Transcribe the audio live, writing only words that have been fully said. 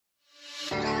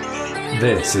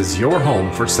This is your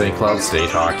home for St. Cloud State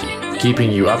hockey,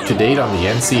 keeping you up to date on the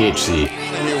NCHC.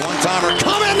 One-timer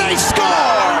coming, they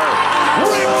score!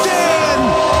 Ripped in!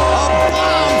 A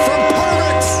bomb from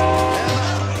Perix!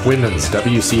 Women's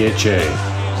WCHA.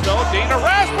 So Dana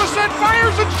Rasmussen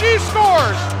fires and she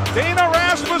scores! Dana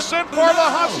Rasmussen for the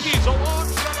Huskies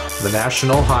alongside The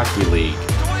National Hockey League.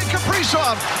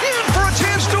 Kaprizov in for a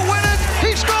chance to win it!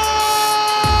 He scores!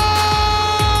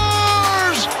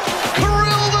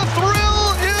 Kirill, the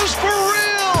thrill is for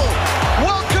real!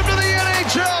 Welcome to the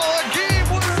NHL, a game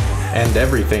winner! And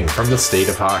everything from the state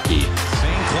of hockey.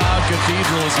 St. Cloud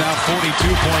Cathedral is now 42.6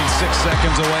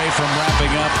 seconds away from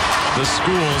wrapping up the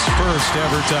school's first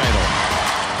ever title.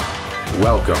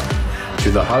 Welcome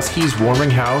to the Huskies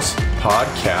Warming House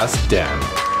Podcast Den.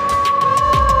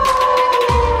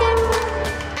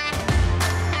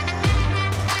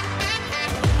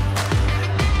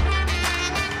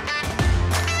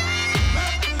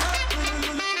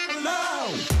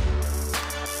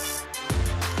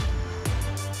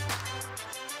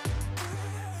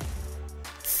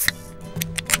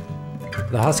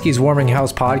 The Huskies Warming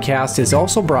House podcast is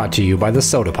also brought to you by the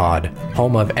Soda Pod,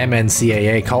 home of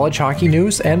NCAA college hockey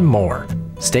news and more.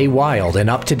 Stay wild and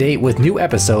up to date with new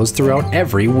episodes throughout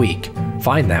every week.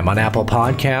 Find them on Apple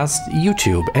Podcasts,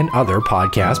 YouTube, and other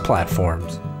podcast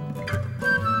platforms.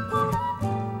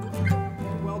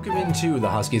 Welcome into the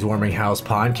Huskies Warming House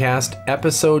podcast,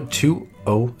 episode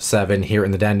 207 here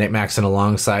in the Den. Nick Maxon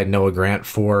alongside Noah Grant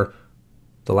for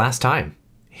the last time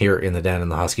here in the Den in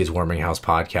the Huskies Warming House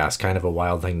podcast. Kind of a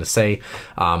wild thing to say.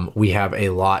 We have a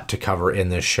lot to cover in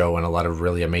this show and a lot of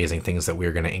really amazing things that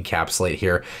we're going to encapsulate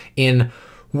here in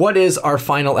what is our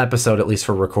final episode, at least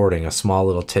for recording. A small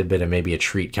little tidbit and maybe a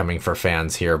treat coming for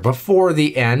fans here before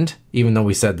the end, even though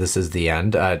we said this is the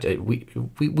end.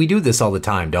 We do this all the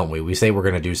time, don't we? We say we're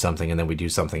going to do something and then we do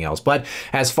something else. But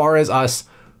as far as us...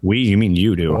 You mean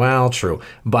you do. Well, true.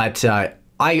 But...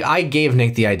 I gave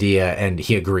Nick the idea and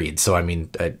he agreed. So, I mean,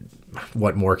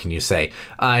 what more can you say?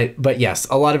 But yes,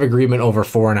 a lot of agreement over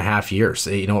 4.5 years.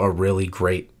 You know, a really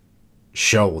great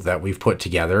show that we've put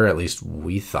together. At least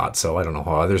we thought so. I don't know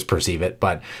how others perceive it,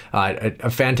 but a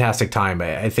fantastic time.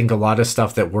 I think a lot of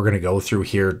stuff that we're going to go through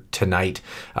here tonight.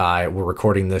 We're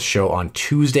recording this show on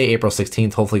Tuesday, April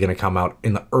 16th. Hopefully going to come out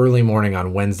in the early morning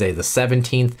on Wednesday, the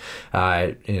 17th,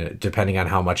 depending on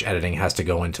how much editing has to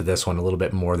go into this one. A little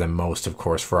bit more than most, of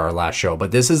course, for our last show.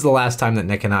 But this is the last time that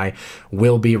Nick and I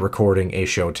will be recording a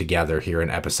show together here in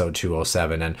episode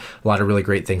 207, and a lot of really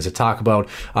great things to talk about.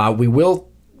 We will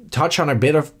touch on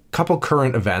a couple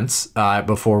current events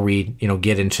before we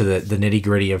get into the nitty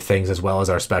gritty of things, as well as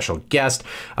our special guest.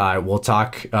 We'll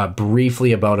talk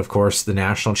briefly about, of course, the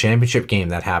national championship game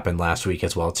that happened last week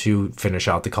as well to finish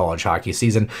out the college hockey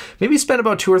season. Maybe spend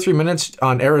about 2 or 3 minutes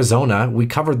on Arizona. We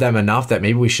covered them enough that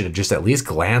maybe we should have just at least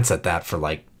glanced at that for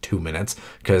like 2 minutes,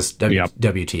 because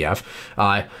WTF.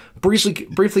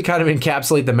 Briefly kind of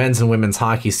encapsulate the men's and women's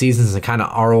hockey seasons and kind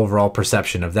of our overall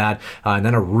perception of that. And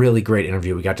then a really great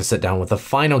interview. We got to sit down with the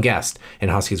final guest in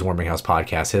Huskies Warming House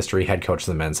podcast history, head coach of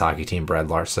the men's hockey team,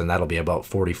 Brad Larson. That'll be about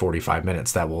 45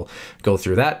 minutes that we'll go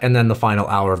through that. And then the final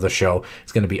hour of the show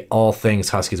is going to be all things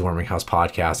Huskies Warming House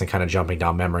podcast and kind of jumping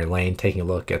down memory lane, taking a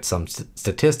look at some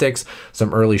statistics,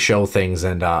 some early show things,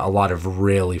 and a lot of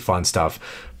really fun stuff.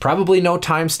 Probably no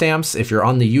timestamps. If you're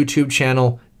on the YouTube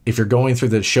channel, if you're going through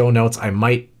the show notes, I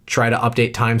might try to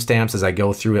update timestamps as I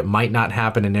go through. It might not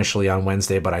happen initially on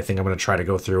Wednesday, but I think I'm going to try to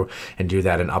go through and do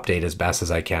that and update as best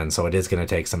as I can. So it is going to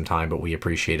take some time, but we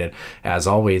appreciate it as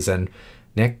always. And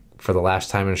Nick, for the last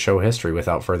time in show history,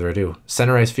 without further ado,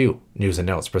 Center Ice View news and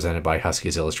notes presented by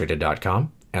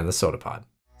HuskiesIllustrated.com and the Soda Pod.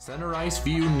 Center Ice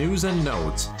View news and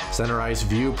notes. Center Ice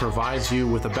View provides you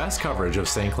with the best coverage of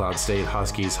St. Cloud State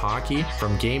Huskies hockey,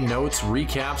 from game notes,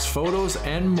 recaps, photos,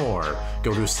 and more.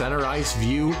 Go to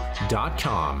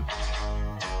centericeview.com.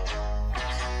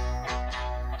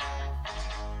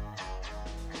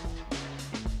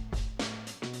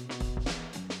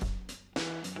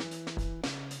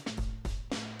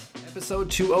 Episode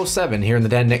 207 here in the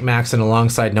Den. Nick Maxon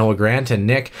alongside Noah Grant. And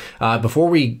Nick, before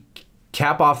we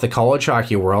cap off the college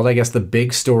hockey world, I guess the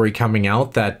big story coming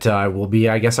out that will be,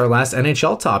 I guess, our last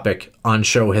NHL topic on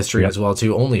show history as well,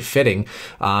 too. Only fitting,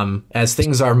 as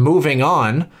things are moving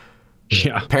on.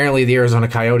 Yeah. Apparently the Arizona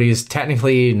Coyotes,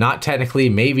 technically, not technically,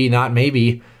 maybe, not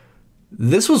maybe.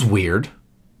 This was weird.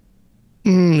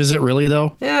 Is it really,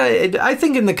 though? Yeah, I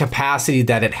think in the capacity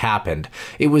that it happened,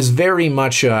 it was very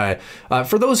much,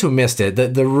 for those who missed it,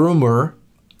 the rumor,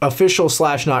 official /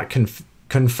 not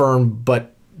confirmed, but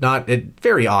not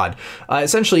very odd.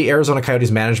 Essentially, Arizona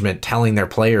Coyotes management telling their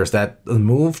players that the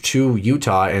move to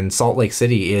Utah and Salt Lake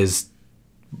City is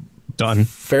Done.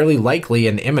 fairly likely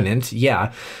and imminent.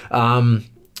 Yeah.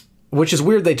 Which is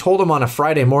weird. They told him on a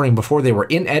Friday morning before they were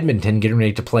in Edmonton, getting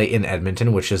ready to play in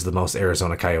Edmonton, which is the most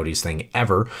Arizona Coyotes thing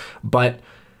ever. But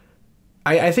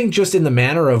I think just in the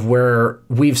manner of where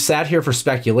we've sat here for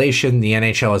speculation, the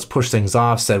NHL has pushed things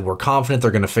off, said we're confident they're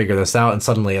going to figure this out, and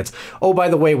suddenly it's, oh, by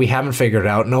the way, we haven't figured it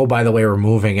out, and oh, by the way, we're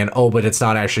moving, and oh, but it's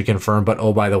not actually confirmed, but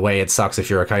oh, by the way, it sucks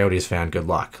if you're a Coyotes fan. Good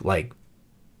luck. Like,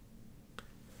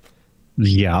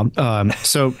 Yeah.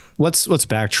 So let's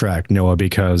backtrack, Noah,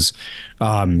 because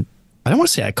I don't want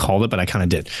to say I called it, but I kind of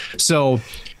did. So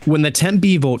when the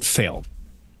Tempe vote failed,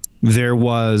 there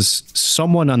was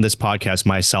someone on this podcast,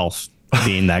 myself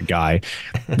being that guy,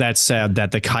 that said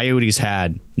that the Coyotes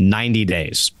had 90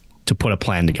 days to put a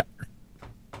plan together.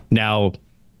 Now,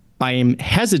 I am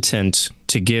hesitant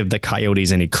to give the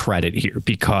Coyotes any credit here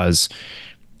because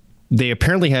they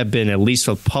apparently have been, at least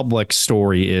the public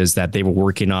story is that they were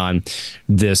working on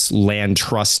this land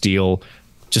trust deal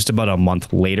just about a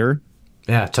month later.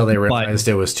 yeah, until they realized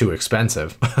it was too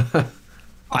expensive.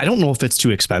 I don't know if it's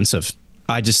too expensive.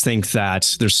 I just think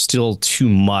that there's still too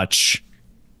much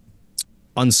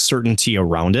uncertainty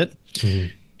around it.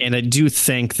 Mm-hmm. And I do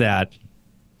think that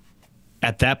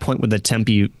at that point when the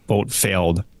Tempe vote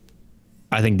failed,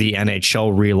 I think the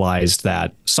NHL realized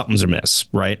that something's amiss,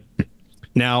 right?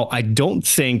 Now, I don't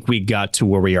think we got to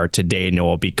where we are today,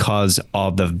 Noah, because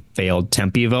of the failed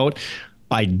Tempe vote.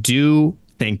 I do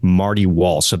think Marty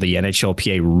Walsh of the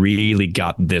NHLPA really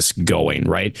got this going,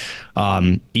 right?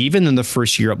 Even in the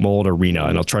first year at Mullet Arena,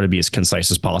 and I'll try to be as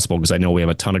concise as possible because I know we have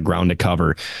a ton of ground to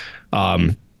cover.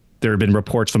 There have been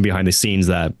reports from behind the scenes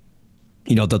that,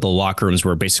 you know, that the locker rooms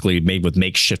were basically made with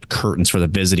makeshift curtains for the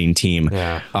visiting team.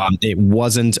 Yeah. It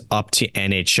wasn't up to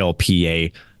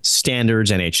NHLPA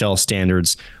standards, NHL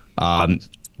standards,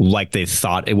 like they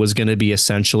thought it was going to be,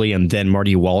 essentially. And then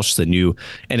Marty Walsh, the new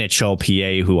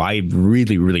NHLPA, who I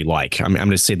really, really like. I'm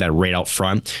going to say that right out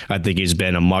front. I think he's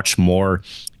been a much more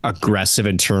aggressive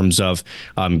in terms of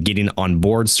getting on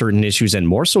board certain issues and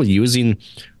more so using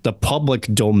the public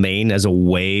domain as a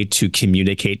way to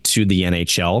communicate to the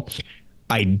NHL.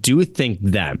 I do think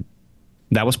that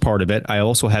was part of it. I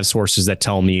also have sources that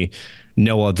tell me,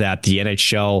 Noah, that the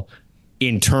NHL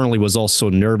internally was also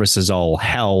nervous as all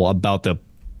hell about the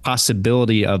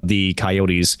possibility of the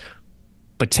Coyotes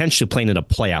potentially playing in a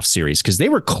playoff series, because they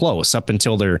were close up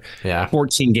until their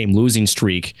 14-game losing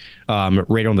streak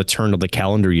right on the turn of the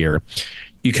calendar year.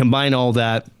 You combine all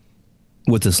that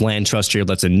with this land trust here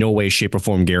that's in no way, shape, or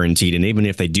form guaranteed. And even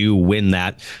if they do win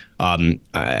that,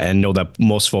 I know that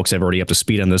most folks have already up to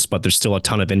speed on this, but there's still a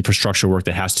ton of infrastructure work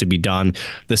that has to be done.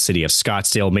 The city of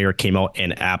Scottsdale mayor came out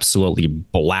and absolutely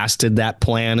blasted that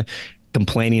plan,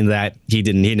 complaining that he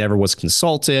never was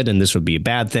consulted and this would be a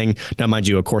bad thing. Now, mind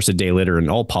you, of course, a day later in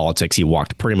all politics, he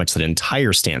walked pretty much that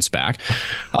entire stance back.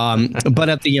 But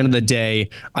at the end of the day,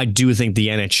 I do think the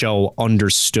NHL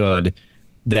understood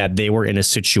that they were in a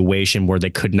situation where they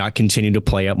could not continue to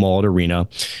play at Mullet Arena,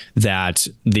 that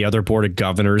the other board of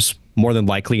governors, more than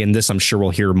likely, and this I'm sure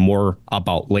we'll hear more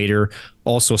about later,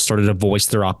 also started to voice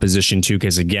their opposition to,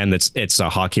 because again, it's a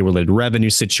hockey-related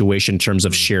revenue situation in terms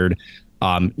of shared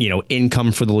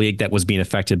income for the league that was being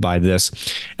affected by this.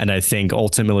 And I think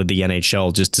ultimately the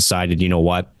NHL just decided, you know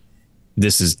what,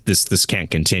 this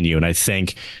can't continue. And I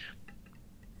think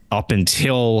up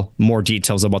until more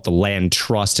details about the land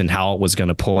trust and how it was going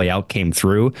to play out came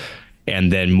through,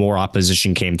 and then more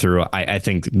opposition came through, I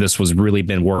think this was really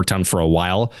been worked on for a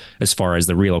while as far as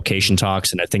the relocation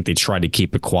talks. And I think they tried to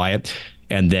keep it quiet,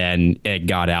 and then it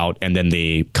got out. And then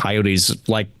the Coyotes,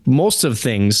 like most of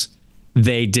things,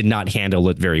 they did not handle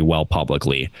it very well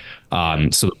publicly.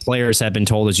 So the players have been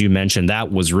told, as you mentioned,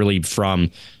 that was really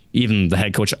from even the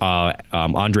head coach,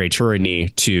 Andre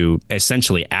Tourigny, to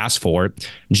essentially ask for it.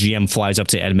 GM flies up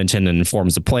to Edmonton and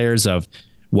informs the players of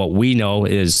what we know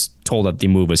is told that the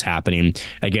move is happening.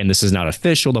 Again, this is not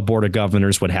official. The board of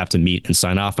governors would have to meet and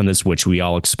sign off on this, which we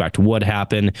all expect would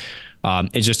happen.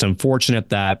 It's just unfortunate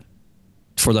that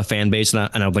for the fan base, and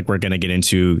I don't think we're going to get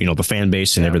into, the fan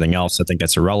base and everything else. I think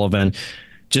that's irrelevant.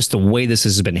 Just the way this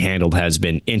has been handled has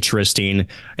been interesting,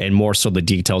 and more so the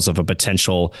details of a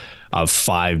potential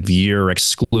 5-year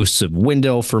exclusive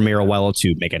window for Meruelo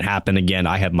to make it happen again.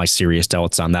 I have my serious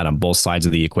doubts on that on both sides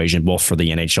of the equation, both for the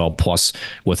NHL plus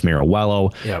with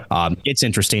Meruelo. Yep. It's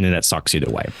interesting, and it sucks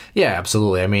either way. Yeah,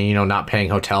 absolutely. I mean, not paying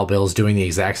hotel bills, doing the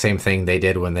exact same thing they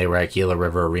did when they were at Gila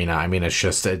River Arena. I mean, it's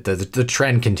just the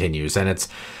trend continues, and it's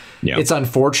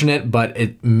unfortunate, but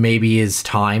it maybe is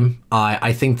time.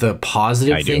 I think the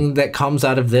positive thing that comes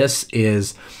out of this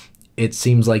is it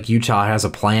seems like Utah has a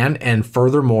plan, and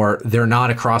furthermore, they're not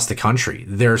across the country.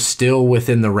 They're still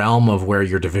within the realm of where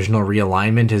your divisional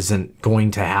realignment isn't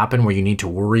going to happen, where you need to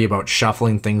worry about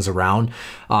shuffling things around.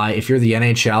 If you're the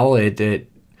NHL,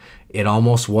 it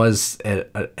almost was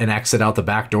an exit out the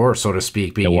back door, so to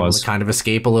speak, being able to kind of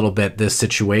escape a little bit this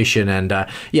situation. And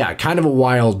kind of a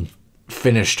wild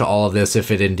finish to all of this,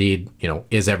 if it indeed,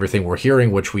 is everything we're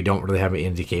hearing, which we don't really have an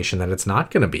indication that it's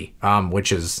not going to be,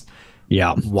 which is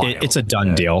it's a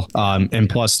done deal. And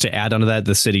plus, to add onto that,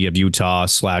 the city of Utah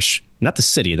 / not the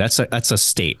city, that's a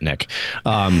state, Nick.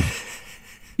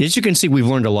 As you can see, we've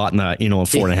learned a lot in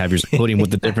 4.5 years, including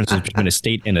what the differences between a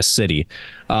state and a city.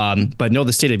 But no,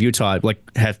 the state of Utah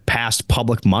have passed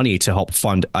public money to help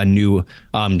fund a new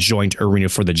joint arena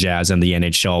for the Jazz and the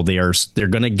NHL. They're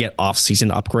going to get off-season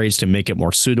upgrades to make it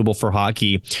more suitable for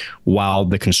hockey, while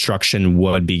the construction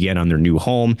would begin on their new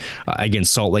home. Again,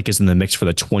 Salt Lake is in the mix for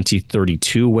the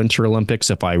 2032 Winter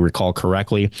Olympics, if I recall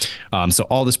correctly. So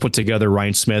all this put together,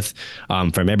 Ryan Smith,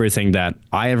 from everything that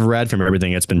I have read, from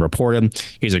everything that's been reported,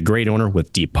 he's a great owner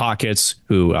with deep pockets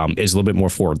who is a little bit more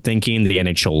forward thinking. The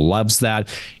NHL loves that.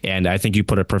 And I think you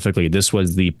put it perfectly. This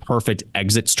was the perfect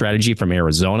exit strategy from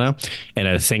Arizona. And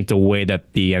I think the way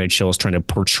that the NHL is trying to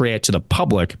portray it to the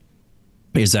public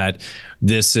is that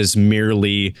this is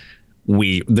merely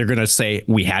they're going to say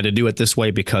we had to do it this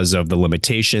way because of the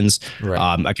limitations.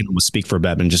 Right. I can almost speak for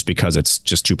Bettman just because it's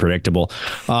just too predictable.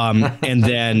 And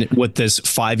then with this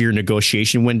 5-year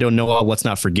negotiation window, Noah, let's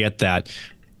not forget that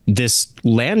this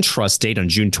land trust date on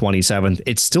June 27th,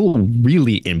 it's still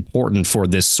really important for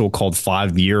this so-called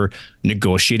 5-year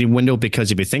negotiating window,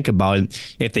 because if you think about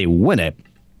it, if they win it,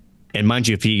 and mind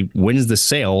you, if he wins the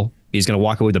sale, he's going to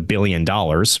walk away with $1 billion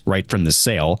right from the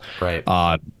sale, right,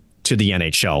 to the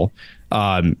NHL.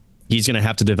 He's going to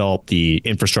have to develop the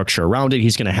infrastructure around it.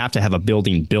 He's going to have a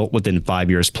building built within 5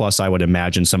 years. Plus, I would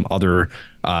imagine some other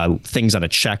things on a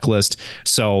checklist.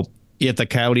 So if the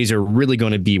Coyotes are really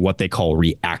going to be what they call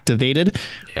reactivated,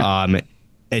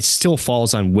 it still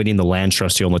falls on winning the land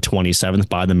trust deal on the 27th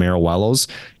by the Maruellos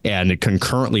and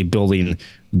concurrently building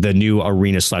the new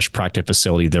arena / practice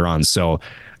facility they're on. So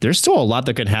there's still a lot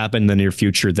that could happen in the near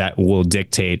future that will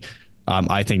dictate,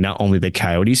 I think, not only the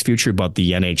Coyotes' future, but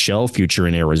the NHL future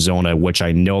in Arizona, which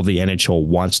I know the NHL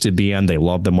wants to be in. They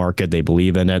love the market. They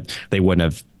believe in it. They wouldn't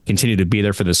have continued to be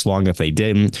there for this long if they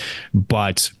didn't.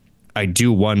 But I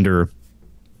do wonder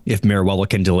if Maruello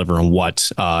can deliver on what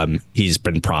he's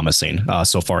been promising.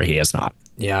 So far, he has not.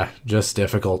 Yeah, just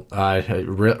difficult.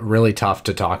 Really tough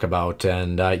to talk about.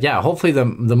 And hopefully the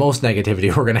most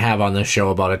negativity we're going to have on this show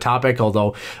about a topic,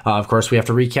 although, of course, we have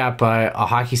to recap a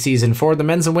hockey season for the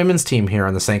men's and women's team here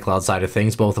on the St. Cloud side of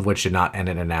things, both of which did not end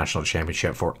in a national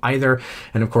championship for either.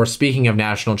 And, of course, speaking of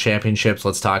national championships,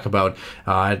 let's talk about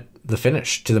the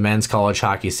finish to the men's college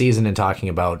hockey season and talking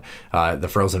about the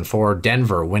Frozen Four,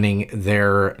 Denver winning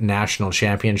their national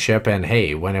championship. And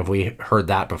hey, when have we heard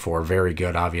that before? Very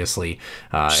good, obviously.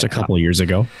 Just a couple of years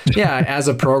ago. As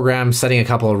a program, setting a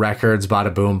couple of records,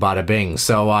 bada boom, bada bing.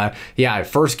 So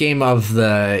first game of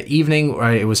the evening,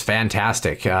 it was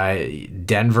fantastic.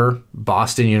 Denver,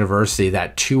 Boston University,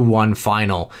 that 2-1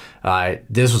 final.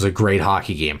 This was a great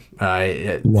hockey game.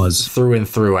 It was through and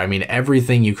through. I mean,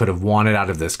 everything you could have wanted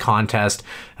out of this contest.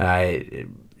 And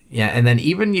then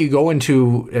even you go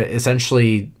into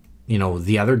essentially,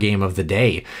 the other game of the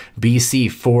day, BC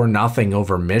 4-0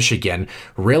 over Michigan.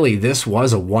 Really, this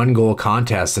was a 1-goal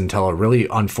contest until a really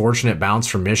unfortunate bounce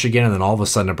from Michigan, and then all of a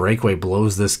sudden a breakaway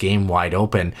blows this game wide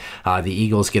open. The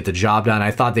Eagles get the job done.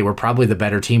 I thought they were probably the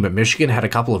better team, but Michigan had a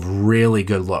couple of really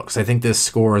good looks. I think this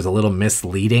score is a little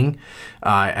misleading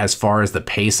as far as the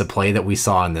pace of play that we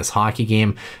saw in this hockey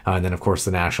game. And then, of course,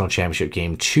 the national championship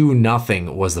game,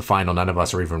 2-0 was the final. None of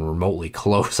us are even remotely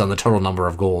close on the total number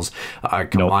of goals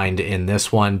combined in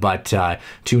this one, but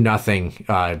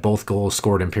 2-0, both goals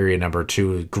scored in period number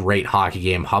 2. Great hockey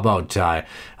game. How about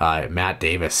Matt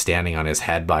Davis standing on his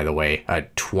head, by the way?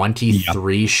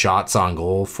 23 shots on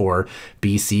goal for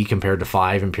BC compared to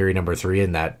 5 in period number 3,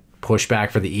 and that pushback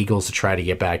for the Eagles to try to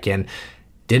get back in.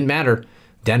 Didn't matter.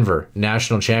 Denver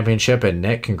national championship, and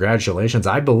Nick, congratulations.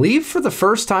 I believe for the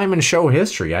first time in show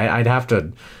history. I'd have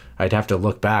to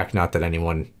look back. Not that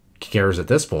anyone cares at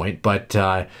this point, but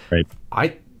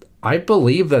right. I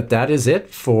believe that is it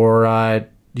for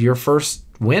your first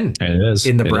win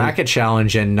in the bracket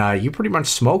challenge, and you pretty much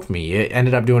smoked me. It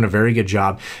ended up doing a very good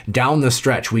job down the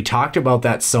stretch. We talked about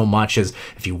that so much, as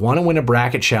if you want to win a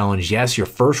bracket challenge, yes, your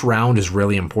first round is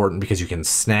really important because you can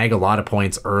snag a lot of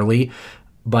points early,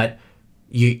 but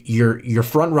your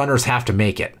front runners have to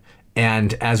make it.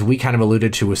 And as we kind of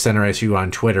alluded to with Center SU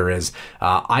on Twitter, is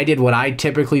I did what I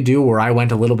typically do, where I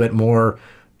went a little bit more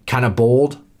kind of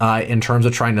bold in terms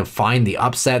of trying to find the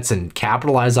upsets and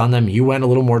capitalize on them. You went a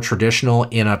little more traditional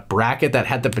in a bracket that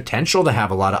had the potential to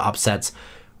have a lot of upsets.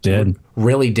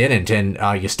 Really didn't.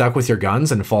 And you stuck with your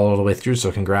guns and followed all the way through.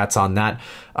 So congrats on that.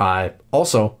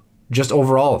 Also, just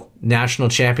overall, national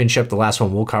championship, the last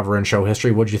one we'll cover in show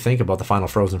history. What did you think about the Final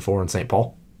Frozen Four in St.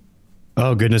 Paul?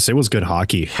 Oh, goodness. It was good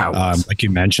hockey. Like you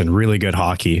mentioned, really good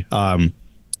hockey.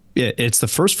 It's the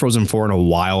first Frozen Four in a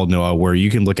while, Noah, where you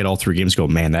can look at all three games and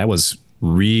go, man, that was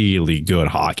really good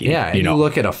hockey. Yeah, and you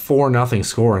look at a 4-0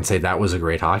 score and say that was a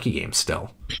great hockey game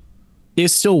still. It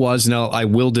still was. Now, I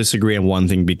will disagree on one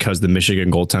thing because the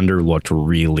Michigan goaltender looked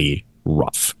really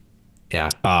rough. Yeah.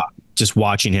 Just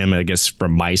watching him, I guess,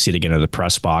 from my seat again at the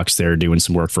press box there doing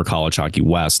some work for College Hockey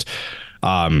West,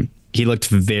 he looked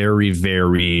very,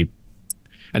 very...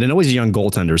 And I know he's a young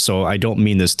goaltender, so I don't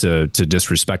mean this to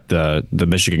disrespect the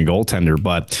Michigan goaltender,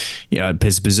 but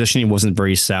his positioning wasn't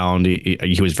very sound.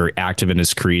 He was very active in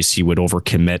his crease. He would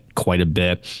overcommit quite a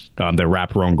bit. The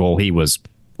wraparound goal, he was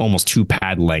almost 2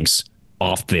 pad lengths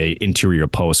off the interior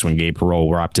post when Gabe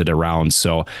Perreault wrapped it around.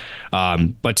 So,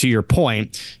 but to your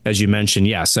point, as you mentioned,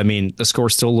 yes, I mean, the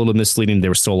score's still a little misleading.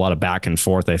 There was still a lot of back and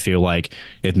forth. I feel like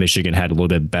if Michigan had a little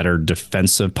bit better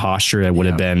defensive posture, it would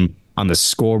have been on the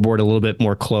scoreboard a little bit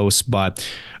more close. But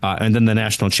and then the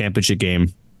national championship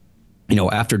game,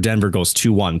 after Denver goes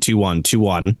 2-1, 2-1,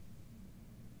 2-1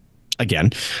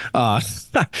 again, at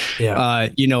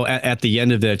the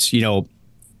end of it,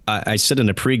 I said in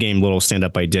a pregame little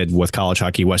stand-up I did with College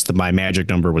Hockey West that my magic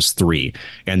number was 3,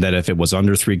 and that if it was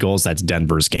under 3 goals, that's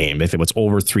Denver's game. If it was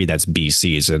over 3, that's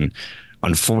BC's. And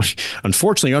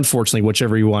unfortunately,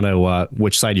 whichever you want to,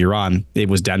 which side you're on, it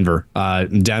was Denver.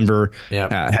 Denver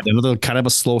had another kind of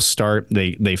a slow start.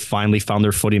 They finally found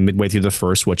their footing midway through the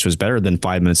first, which was better than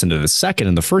 5 minutes into the second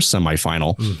in the first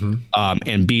semifinal.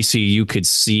 And BC, you could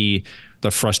see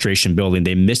the frustration building.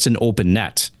 They missed an open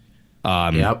net.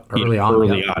 Early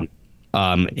on.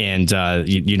 And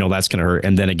that's going to hurt.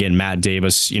 And then again, Matt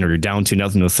Davis, you're down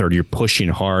 2-0 in the third. You're pushing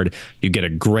hard. You get a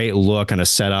great look on a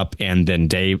setup, and then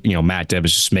Matt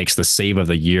Davis just makes the save of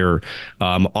the year.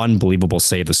 Unbelievable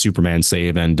save, the Superman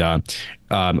save. And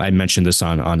I mentioned this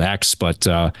on X, but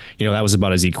that was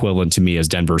about as equivalent to me as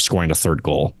Denver scoring a third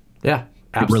goal. Yeah.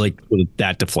 Really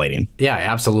that deflating. Yeah,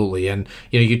 absolutely. And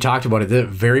you talked about it.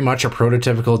 Very much a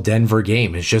prototypical Denver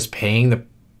game. It's just playing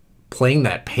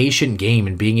that patient game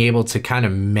and being able to kind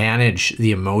of manage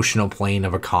the emotional plane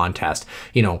of a contest.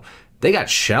 They got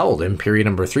shelled in period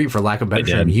number 3, for lack of a better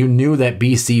term. You knew that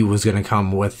BC was going to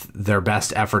come with their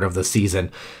best effort of the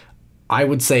season. I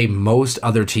would say most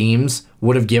other teams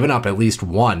would have given up at least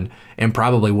one and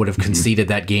probably would have conceded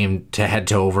that game to head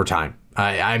to overtime.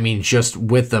 I mean, just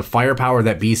with the firepower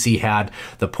that BC had,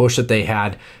 the push that they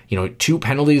had, 2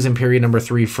 penalties in period number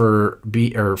 3 for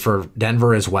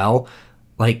Denver as well.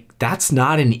 Like, that's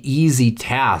not an easy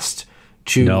task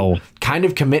to kind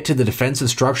of commit to the defensive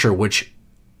structure, which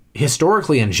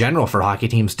historically in general for hockey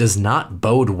teams does not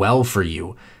bode well for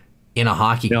you in a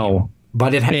hockey game.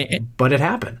 But it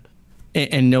happened.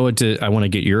 And Noah, I want to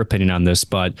get your opinion on this,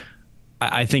 but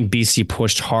I think BC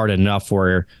pushed hard enough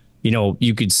where,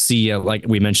 you could see, like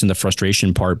we mentioned, the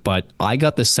frustration part, but I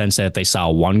got the sense that if they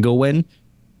saw one go in,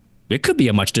 it could be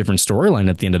a much different storyline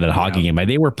at the end of that hockey game.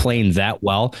 They were playing that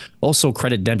well. Also,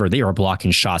 credit Denver. They are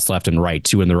blocking shots left and right,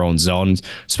 too, in their own zone,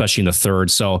 especially in the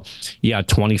third. So,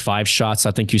 25 shots,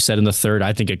 I think you said in the third.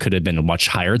 I think it could have been much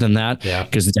higher than that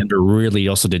because Denver really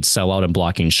also did sell out and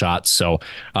blocking shots. So,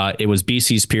 it was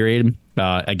BC's period.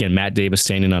 Again, Matt Davis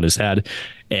standing on his head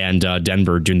and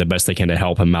Denver doing the best they can to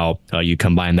help him out. You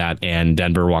combine that, and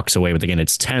Denver walks away with, again,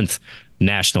 its 10th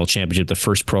national championship, the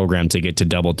first program to get to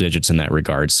double digits in that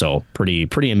regard. So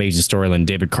pretty amazing storyline.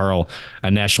 David Carl, a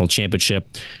national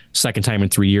championship, second time in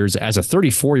 3 years as a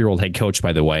 34-year-old head coach,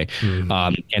 by the way.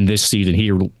 And this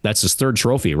season, that's his third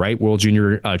trophy, right? World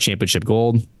Junior Championship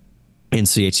gold,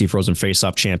 NCHC Frozen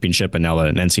Faceoff Championship, and now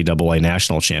an NCAA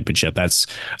national championship. It's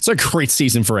a great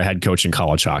season for a head coach in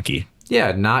college hockey.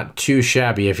 Yeah, not too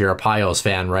shabby if you're a Pios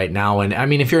fan right now. And I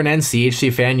mean, if you're an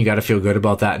NCHC fan, you got to feel good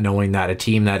about that, knowing that a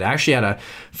team that actually had a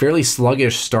fairly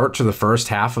sluggish start to the first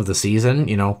half of the season,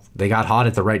 they got hot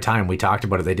at the right time. We talked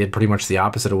about it. They did pretty much the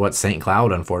opposite of what St.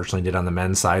 Cloud unfortunately did on the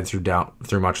men's side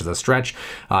through much of the stretch.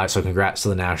 So congrats to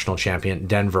the national champion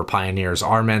Denver Pioneers.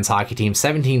 Our men's hockey team,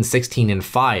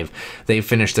 17-16-5. They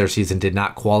finished their season, did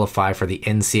not qualify for the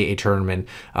NCAA tournament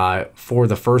for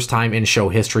the first time in show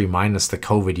history, minus the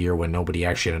COVID year when no nobody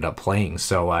actually ended up playing.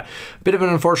 So a bit of an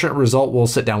unfortunate result. We'll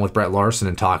sit down with Brett Larson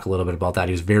and talk a little bit about that.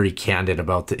 He was very candid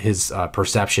about his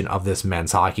perception of this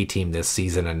men's hockey team this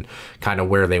season and kind of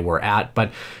where they were at.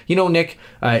 But, Nick,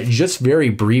 just very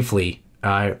briefly,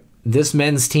 this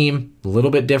men's team, a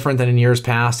little bit different than in years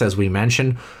past, as we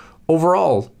mentioned.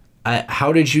 Overall,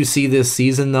 how did you see this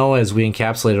season, though, as we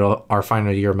encapsulated our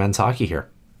final year of men's hockey here?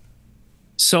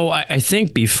 So I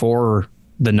think before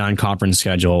the non-conference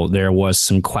schedule, there was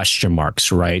some question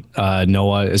marks, right?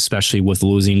 Noah, especially with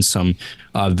losing some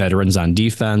veterans on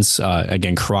defense.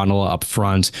 Again, Chronola up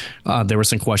front. There were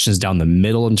some questions down the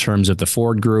middle in terms of the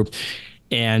forward group.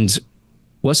 And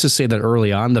let's just say that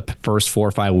early on, the first 4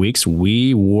 or 5 weeks,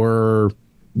 we were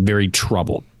very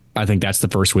troubled. I think that's the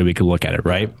first way we could look at it,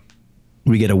 right?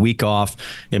 We get a week off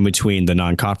in between the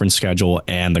non-conference schedule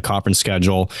and the conference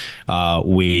schedule.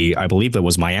 I believe it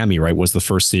was Miami, right, was the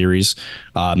first series.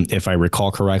 If I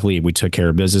recall correctly, we took care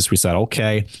of business. We said,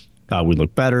 okay, we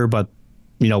look better, but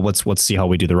let's see how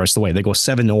we do the rest of the way. They go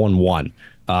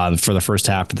 7-0-1 for the first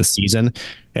half of the season,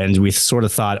 and we sort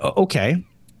of thought, okay,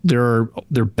 they're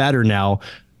better now,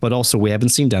 but also we haven't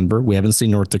seen Denver, we haven't seen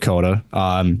North Dakota.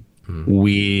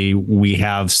 We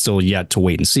have still yet to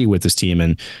wait and see with this team.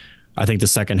 And I think the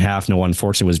second half,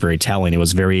 unfortunately, was very telling. It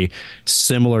was very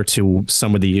similar to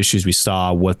some of the issues we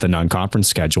saw with the non-conference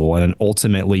schedule. And then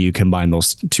ultimately, you combine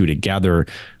those two together,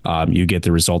 you get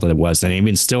the result that it was. And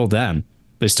even still then,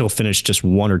 they still finished just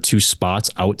 1 or 2 spots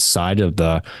outside of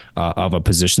of a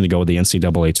position to go to the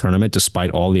NCAA tournament,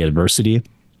 despite all the adversity.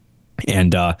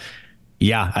 And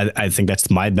I think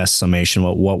that's my best summation.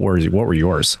 What were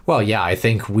yours? Well, yeah, I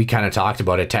think we kind of talked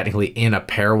about it technically in a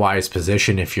pairwise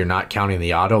position if you're not counting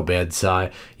the auto bids.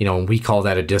 And we call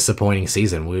that a disappointing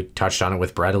season. We touched on it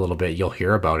with Brett a little bit. You'll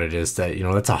hear about it, is that,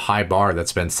 that's a high bar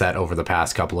that's been set over the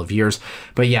past couple of years.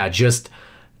 But yeah, just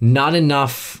not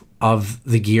enough of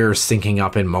the gears syncing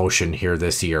up in motion here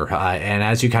this year. And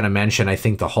as you kind of mentioned, I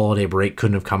think the holiday break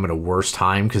couldn't have come at a worse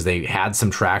time because they had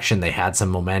some traction, they had some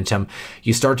momentum.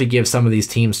 You start to give some of these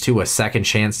teams too a second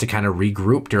chance to kind of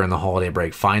regroup during the holiday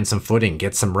break, find some footing,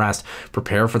 get some rest,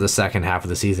 prepare for the second half of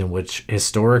the season, which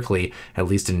historically, at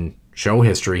least in show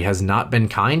history, has not been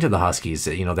kind to the Huskies.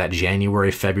 That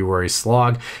January-February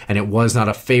slog, and it was not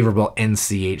a favorable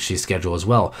NCHC schedule as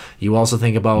well. You also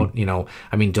think about,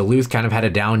 Duluth kind of had a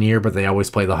down year, but they always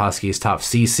play the Huskies tough.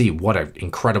 CC, what an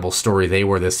incredible story they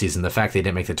were this season. The fact they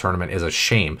didn't make the tournament is a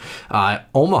shame.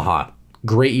 Omaha,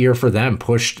 great year for them,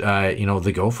 pushed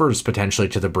the Gophers potentially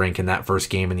to the brink in that first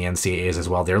game in the NCAAs as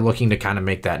well. They're looking to kind of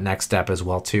make that next step as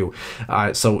well too.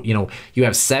 So you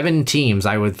have 7 teams.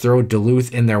 I would throw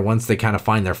Duluth in there once they kind of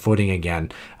find their footing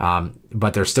again,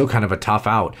 but they're still kind of a tough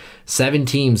out. 7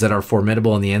 teams that are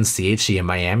formidable in the NCHC, and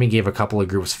Miami gave a couple of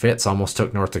groups fits, almost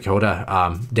took North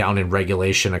Dakota down in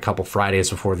regulation a couple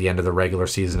Fridays before the end of the regular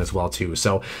season as well too.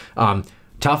 So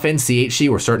tough NCHC.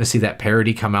 We're starting to see that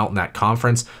parity come out in that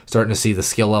conference, starting to see the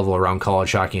skill level around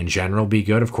college hockey in general be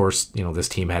good. Of course, this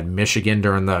team had Michigan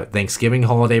during the Thanksgiving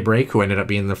holiday break, who ended up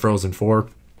being the Frozen Four.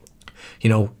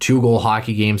 2-goal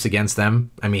hockey games against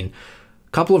them. I mean, a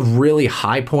couple of really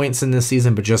high points in this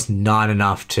season, but just not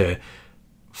enough to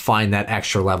find that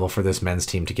extra level for this men's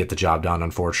team to get the job done,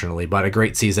 unfortunately. But a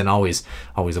great season, always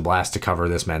a blast to cover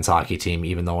this men's hockey team,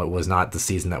 even though it was not the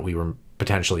season that we were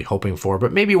potentially hoping for,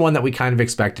 but maybe one that we kind of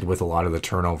expected with a lot of the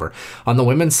turnover. On the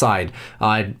women's side,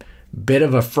 bit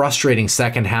of a frustrating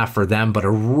second half for them, but a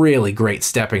really great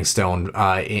stepping stone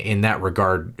in that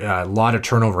regard. A lot of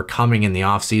turnover coming in the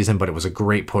offseason, but it was a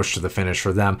great push to the finish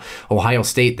for them. Ohio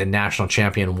State, the national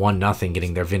champion, 1-0,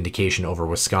 getting their vindication over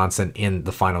Wisconsin in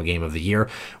the final game of the year.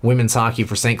 Women's hockey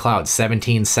for St. Cloud,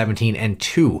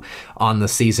 17-17-2 on the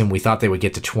season. We thought they would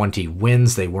get to 20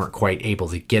 wins. They weren't quite able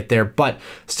to get there, but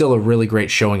still a really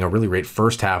great showing, a really great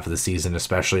first half of the season,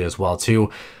 especially as well too.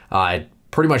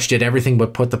 Pretty much did everything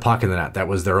but put the puck in the net. That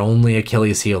was their only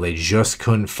Achilles heel. They just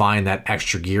couldn't find that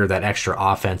extra gear, that extra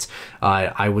offense.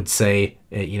 I would say,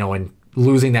 and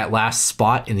losing that last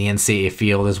spot in the NCAA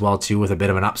field as well too, with a bit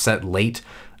of an upset late.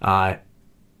 Tough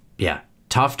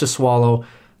to swallow.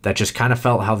 That just kind of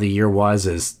felt how the year was.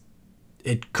 Is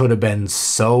it could have been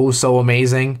so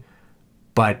amazing,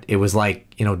 but it was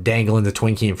like, dangling the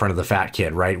Twinkie in front of the fat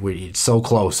kid, right? We're so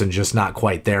close and just not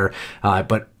quite there.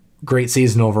 But great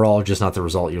season overall, just not the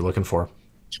result you're looking for.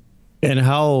 And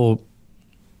how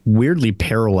weirdly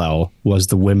parallel was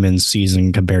the women's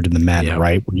season compared to the men,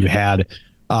 right? When you had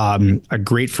a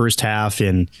great first half,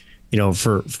 and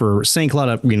for St.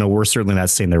 Cloud, we're certainly not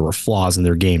saying there were flaws in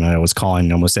their game. I was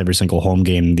calling almost every single home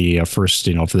game the first,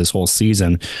 for this whole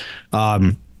season.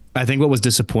 I think what was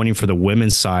disappointing for the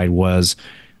women's side was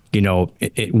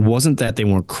it wasn't that they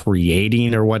weren't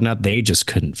creating or whatnot. They just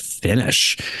couldn't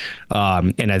finish.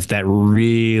 And that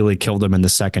really killed them in the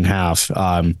second half.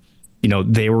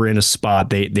 They were in a spot,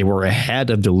 they were ahead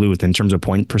of Duluth in terms of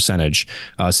point percentage.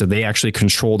 So they actually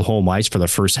controlled home ice for the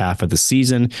first half of the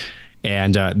season.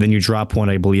 And then you drop one,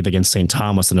 I believe, against St.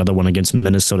 Thomas, another one against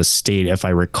Minnesota State, if I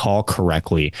recall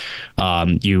correctly.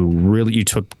 You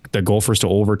took the Gophers to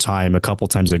overtime a couple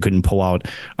times. They couldn't pull out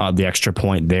the extra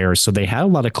point there. So they had a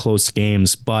lot of close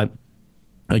games, but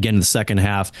again, in the second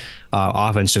half,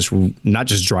 offense just not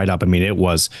just dried up. I mean, it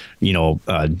was,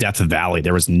 Death Valley.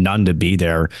 There was none to be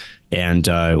there. And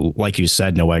like you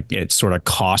said, Noah, it sort of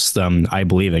cost them, I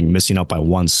believe, missing out by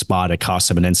one spot. It cost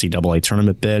them an NCAA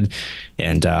tournament bid.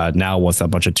 And now with a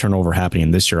bunch of turnover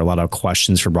happening this year, a lot of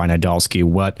questions for Brian Idalski.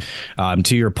 What,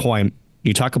 to your point,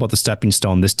 you talk about the stepping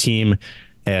stone. This team,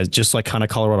 just like kind of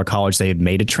Colorado College, they have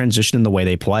made a transition in the way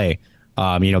they play.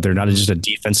 They're not just a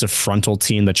defensive frontal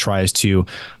team that tries to,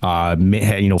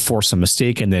 force a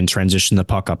mistake and then transition the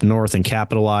puck up north and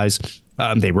capitalize.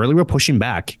 They really were pushing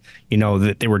back.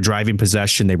 They were driving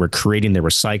possession, they were creating, they were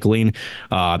cycling.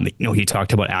 He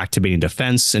talked about activating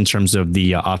defense in terms of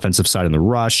the offensive side in the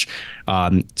rush.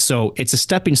 So it's a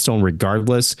stepping stone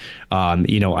regardless.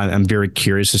 I'm very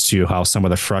curious as to how some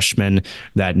of the freshmen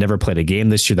that never played a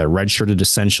game this year, that redshirted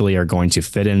essentially, are going to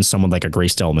fit in. Someone like a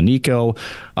Grace Delmonico.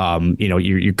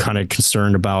 You're kind of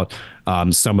concerned about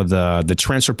some of the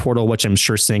transfer portal, which I'm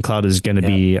sure St. Cloud is going to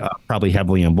be probably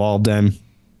heavily involved in.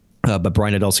 But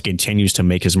Brian Idalski continues to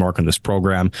make his mark on this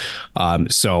program.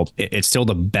 So it's still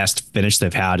the best finish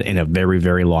they've had in a very,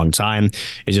 very long time.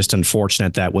 It's just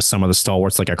unfortunate that with some of the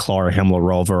stalwarts like a Clara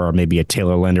Himmler-Rover or maybe a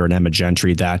Taylor Linder and Emma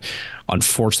Gentry that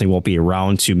unfortunately won't be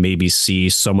around to maybe see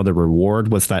some of the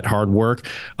reward with that hard work,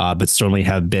 but certainly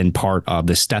have been part of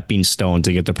the stepping stone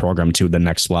to get the program to the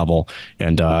next level.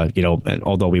 And, and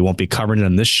although we won't be covering it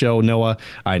on this show, Noah,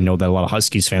 I know that a lot of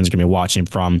Huskies fans are going to be watching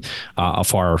from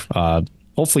afar,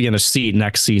 hopefully in a seat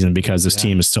next season, because this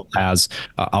team still has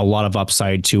a lot of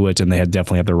upside to it, and they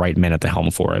definitely have the right men at the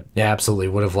helm for it. Yeah, absolutely.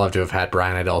 Would have loved to have had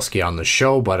Brian Idalski on the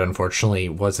show, but unfortunately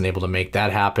wasn't able to make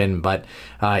that happen. But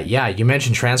you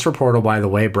mentioned transfer portal, by the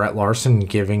way. Brett Larson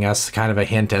giving us kind of a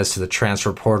hint as to the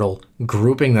transfer portal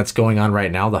grouping that's going on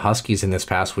right now. The Huskies in this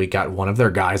past week got one of their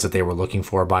guys that they were looking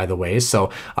for, by the way. So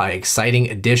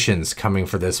exciting additions coming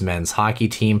for this men's hockey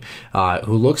team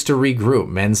who looks to regroup.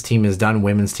 Men's team is done.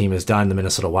 Women's team is done. The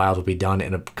Minnesota Wild will be done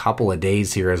in a couple of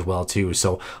days here as well, too.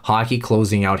 So hockey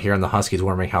closing out here on the Huskies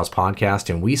Warming House podcast.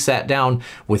 And we sat down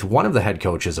with one of the head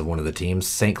coaches of one of the teams,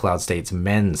 St. Cloud State's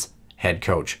men's head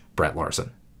coach, Brett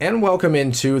Larson. And welcome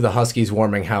into the Huskies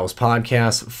Warming House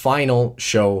podcast, final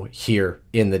show here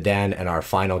in the den, and our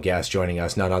final guest joining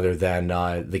us, none other than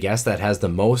the guest that has the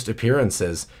most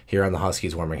appearances here on the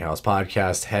Huskies Warming House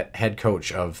podcast, head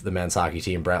coach of the men's hockey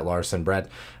team, Brett Larson. Brett,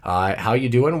 how you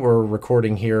doing? We're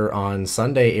recording here on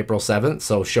Sunday, April 7th,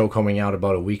 so show coming out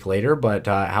about a week later, but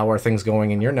how are things going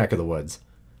in your neck of the woods?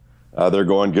 They're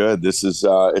going good. This is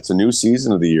it's a new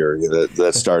season of the year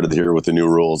that started here with the new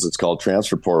rules. It's called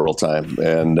transfer portal time,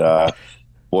 and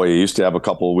boy, you used to have a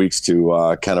couple of weeks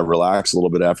to kind of relax a little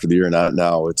bit after the year. Not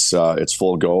now. It's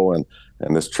full go, and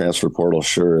this transfer portal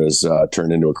sure has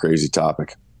turned into a crazy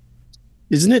topic.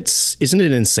 Isn't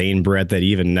it insane, Brett, that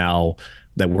even now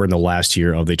that we're in the last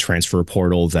year of the transfer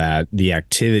portal, that the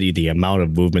activity, the amount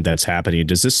of movement that's happening,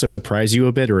 does this surprise you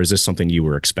a bit, or is this something you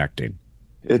were expecting?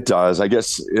 It does. I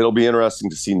guess it'll be interesting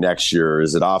to see next year.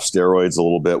 Is it off steroids a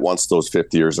little bit once those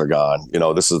fifth years are gone?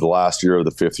 This is the last year of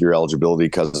the fifth year eligibility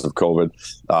because of COVID.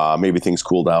 Maybe things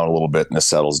cool down a little bit and it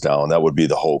settles down. That would be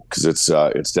the hope, because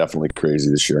it's definitely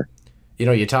crazy this year.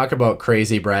 You talk about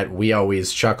crazy, Brett. We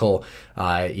always chuckle,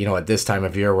 at this time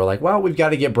of year. We're like, well, we've got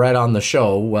to get Brett on the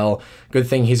show. Well, good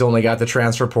thing he's only got the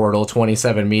transfer portal,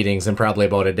 27 meetings, and probably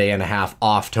about a day and a half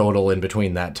off total in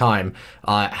between that time.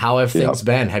 How have things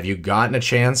been? Have you gotten a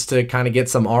chance to kind of get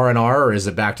some R&R, or is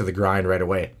it back to the grind right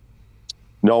away?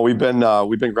 No, we've been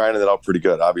grinding it out pretty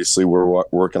good. Obviously, we're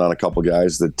working on a couple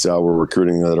guys that we're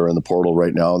recruiting that are in the portal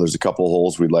right now. There's a couple of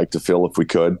holes we'd like to fill if we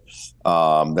could.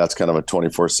 That's kind of a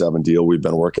 24/7 deal. We've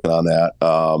been working on that.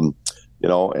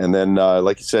 And then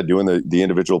like you said, doing the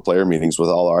individual player meetings with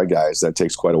all our guys, that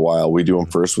takes quite a while. We do them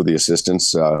first with the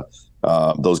assistants.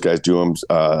 Those guys do them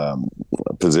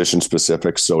position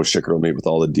specific. So Schicker will meet with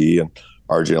all the D, and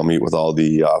RJ will meet with all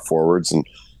the forwards,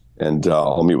 and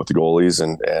I'll meet with the goalies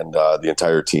and the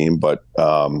entire team. But,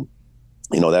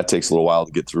 that takes a little while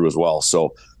to get through as well.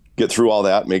 So get through all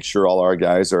that, make sure all our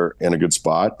guys are in a good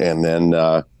spot. And then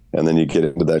you get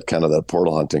into that kind of the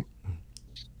portal hunting.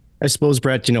 I suppose,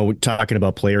 Brett, talking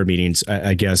about player meetings,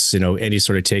 I guess, any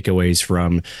sort of takeaways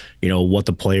from, what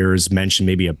the players mentioned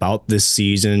maybe about this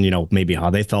season, maybe how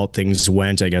they felt things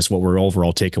went. I guess what were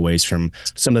overall takeaways from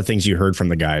some of the things you heard from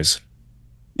the guys?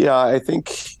 Yeah, I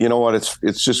think, you know what,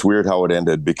 it's just weird how it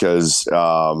ended because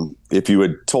if you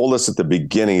had told us at the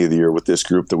beginning of the year with this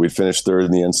group that we'd finish third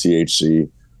in the NCHC,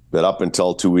 that up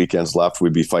until 2 weekends left,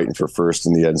 we'd be fighting for first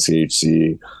in the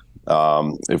NCHC.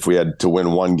 If we had to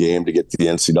win one game to get to the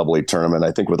NCAA tournament,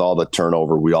 I think with all the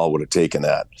turnover, we all would have taken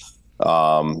that.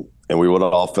 And we would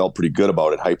have all felt pretty good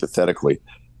about it hypothetically.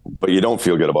 But you don't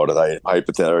feel good about it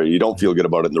hypothetically. You don't feel good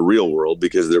about it in the real world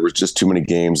because there was just too many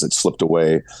games that slipped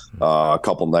away. A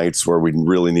couple nights where we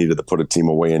really needed to put a team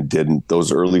away and didn't.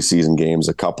 Those early season games,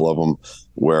 a couple of them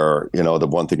where, the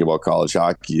one thing about college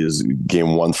hockey is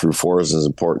game 1 through 4 is as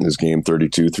important as game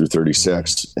 32 through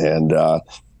 36. And,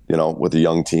 with a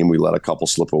young team, we let a couple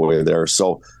slip away there.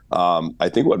 So I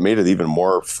think what made it even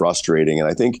more frustrating, and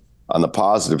I think on the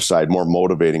positive side, more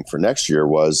motivating for next year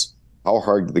was how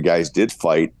hard the guys did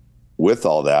fight with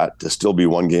all that to still be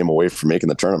one game away from making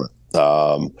the tournament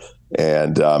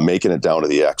and making it down to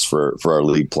the X for our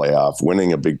league playoff,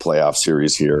 winning a big playoff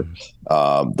series here.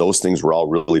 Those things were all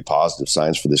really positive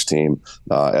signs for this team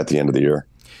at the end of the year.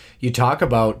 You talk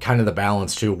about kind of the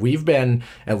balance too. We've been,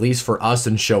 at least for us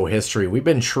in show history, we've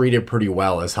been treated pretty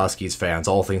well as Huskies fans,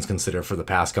 all things considered, for the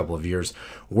past couple of years.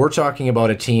 We're talking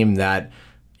about a team that,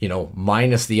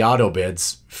 minus the auto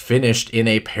bids, finished in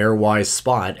a pairwise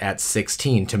spot at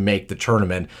 16 to make the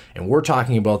tournament. And we're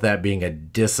talking about that being a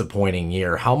disappointing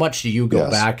year. How much do you go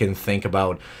back and think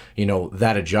about,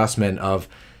 that adjustment of,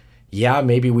 yeah,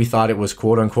 maybe we thought it was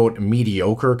quote unquote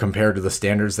mediocre compared to the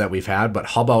standards that we've had, but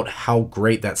how about how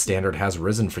great that standard has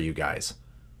risen for you guys?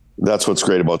 That's what's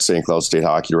great about St. Cloud State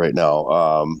hockey right now.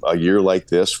 A year like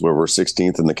this, where we're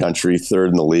 16th in the country,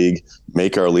 third in the league,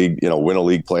 make our league, win a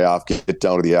league playoff, get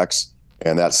down to the X,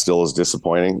 and that still is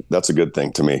disappointing. That's a good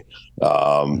thing to me.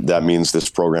 That means this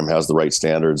program has the right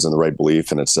standards and the right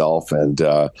belief in itself, and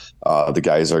the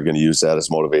guys are going to use that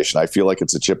as motivation. I feel like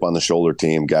it's a chip on the shoulder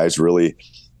team. Guys really,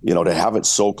 to have it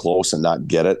so close and not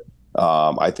get it,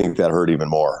 I think that hurt even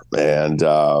more. And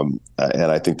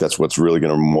I think that's what's really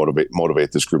going to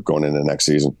motivate this group going into next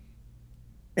season.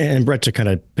 And Brett, to kind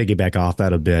of piggyback off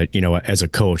that a bit, as a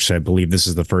coach, I believe this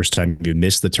is the first time you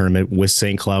missed the tournament with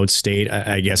St. Cloud State.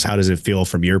 I guess, how does it feel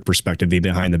from your perspective, being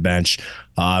behind the bench,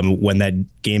 when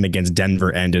that game against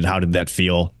Denver ended? How did that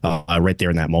feel right there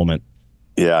in that moment?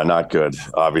 Yeah, not good.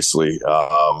 Obviously,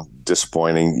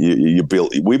 disappointing.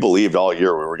 We believed all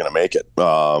year we were going to make it.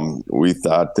 We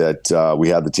thought that we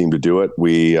had the team to do it.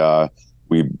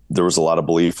 There was a lot of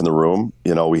belief in the room.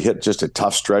 We hit just a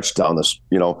tough stretch down this.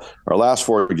 Our last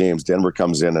 4 games, Denver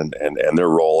comes in and they're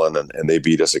rolling and they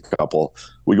beat us a couple.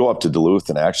 We go up to Duluth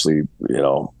and actually,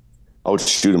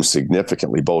 outshoot them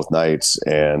significantly both nights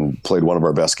and played one of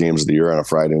our best games of the year on a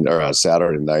Friday or on a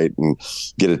Saturday night and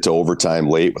get it to overtime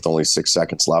late with only 6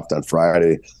 seconds left on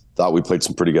Friday. Thought we played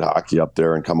some pretty good hockey up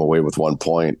there and come away with 1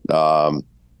 point.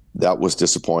 That was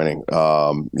disappointing.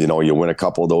 You win a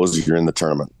couple of those, you're in the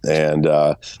tournament. And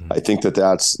I think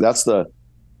that's the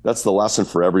lesson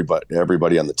for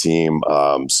everybody on the team.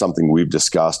 Something we've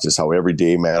discussed is how every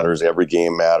day matters, every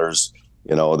game matters.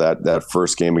 That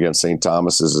first game against St.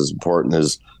 Thomas is as important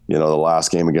as, the last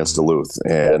game against Duluth,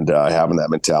 and having that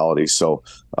mentality. So,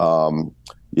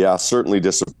 certainly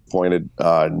disappointed.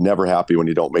 Never happy when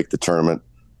you don't make the tournament.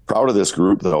 Proud of this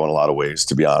group, though, in a lot of ways,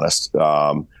 to be honest.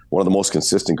 One of the most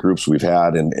consistent groups we've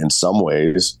had in some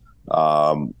ways.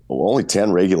 Only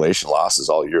 10 regulation losses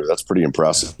all year. That's pretty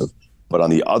impressive. But on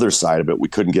the other side of it, we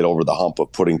couldn't get over the hump of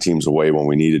putting teams away when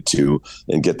we needed to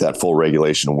and get that full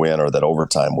regulation win or that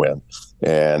overtime win.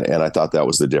 And I thought that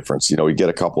was the difference. You get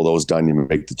a couple of those done, you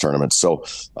make the tournament. So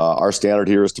our standard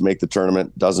here is to make the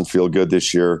tournament. Doesn't feel good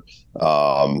this year.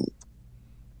 Proud,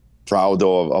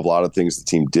 though, of a lot of things the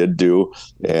team did do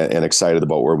and excited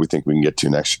about where we think we can get to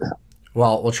next year.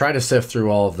 Well, we'll try to sift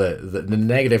through all of the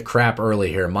negative crap early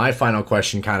here. My final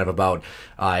question kind of about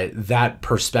that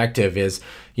perspective is,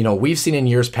 we've seen in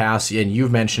years past, and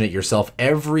you've mentioned it yourself,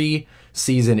 every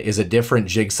season is a different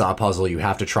jigsaw puzzle you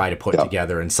have to try to put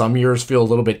together. And some years feel a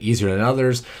little bit easier than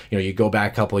others. You go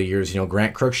back a couple of years,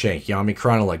 Grant Cruikshank, Yami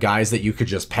Kranola, guys that you could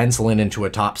just pencil into a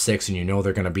top 6 and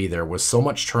they're going to be there. With so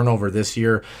much turnover this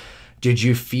year, did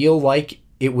you feel like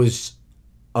it was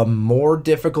a more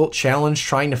difficult challenge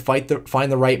trying to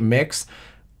find the right mix?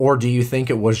 Or do you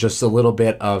think it was just a little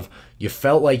bit of, you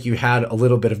felt like you had a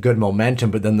little bit of good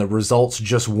momentum, but then the results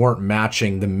just weren't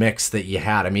matching the mix that you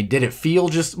had? I mean, did it feel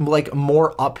just like a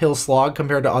more uphill slog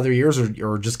compared to other years,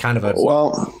 or just kind of a...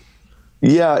 Well,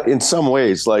 Yeah, in some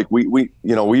ways, like we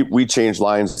changed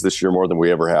lines this year more than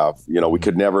we ever have. We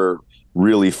could never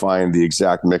really find the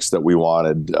exact mix that we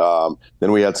wanted.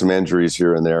 Then we had some injuries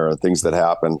here and there and things that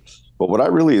happened. But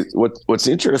what's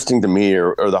interesting to me,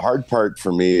 or the hard part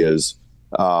for me, is,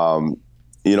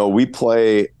 we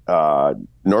play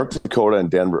North Dakota and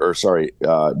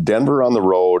Denver on the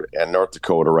road and North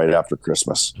Dakota right after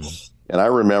Christmas. And I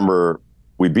remember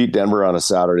we beat Denver on a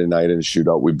Saturday night in a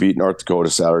shootout. We beat North Dakota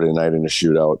Saturday night in a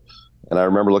shootout. And I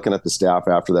remember looking at the staff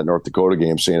after that North Dakota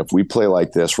game saying, if we play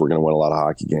like this, we're going to win a lot of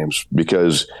hockey games.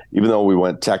 Because even though we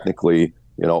went technically,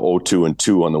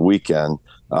 0-2-2 on the weekend,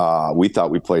 we thought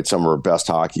we played some of our best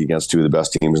hockey against two of the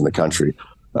best teams in the country.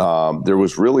 There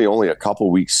was really only a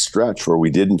couple weeks stretch where we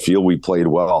didn't feel we played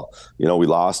well. We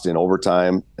lost in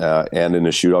overtime and in a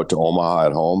shootout to Omaha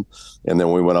at home. And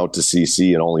then we went out to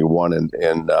CC and only won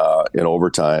in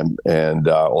overtime and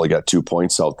only got 2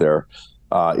 points out there.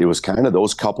 It was kind of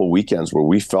those couple weekends where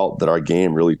we felt that our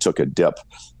game really took a dip.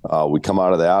 We come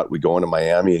out of that, we go into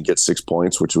Miami and get 6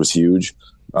 points, which was huge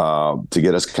to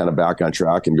get us kind of back on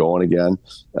track and going again.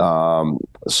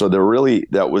 So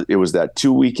it was that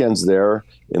 2 weekends there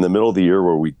in the middle of the year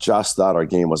where we just thought our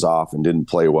game was off and didn't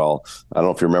play well. I don't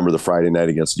know if you remember the Friday night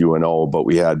against UNO, but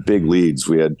we had big leads.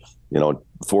 We had,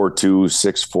 4-2,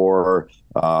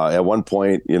 6-4. At one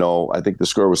point, I think the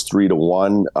score was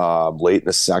 3-1 late in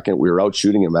the second. We were out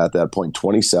shooting them at that point,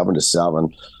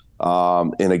 27-7,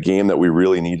 in a game that we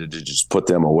really needed to just put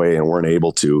them away and weren't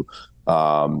able to.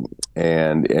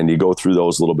 And you go through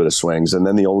those little bit of swings. And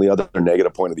then the only other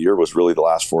negative point of the year was really the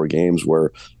last 4 games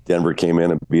where Denver came in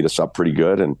and beat us up pretty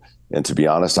good. And to be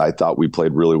honest, I thought we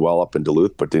played really well up in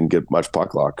Duluth, but didn't get much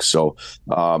puck luck. So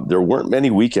there weren't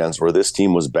many weekends where this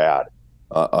team was bad.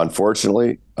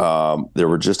 Unfortunately, there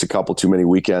were just a couple too many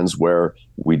weekends where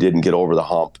we didn't get over the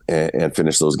hump and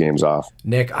finish those games off.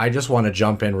 Nick, I just want to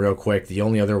jump in real quick. The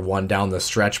only other one down the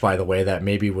stretch, by the way, that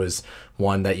maybe was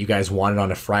one that you guys wanted on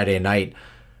a Friday night.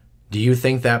 Do you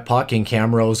think that puck in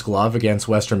Camro's glove against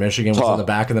Western Michigan was on the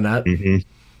back of the net? Mm-hmm.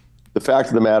 The fact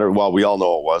of the matter, well, we all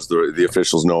know it was. The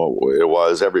officials know it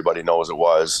was. Everybody knows it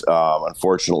was.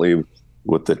 Unfortunately,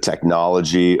 with the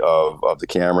technology of the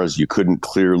cameras, you couldn't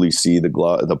clearly see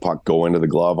the puck go into the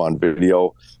glove on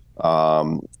video.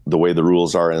 The way the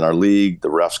rules are in our league, the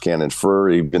refs can't infer,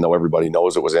 even though everybody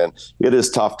knows it was in. It is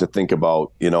tough to think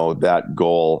about, that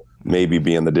goal maybe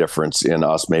being the difference in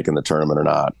us making the tournament or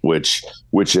not, which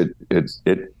it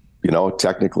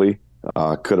technically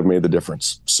could have made the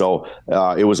difference. So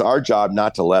it was our job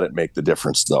not to let it make the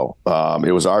difference, though.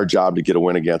 It was our job to get a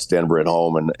win against Denver at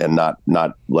home and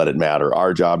not let it matter.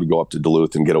 Our job to go up to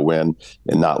Duluth and get a win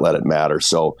and not let it matter.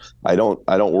 So I don't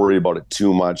worry about it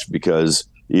too much, because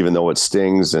even though it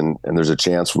stings and there's a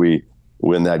chance we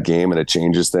win that game and it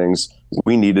changes things,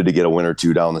 we needed to get a win or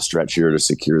two down the stretch here to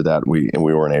secure that, and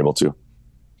we weren't able to.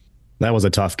 That was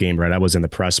a tough game, right? I was in the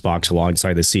press box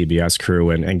alongside the CBS crew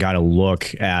and got a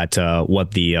look at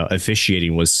what the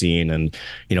officiating was seeing, and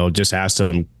just asked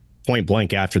them point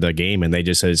blank after the game, and they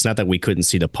just said it's not that we couldn't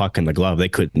see the puck in the glove; they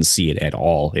couldn't see it at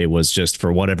all. It was just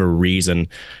for whatever reason,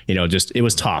 just it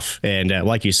was tough. And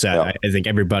like you said, yeah. I think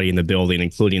everybody in the building,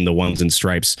 including the ones in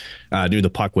stripes, knew the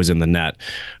puck was in the net.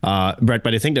 Brett,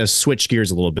 but I think to switch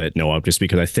gears a little bit, Noah, just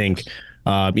because I think.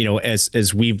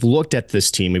 As we've looked at this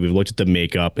team, we've looked at the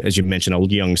makeup, as you mentioned, a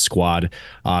young squad.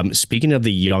 Speaking of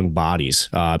the young bodies,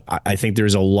 I think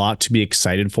there's a lot to be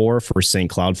excited for St.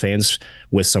 Cloud fans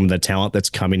with some of the talent that's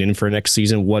coming in for next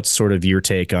season. What's sort of your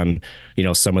take on,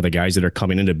 some of the guys that are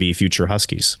coming in to be future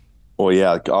Huskies? Well,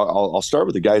 yeah, I'll start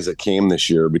with the guys that came this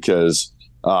year, because,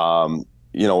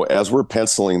 as we're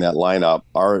penciling that lineup,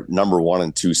 our number 1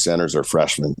 and 2 centers are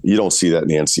freshmen. You don't see that in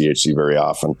the NCHC very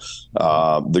often.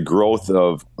 The growth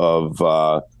of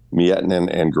Miettinen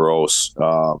and Gross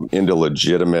into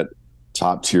legitimate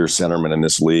top-tier centermen in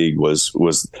this league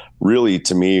was really,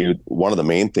 to me, one of the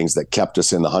main things that kept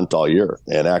us in the hunt all year.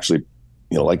 And actually,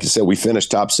 like you said, we finished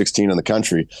top 16 in the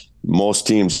country. Most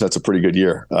teams, that's a pretty good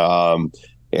year. And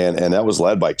that was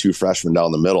led by 2 freshmen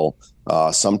down the middle.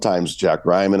 Sometimes Jack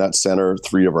Ryman at center,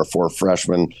 3 of our 4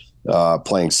 freshmen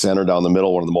playing center down the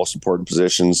middle, one of the most important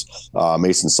positions.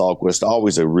 Mason Salquist,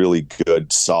 always a really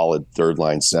good, solid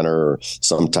third-line center, or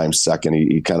sometimes second.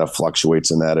 He kind of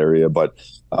fluctuates in that area, but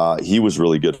he was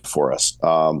really good for us.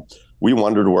 We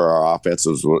wondered where our offense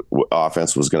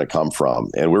was going to come from,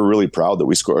 and we're really proud that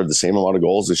we scored the same amount of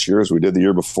goals this year as we did the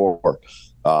year before.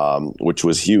 Which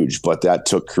was huge, but that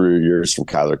took career years from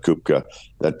Kyler Kupka.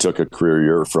 That took a career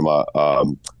year from a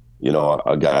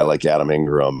guy like Adam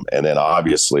Ingram, and then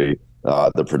obviously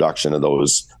the production of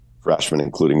those freshmen,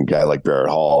 including a guy like Barrett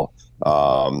Hall,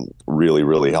 really,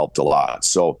 really helped a lot.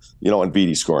 So, and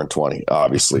Vidi scoring 20,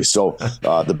 obviously. So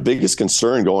the biggest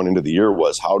concern going into the year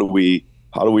was how do we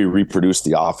reproduce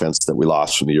the offense that we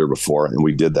lost from the year before? And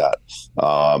we did that.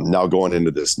 Now going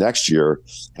into this next year,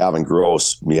 having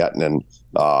Gross, Miettinen,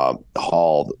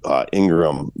 Hall,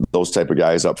 Ingram, those type of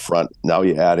guys up front. Now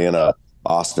you add in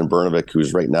Austin Bernovic,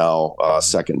 who's right now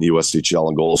second in the WCHA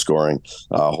in goal scoring,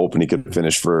 hoping he could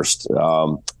finish first.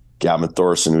 Gavin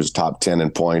Thorson, who's top 10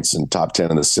 in points and top 10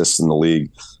 in assists in the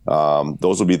league.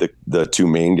 Those will be the two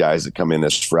main guys that come in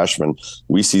as freshmen.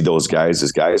 We see those guys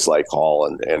as guys like Hall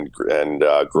and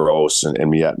Gross and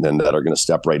Miettinen that are going to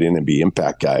step right in and be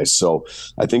impact guys. So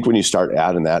I think when you start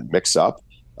adding that mix up,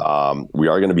 we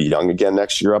are going to be young again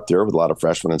next year up there with a lot of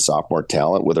freshman and sophomore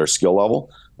talent with our skill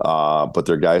level. But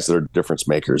they're guys that are difference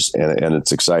makers, and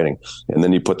it's exciting. And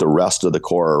then you put the rest of the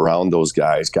core around those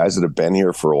guys that have been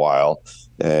here for a while.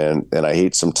 And I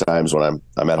hate sometimes when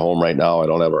I'm at home right now, I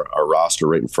don't have our roster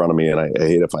right in front of me, and I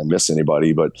hate if I miss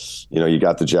anybody. But you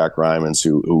got the Jack Rymans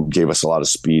who gave us a lot of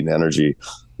speed and energy,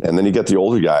 and then you get the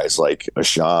older guys like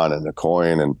Ashan and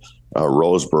Coyne and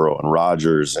Roseboro and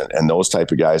Rogers and those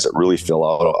type of guys that really fill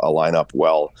out a lineup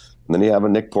well. And then you have a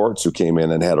Nick Ports who came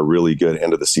in and had a really good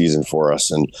end of the season for us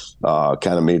and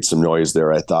kind of made some noise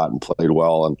there, I thought, and played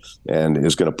well and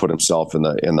is going to put himself in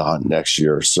the hunt next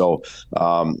year. So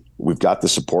we've got the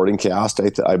supporting cast,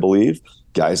 I believe,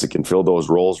 guys that can fill those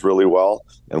roles really well.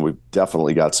 And we've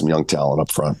definitely got some young talent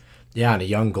up front. Yeah, and a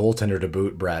young goaltender to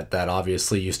boot, Brett, that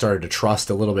obviously you started to trust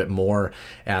a little bit more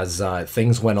as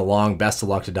things went along. Best of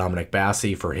luck to Dominic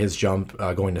Bassi for his jump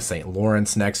going to St.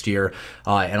 Lawrence next year.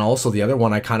 And also the other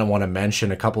one I kind of want to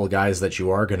mention, a couple of guys that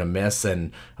you are going to miss.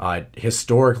 And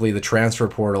historically, the transfer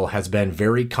portal has been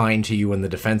very kind to you in the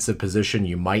defensive position.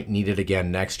 You might need it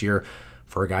again next year.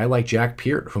 For a guy like Jack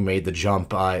Peart, who made the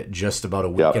jump just about a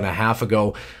week and a half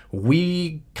ago,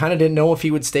 we kind of didn't know if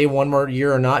he would stay one more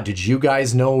year or not. Did you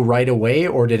guys know right away,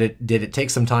 or did it take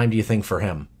some time, do you think, for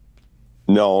him?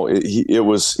 No, he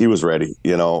was ready. He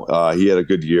had a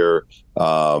good year.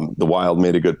 The Wild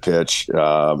made a good pitch,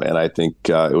 and I think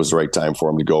it was the right time for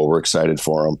him to go. We're excited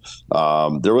for him.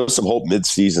 There was some hope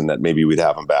mid-season that maybe we'd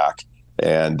have him back.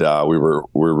 And we were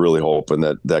really hoping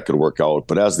that could work out.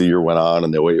 But as the year went on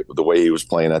and the way he was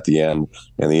playing at the end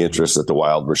and the interest that the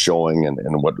Wild were showing and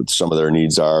what some of their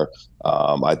needs are,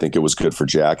 I think it was good for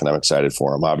Jack, and I'm excited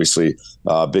for him. Obviously,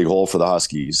 big hole for the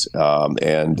Huskies,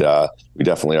 and we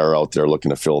definitely are out there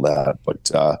looking to fill that. But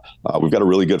we've got a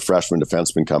really good freshman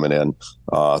defenseman coming in,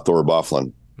 Thor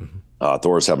Bufflin.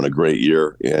 Thor's having a great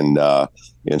year in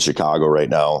Chicago right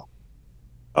now.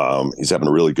 He's having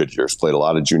a really good year. He's played a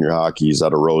lot of junior hockey. He's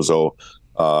out of Roseau.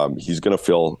 He's going to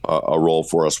fill a role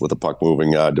for us with a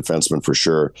puck-moving defenseman for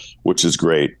sure, which is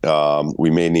great. We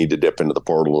may need to dip into the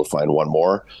portal to find one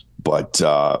more, but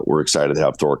we're excited to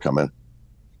have Thor come in.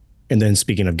 And then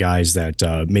speaking of guys that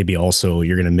maybe also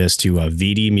you're going to miss to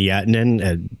Vidi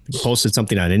Miettinen posted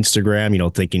something on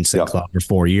Instagram, thinking St. Cloud for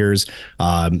 4 years.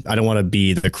 I don't want to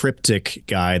be the cryptic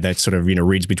guy that sort of,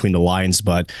 reads between the lines,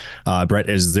 but Brett,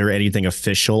 is there anything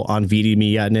official on Vidi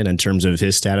Miettinen in terms of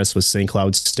his status with St.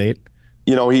 Cloud State?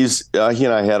 He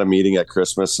and I had a meeting at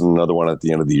Christmas and another one at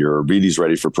the end of the year. Vidi's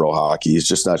ready for pro hockey. He's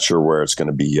just not sure where it's going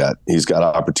to be yet. He's got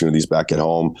opportunities back at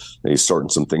home, and he's sorting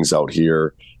some things out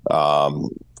here.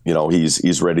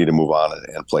 He's ready to move on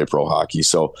and play pro hockey.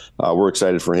 So we're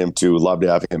excited for him too. Love to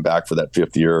have him back for that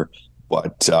 5th year,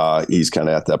 but he's kind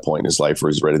of at that point in his life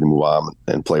where he's ready to move on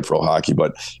and play pro hockey.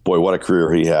 But boy, what a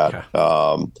career he had.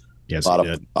 Yes,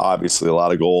 obviously a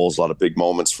lot of goals, a lot of big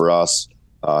moments for us.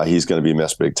 He's going to be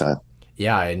missed big time.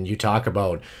 Yeah, and you talk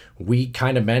about, we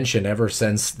kind of mentioned ever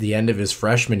since the end of his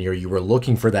freshman year, you were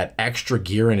looking for that extra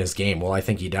gear in his game. Well, I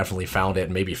think he definitely found it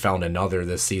and maybe found another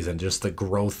this season, just the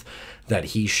growth that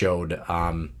he showed.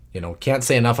 Can't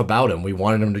say enough about him. We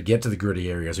wanted him to get to the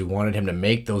gritty areas. We wanted him to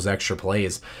make those extra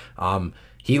plays.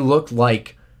 He looked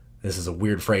like, this is a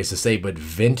weird phrase to say, but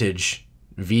vintage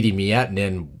Vidi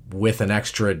Miettinen with an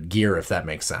extra gear, if that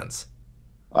makes sense.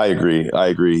 I agree.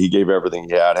 He gave everything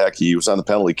he had. Heck, he was on the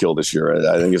penalty kill this year.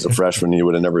 I think as a freshman, he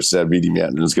would have never said Vidi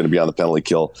Miettinen was going to be on the penalty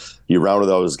kill. He rounded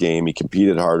out his game. He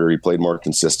competed harder. He played more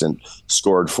consistent,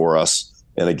 scored for us.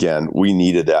 And again, we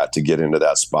needed that to get into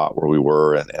that spot where we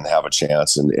were and have a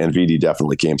chance. And Vidi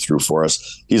definitely came through for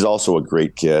us. He's also a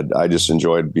great kid. I just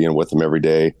enjoyed being with him every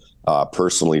day.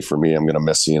 Personally, for me, I'm going to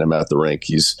miss seeing him at the rink.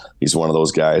 He's one of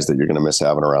those guys that you're going to miss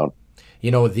having around.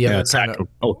 The other kind of,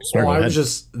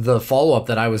 the follow-up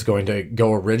that I was going to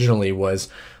go originally was,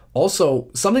 Also,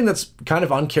 something that's kind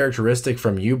of uncharacteristic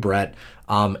from you, Brett,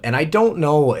 and I don't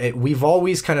know, we've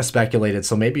always kind of speculated,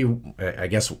 so maybe, I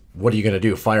guess, what are you going to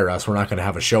do? Fire us? We're not going to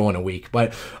have a show in a week.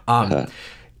 But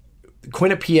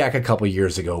Quinnipiac a couple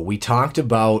years ago, we talked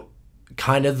about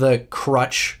kind of the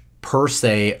crutch per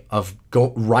se of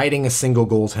riding a single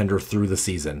goaltender through the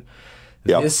season.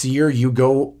 Yep. This year, you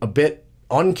go a bit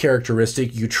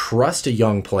uncharacteristic. You trust a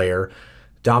young player.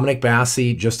 Dominic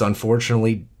Bassey just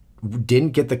unfortunately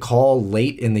didn't get the call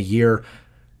late in the year.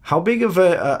 How big of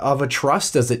a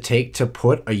trust does it take to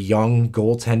put a young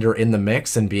goaltender in the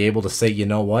mix and be able to say, you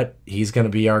know what, he's going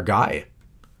to be our guy?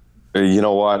 You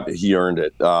know what? He earned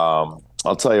it.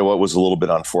 I'll tell you what was a little bit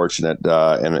unfortunate,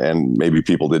 and maybe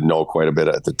people didn't know quite a bit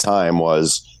at the time,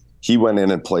 was he went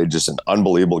in and played just an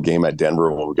unbelievable game at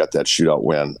Denver when we got that shootout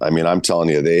win. I mean, I'm telling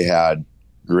you, they had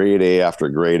grade A after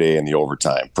grade A in the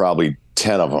overtime, probably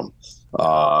 10 of them.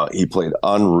 He played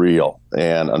unreal,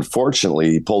 and unfortunately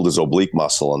he pulled his oblique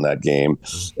muscle in that game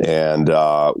and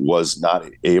was not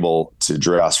able to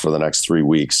dress for the next 3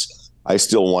 weeks. I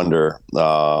still wonder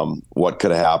what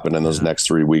could have happened in those next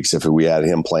 3 weeks if we had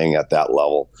him playing at that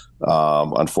level.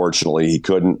 Unfortunately, he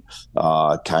couldn't.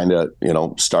 Kind of,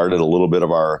 started a little bit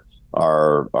of our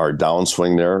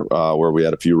downswing there, where we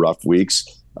had a few rough weeks.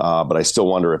 But I still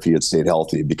wonder if he had stayed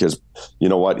healthy, because you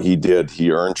know what he did?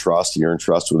 He earned trust. He earned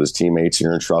trust with his teammates. He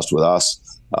earned trust with us.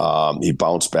 He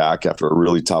bounced back after a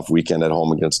really tough weekend at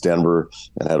home against Denver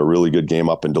and had a really good game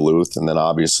up in Duluth. And then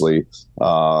obviously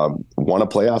won a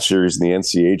playoff series in the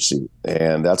NCHC.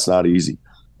 And that's not easy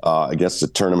against a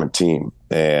tournament team.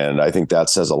 And I think that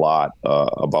says a lot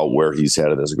about where he's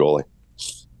headed as a goalie.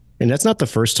 And that's not the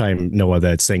first time, Noah,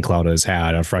 that St. Cloud has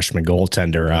had a freshman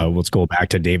goaltender. Let's go back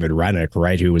to David Rennick,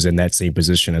 right, who was in that same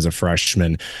position as a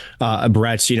freshman.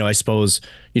 Brett, I suppose,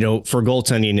 for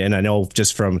goaltending, and I know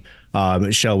just from,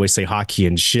 shall we say, hockey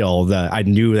and chill, that I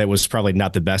knew that was probably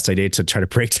not the best idea to try to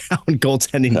break down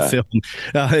goaltending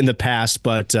film in the past.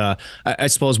 But I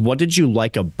suppose, what did you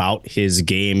like about his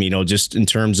game, just in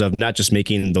terms of not just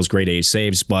making those grade A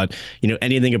saves, but,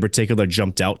 anything in particular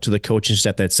jumped out to the coaching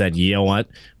staff that said, you know what,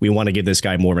 we want to give this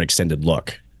guy more of an extended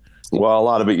look? Well, a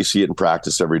lot of it, you see it in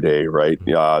practice every day, right?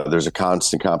 There's a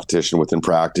constant competition within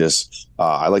practice.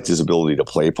 I liked his ability to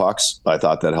play pucks. I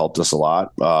thought that helped us a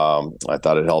lot. I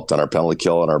thought it helped on our penalty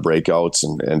kill and our breakouts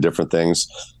and different things.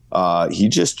 He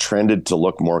just trended to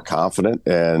look more confident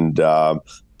and, to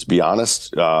be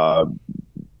honest,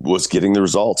 was getting the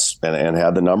results and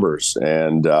had the numbers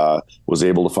and was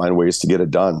able to find ways to get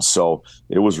it done. So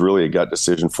it was really a gut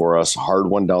decision for us. Hard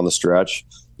one down the stretch.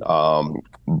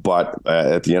 But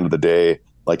at the end of the day,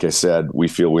 like I said, we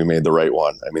feel we made the right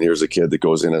one. I mean, here's a kid that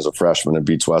goes in as a freshman and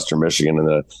beats Western Michigan in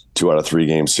the 2 out of 3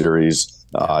 game series,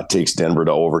 takes Denver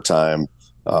to overtime.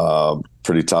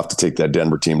 Pretty tough to take that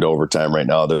Denver team to overtime right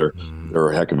now. They're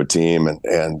a heck of a team.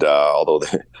 And although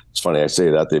it's funny I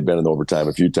say that, they've been in overtime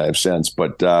a few times since,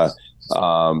 but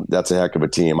that's a heck of a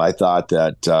team. I thought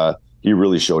that he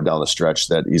really showed down the stretch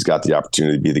that he's got the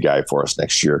opportunity to be the guy for us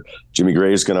next year. Jimmy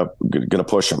Gray is going to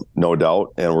push him, no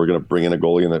doubt, and we're going to bring in a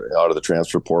goalie out of the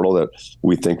transfer portal that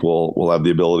we think will have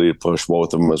the ability to push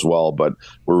both of them as well. But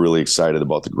we're really excited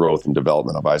about the growth and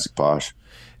development of Isaac Posh.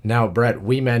 Now, Brett,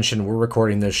 we mentioned we're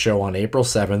recording this show on April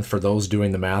 7th. For those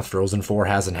doing the math, Frozen 4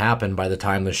 hasn't happened. By the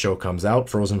time the show comes out,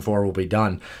 Frozen 4 will be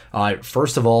done.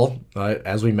 First of all,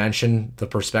 as we mentioned, the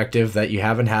perspective that you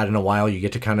haven't had in a while, you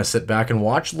get to kind of sit back and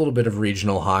watch a little bit of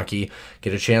regional hockey,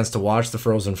 get a chance to watch the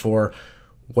Frozen 4.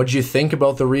 What did you think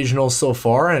about the regionals so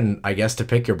far? And I guess to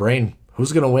pick your brain,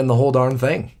 who's going to win the whole darn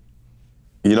thing?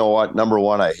 You know what? Number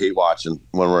one, I hate watching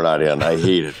when we're not in. I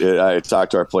hate it. I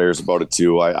talked to our players about it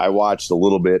too. I watched a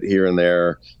little bit here and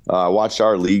there. I watched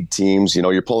our league teams.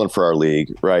 You're pulling for our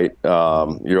league, right?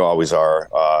 You always are.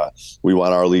 We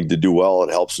want our league to do well.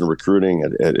 It helps in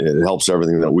recruiting. It helps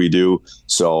everything that we do.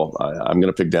 So I'm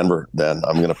going to pick Denver then.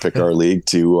 I'm going to pick our league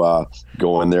to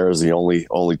go in there as the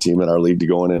only team in our league to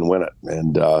go in and win it.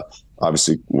 And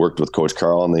obviously worked with Coach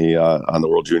Carl on the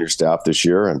World Junior staff this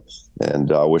year, and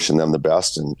wishing them the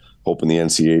best and hoping the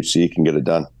NCHC can get it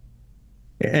done.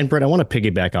 And Brett, I want to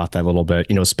piggyback off that a little bit.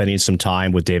 Spending some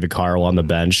time with David Carl on the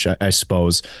bench, I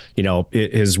suppose,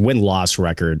 his win-loss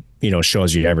record,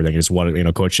 shows you everything. Is what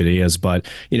coach that he is. But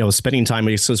spending time,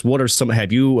 he says,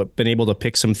 have you been able to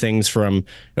pick some things from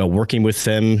working with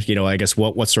him? I guess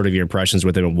what's sort of your impressions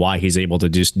with him and why he's able to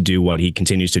just do what he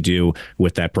continues to do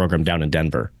with that program down in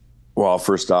Denver? Well,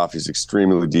 first off, he's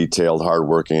extremely detailed,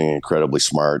 hardworking, incredibly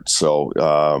smart. So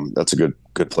that's a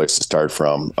good place to start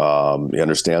from. He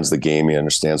understands the game. He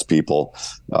understands people.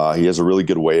 He has a really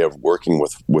good way of working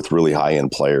with really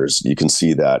high-end players. You can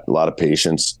see that. A lot of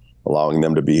patience, allowing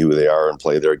them to be who they are and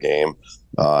play their game.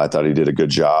 I thought he did a good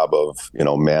job of,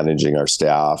 managing our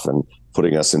staff and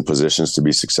putting us in positions to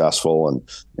be successful.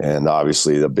 And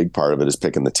obviously the big part of it is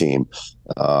picking the team.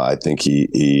 I think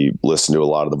he listened to a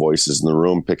lot of the voices in the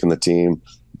room picking the team,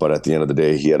 but at the end of the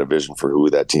day, he had a vision for who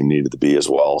that team needed to be as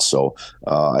well. So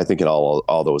I think in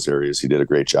all those areas, he did a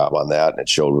great job on that, and it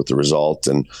showed with the result.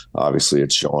 And obviously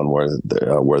it's showing where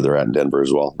they're at in Denver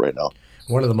as well right now.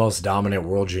 One of the most dominant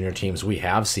World Junior teams we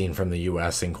have seen from the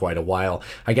U.S. in quite a while.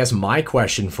 I guess my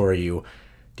question for you,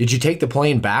 did you take the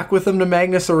plane back with them to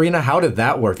Magnus Arena? How did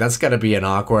that work? That's got to be an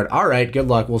awkward, all right, good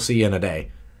luck, we'll see you in a day.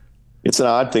 It's an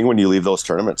odd thing when you leave those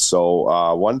tournaments.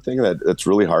 So one thing that's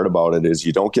really hard about it is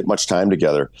you don't get much time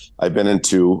together. I've been in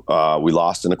two. We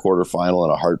lost in a quarterfinal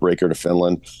and a heartbreaker to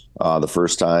Finland the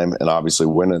first time, and obviously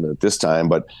winning it this time.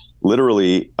 But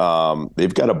literally,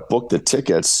 they've got to book the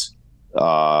tickets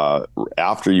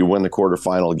after you win the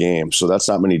quarterfinal game. So that's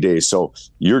not many days. So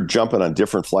you're jumping on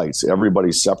different flights.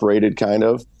 Everybody's separated kind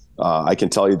of. I can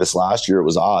tell you this last year, it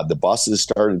was odd. The buses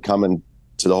started coming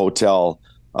to the hotel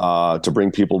to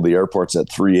bring people to the airports at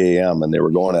 3 a.m. and they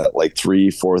were going at like 3,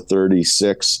 4:30,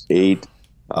 6, 8.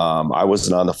 I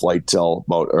wasn't on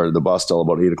the bus till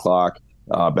about 8 o'clock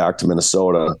back to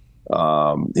Minnesota.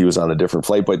 He was on a different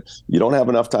flight, but you don't have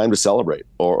enough time to celebrate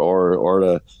or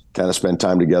to kind of spend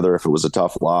time together if it was a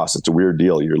tough loss. It's a weird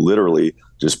deal. You're literally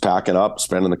just packing up,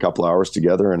 spending a couple hours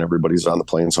together, and everybody's on the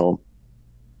planes home.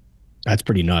 That's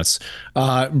pretty nuts.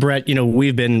 Brett,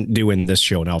 we've been doing this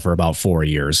show now for about 4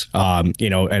 years, and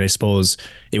I suppose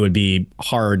it would be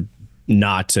hard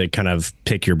not to kind of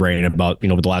pick your brain about, the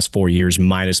last 4 years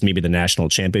minus maybe the national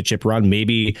championship run,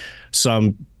 maybe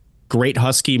some great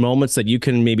Husky moments that you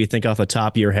can maybe think off the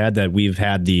top of your head that we've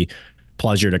had the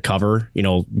pleasure to cover,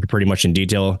 pretty much in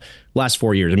detail. Last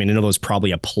 4 years, I mean, I know there's probably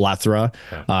a plethora.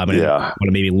 I don't want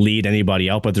to maybe lead anybody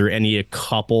out, but are there a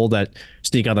couple that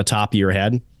sneak on the top of your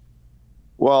head?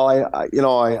 Well,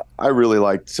 I really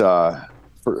liked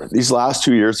these last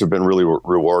 2 years have been really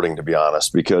rewarding, to be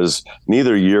honest, because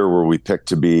neither year were we picked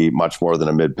to be much more than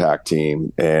a mid-pack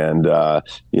team. And,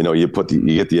 you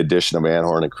get the addition of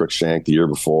Anhorn and Cruikshank the year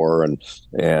before.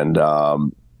 And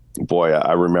boy,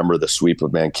 I remember the sweep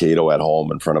of Mankato at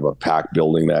home in front of a packed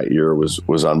building that year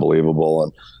was unbelievable.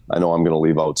 And I know I'm going to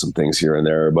leave out some things here and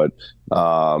there, but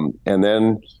and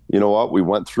then, you know what, we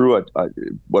went through it.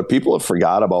 What people have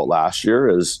forgot about last year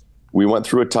is we went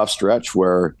through a tough stretch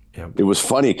where it was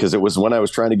funny because it was when I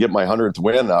was trying to get my 100th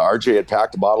win. RJ had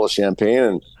packed a bottle of champagne,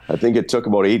 and I think it took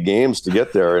about 8 games to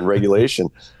get there in regulation.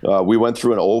 We went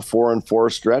through an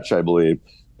 0-4-4 stretch, I believe.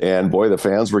 And boy, the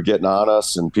fans were getting on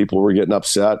us and people were getting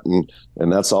upset, and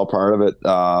that's all part of it.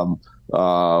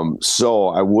 So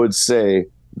I would say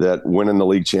that winning the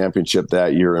league championship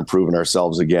that year and proving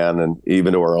ourselves again, and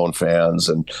even to our own fans,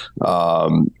 and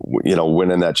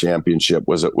winning that championship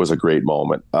was a great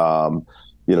moment.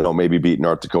 Maybe beating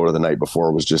North Dakota the night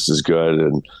before was just as good,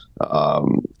 and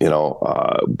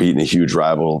beating a huge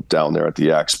rival down there at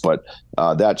the X. But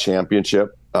that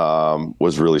championship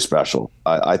was really special.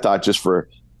 I thought just for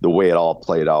the way it all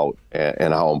played out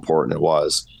and how important it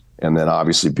was, and then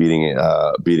obviously beating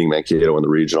Mankato in the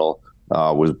regional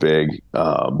was big,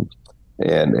 and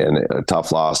a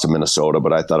tough loss to Minnesota.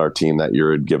 But I thought our team that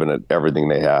year had given it everything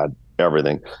they had.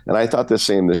 Everything. And I thought the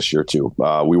same this year too.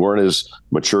 We weren't as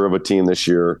mature of a team this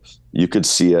year. You could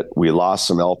see it. We lost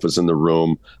some alphas in the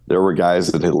room. There were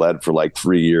guys that had led for like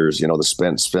 3 years,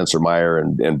 the Spencer Meyer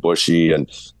and Bushy, and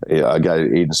a guy,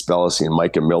 Aiden Spellacy and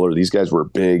Micah Miller. These guys were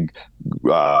big,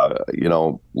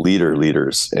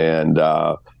 leaders. And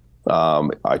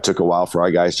I took a while for our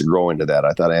guys to grow into that.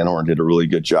 I thought Anhorn did a really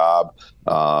good job.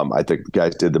 I think the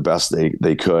guys did the best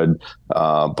they could,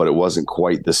 but it wasn't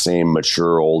quite the same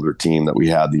mature, older team that we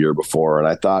had the year before. And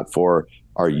I thought for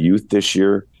our youth this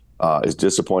year, as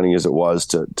disappointing as it was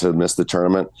to miss the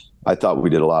tournament, I thought we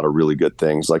did a lot of really good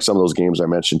things. Like some of those games I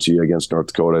mentioned to you against North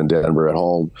Dakota and Denver at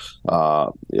home,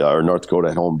 or North Dakota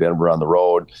at home, Denver on the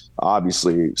road.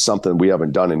 Obviously, something we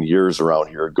haven't done in years around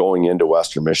here, going into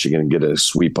Western Michigan and get a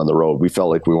sweep on the road. We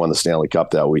felt like we won the Stanley Cup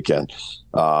that weekend.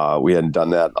 We hadn't done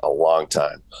that in a long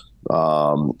time.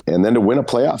 And then to win a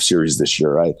playoff series this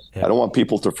year, I don't want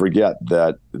people to forget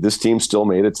that this team still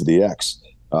made it to the X.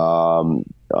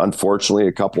 Unfortunately,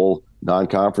 a couple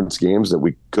non-conference games that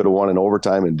we could have won in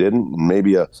overtime and didn't, and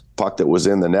maybe a puck that was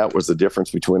in the net was the difference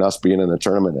between us being in the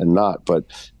tournament and not. But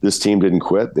this team didn't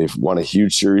quit. They've won a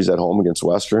huge series at home against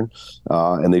Western,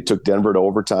 and they took Denver to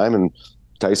overtime, and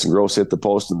Tyson Gross hit the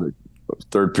post in the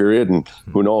third period, and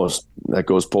who knows, that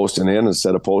goes posting in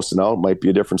instead of posting out, might be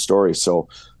a different story. So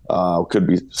could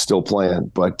be still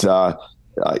playing, but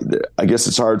I guess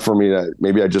it's hard for me to,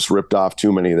 maybe I just ripped off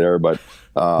too many there, but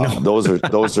those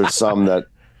are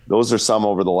some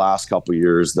over the last couple of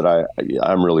years that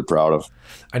I'm really proud of.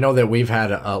 I know that we've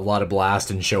had a lot of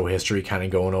blast in show history, kind of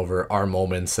going over our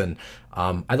moments, and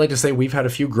I'd like to say we've had a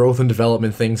few growth and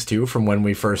development things too from when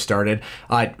we first started.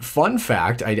 Fun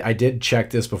fact, I did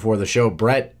check this before the show.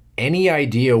 Brett, any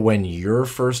idea when your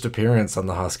first appearance on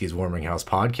the Huskies Warming House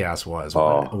podcast was?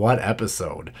 What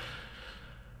episode?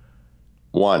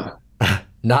 1.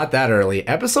 Not that early.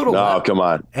 Episode 11. No, come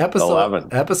on. Episode 11.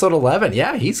 Episode 11.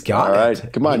 Yeah, he's got it. All it.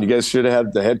 right. Come on. You guys should have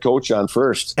had the head coach on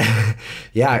first.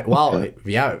 Yeah. Well,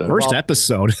 yeah. First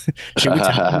episode. Should we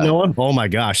tell no one? Oh, my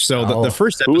gosh. So the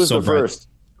first episode. Who was the first?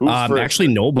 Actually,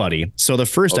 nobody. So the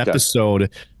first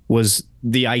episode was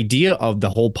the idea of the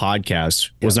whole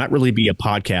podcast was not really be a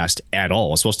podcast at all.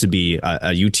 It was supposed to be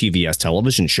a UTVS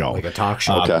television show. Like a talk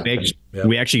show.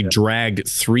 We actually dragged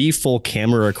 3 full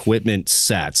camera equipment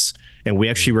sets, and we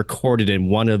actually recorded in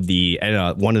one of the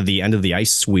end of the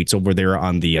ice suites over there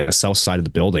on the south side of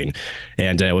the building.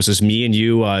 And it was just me and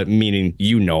you, meaning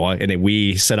you, Noah, and then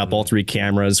we set up all 3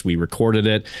 cameras. We recorded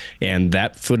it, and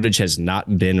that footage has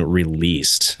not been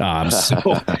released. It was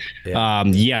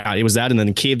that. And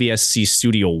then KVSC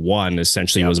Studio 1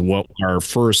 essentially was what our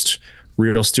first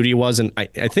real studio was. And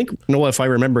I think, Noah, if I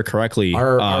remember correctly,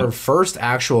 our first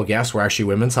actual guests were actually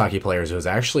women's hockey players. It was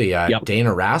actually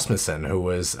Dana Rasmussen who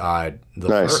was the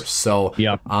first. So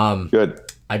good.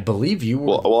 I believe you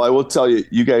were. Well, I will tell you,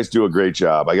 you guys do a great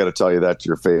job. I got to tell you that to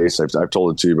your face. I've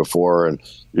told it to you before, and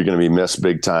you're going to be missed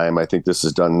big time. I think this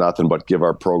has done nothing but give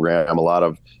our program a lot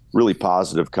of really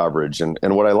positive coverage. And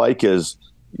what I like is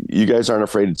you guys aren't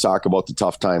afraid to talk about the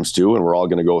tough times too, and we're all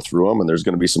going to go through them. And there's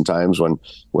going to be some times when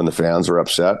the fans are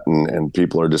upset and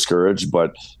people are discouraged.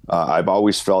 But I've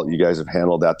always felt you guys have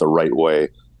handled that the right way,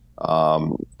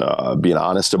 being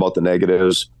honest about the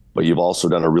negatives. But you've also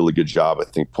done a really good job, I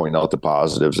think, pointing out the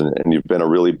positives. And you've been a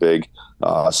really big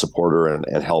supporter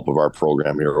and help of our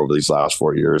program here over these last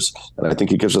 4 years. And I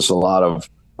think it gives us a lot of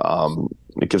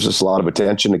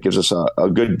attention. It gives us a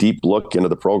good deep look into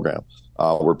the program.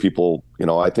 Where people,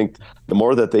 I think the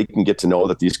more that they can get to know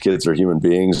that these kids are human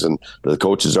beings and the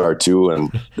coaches are too,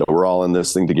 and that we're all in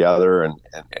this thing together, and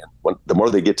the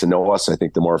more they get to know us, I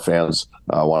think the more fans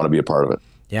want to be a part of it.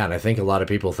 Yeah, and I think a lot of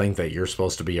people think that you're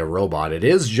supposed to be a robot. It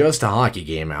is just a hockey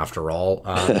game after all.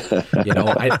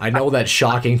 I know that's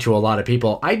shocking to a lot of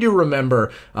people. I do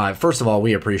remember, first of all,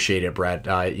 we appreciate it, Brett.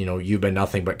 You've been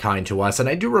nothing but kind to us. And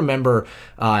I do remember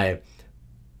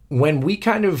when we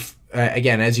kind of,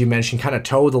 again, as you mentioned, kind of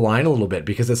toe the line a little bit,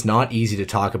 because it's not easy to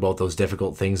talk about those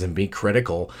difficult things and be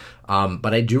critical.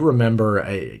 But I do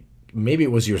remember, maybe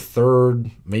it was your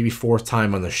 3rd, maybe 4th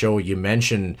time on the show, you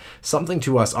mentioned something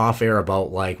to us off air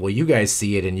about like, well, you guys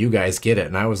see it and you guys get it.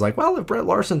 And I was like, well, if Brett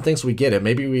Larson thinks we get it,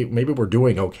 maybe we're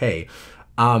doing okay.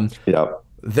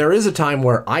 There is a time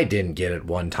where I didn't get it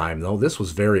one time, though. This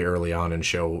was very early on in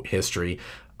show history.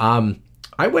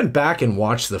 I went back and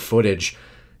watched the footage.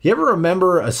 You ever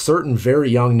remember a certain very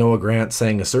young Noah Grant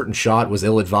saying a certain shot was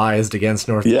ill-advised against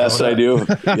North Dakota? Yes, I do.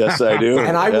 Yes, I do.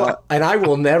 And I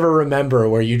will never remember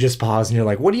where you just pause and you're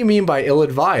like, what do you mean by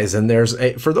ill-advised? And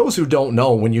for those who don't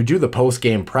know, when you do the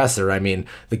post-game presser, I mean,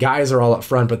 the guys are all up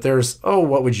front, but there's,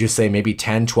 what would you say, maybe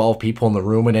 10, 12 people in the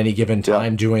room at any given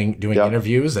time doing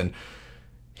interviews. And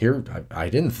here, I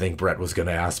didn't think Brett was going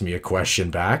to ask me a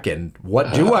question back. And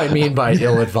what do I mean by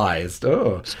ill-advised?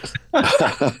 Oh,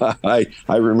 I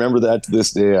remember that to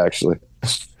this day, actually.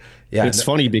 Yeah, it's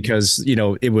funny because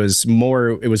it was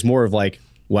more of like,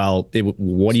 well,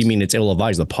 what do you mean it's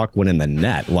ill-advised? The puck went in the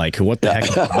net. Like, what the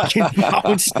heck are you talking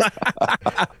about?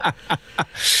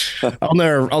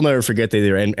 I'll never forget that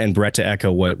either. And Brett, to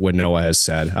echo what Noah has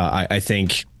said, I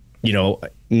think,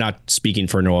 not speaking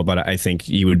for Noah, but I think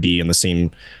you would be in the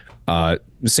same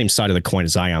side of the coin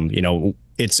as I am.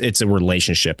 It's a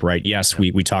relationship, right? Yes,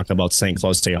 we talk about St.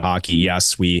 Cloud State hockey.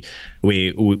 Yes, we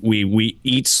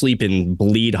eat, sleep, and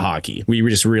bleed hockey. We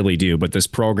just really do. But this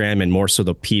program, and more so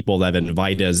the people that have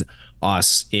invited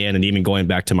us in, and even going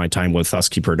back to my time with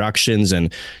Husky Productions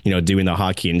and doing the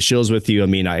hockey and chills with you. I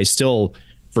mean, I still,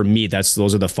 for me,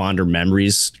 those are the fonder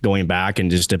memories going back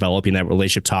and just developing that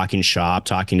relationship, talking shop,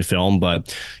 talking film.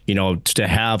 But, to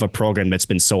have a program that's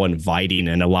been so inviting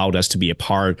and allowed us to be a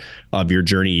part of your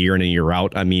journey year in and year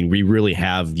out. I mean, we really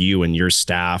have you and your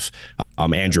staff,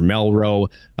 Andrew Melro,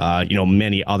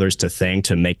 many others to thank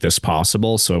to make this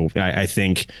possible. So I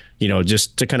think,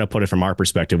 just to kind of put it from our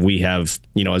perspective, we have,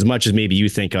 as much as maybe you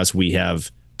think us, we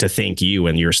have to thank you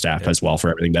and your staff as well for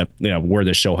everything that, where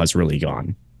the show has really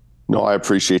gone. No, I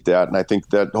appreciate that, and I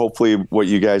think that hopefully what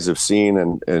you guys have seen,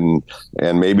 and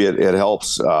maybe it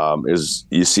helps, is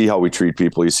you see how we treat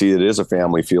people. You see, it is a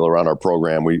family feel around our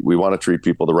program. We want to treat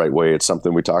people the right way. It's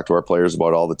something we talk to our players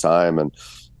about all the time,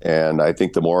 and I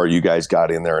think the more you guys got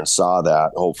in there and saw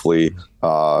that, hopefully,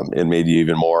 it made you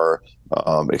even more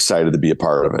excited to be a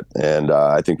part of it. And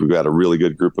I think we've got a really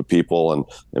good group of people, and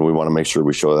we want to make sure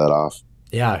we show that off.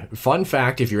 Yeah, fun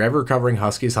fact, if you're ever covering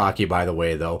Huskies hockey, by the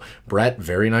way, though, Brett,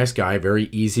 very nice guy, very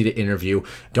easy to interview.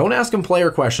 Don't ask him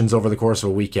player questions over the course of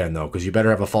a weekend, though, because you better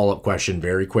have a follow-up question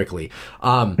very quickly.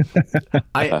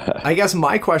 I guess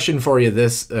my question for you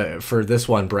for this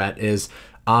one, Brett, is,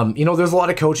 there's a lot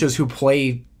of coaches who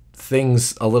play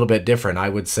things a little bit different. I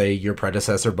would say your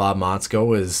predecessor, Bob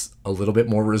Motzko, is a little bit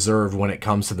more reserved when it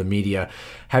comes to the media.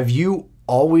 Have you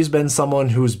always been someone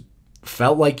who's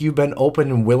felt like you've been open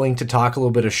and willing to talk a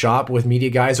little bit of shop with media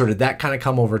guys, or did that kind of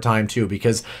come over time too?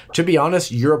 Because to be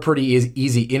honest, you're a pretty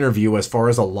easy interview as far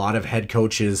as a lot of head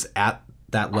coaches at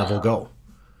that level go.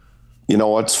 You know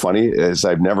what's funny is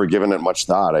I've never given it much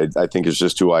thought. I think it's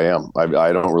just who I am.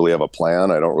 I don't really have a plan.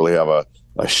 I don't really have a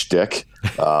shtick.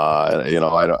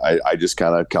 I just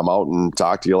kind of come out and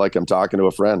talk to you like I'm talking to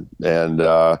a friend, and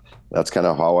that's kind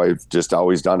of how I've just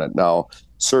always done it. Now,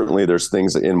 certainly there's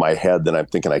things in my head that I'm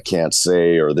thinking I can't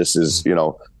say, or this is,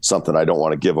 something I don't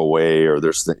want to give away, or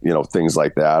there's, things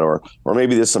like that, or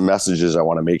maybe there's some messages I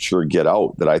want to make sure get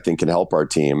out that I think can help our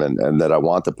team and that I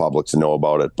want the public to know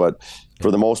about it. But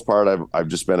for the most part, I've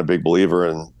just been a big believer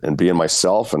in being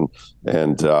myself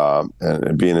and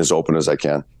being as open as I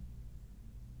can.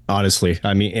 Honestly,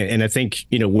 I mean, and I think,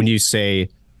 when you say,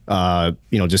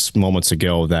 just moments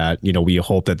ago that, we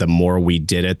hope that the more we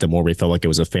did it, the more we felt like it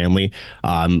was a family.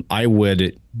 I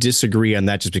would disagree on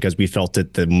that just because we felt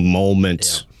it the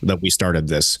moment that we started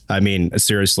this. I mean,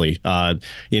 seriously,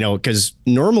 because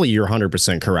normally you're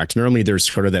 100% correct. Normally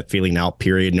there's sort of that feeling out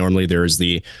period. Normally there's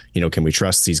the, can we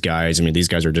trust these guys? I mean, these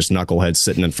guys are just knuckleheads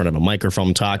sitting in front of a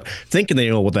microphone thinking they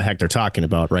know what the heck they're talking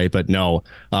about, right? But no,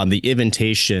 the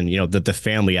invitation, that the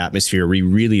family atmosphere, we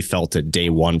really felt it day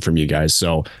one from you guys.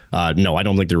 So no, I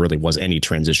don't think there really was any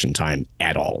transition time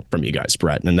at all from you guys,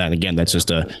 Brett. And then again, that's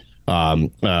just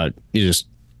just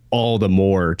all the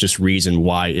more just reason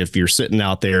why, if you're sitting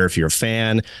out there, if you're a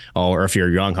fan or if you're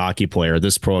a young hockey player,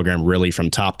 this program really from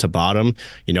top to bottom,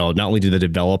 not only do they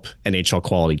develop NHL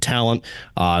quality talent,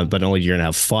 but not only you're going to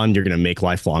have fun, you're going to make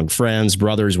lifelong friends,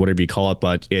 brothers, whatever you call it.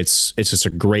 But it's just a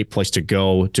great place to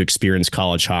go to experience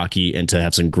college hockey and to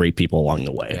have some great people along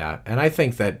the way. Yeah. And I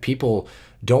think that people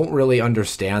don't really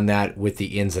understand that with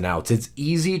the ins and outs. It's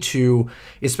easy to,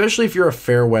 especially if you're a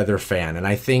fair weather fan. And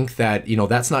I think that,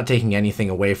 that's not taking anything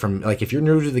away from, like, if you're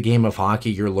new to the game of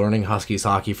hockey, you're learning Huskies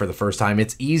hockey for the first time,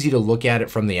 it's easy to look at it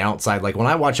from the outside. Like when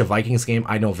I watch a Vikings game,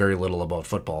 I know very little about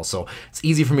football. So it's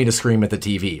easy for me to scream at the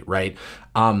TV, right?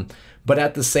 But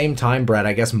at the same time, Brett,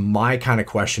 I guess my kind of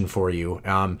question for you,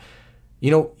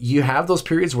 you have those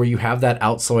periods where you have that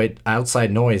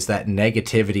outside noise, that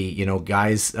negativity,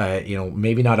 guys,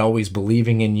 maybe not always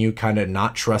believing in you, kind of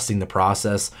not trusting the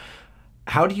process.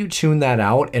 How do you tune that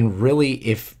out? And really,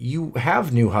 if you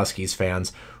have new Huskies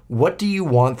fans, what do you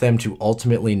want them to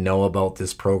ultimately know about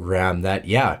this program that,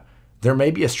 there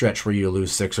may be a stretch where you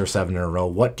lose 6 or 7 in a row.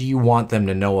 What do you want them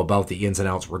to know about the ins and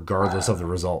outs, regardless of the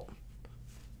result?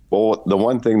 Well, the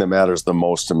one thing that matters the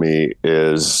most to me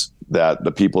is that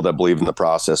the people that believe in the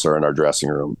process are in our dressing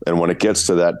room. And when it gets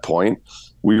to that point,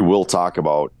 we will talk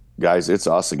about, guys, it's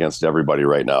us against everybody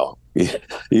right now.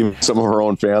 Even some of our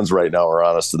own fans right now are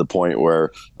on us to the point where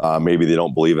maybe they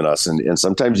don't believe in us. And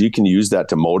sometimes you can use that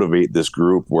to motivate this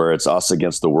group where it's us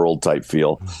against the world type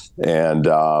feel. And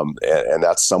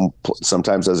that's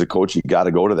sometimes as a coach, you got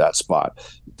to go to that spot.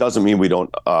 Doesn't mean we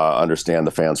don't understand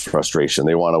the fans' frustration.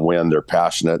 They want to win. They're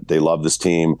passionate. They love this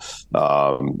team.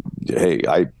 Hey,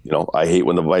 I hate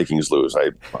when the Vikings lose.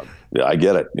 I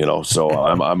get it. So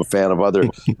I'm a fan of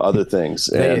other things.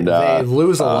 And they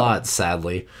lose a lot,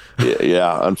 sadly.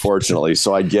 Yeah, unfortunately.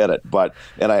 So I get it. But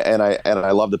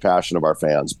I love the passion of our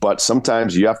fans. But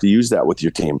sometimes you have to use that with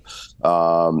your team.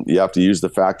 You have to use the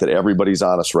fact that everybody's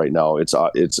on us right now. It's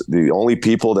the only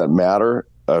people that matter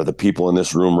are the people in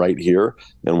this room right here,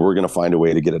 and we're going to find a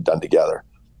way to get it done together.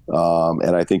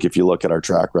 And I think if you look at our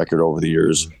track record over the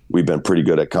years, we've been pretty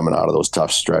good at coming out of those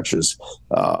tough stretches.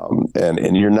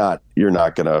 And you're not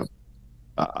going to,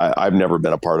 I've never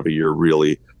been a part of a year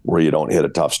really where you don't hit a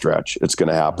tough stretch. It's going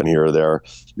to happen here or there.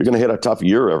 You're going to hit a tough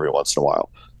year every once in a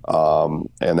while.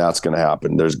 And that's going to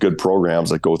happen. There's good programs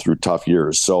that go through tough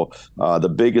years. So the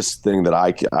biggest thing that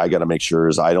I got to make sure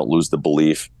is I don't lose the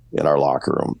belief in our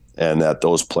locker room, and that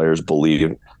those players believe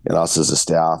in us as a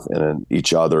staff and in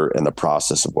each other and the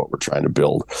process of what we're trying to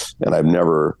build. And I've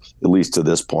never, at least to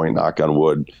this point, knock on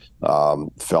wood,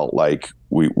 felt like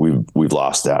we've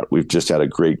lost that. We've just had a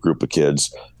great group of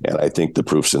kids, and I think the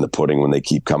proof's in the pudding when they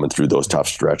keep coming through those tough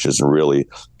stretches and really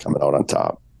coming out on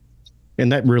top.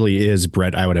 And that really is,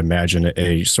 Brett, I would imagine,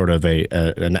 a sort of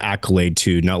an accolade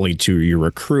to not only to your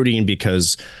recruiting,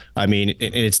 because I mean,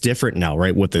 it's different now,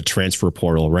 right, with the transfer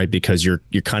portal, right? Because you're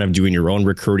kind of doing your own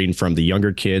recruiting from the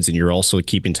younger kids, and you're also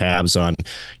keeping tabs on,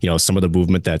 some of the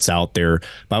movement that's out there.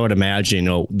 But I would imagine,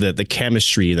 the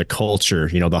chemistry, the culture,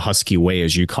 the Husky way,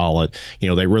 as you call it,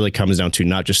 that really comes down to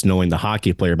not just knowing the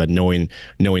hockey player, but knowing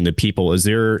the people. Is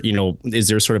there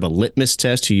sort of a litmus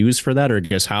test to use for that, or I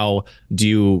guess how do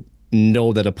you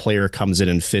know that a player comes in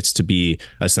and fits to be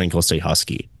a St. Cloud State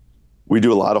Husky? We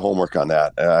do a lot of homework on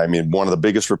that. I mean, one of the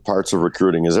biggest parts of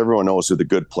recruiting is everyone knows who the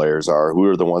good players are, who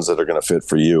are the ones that are going to fit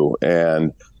for you.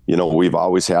 And, we've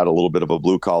always had a little bit of a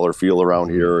blue collar feel around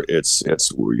here. It's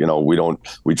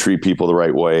we treat people the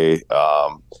right way.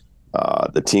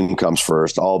 The team comes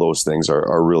first. All those things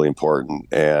are really important.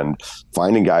 And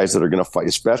finding guys that are going to fight,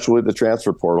 especially with the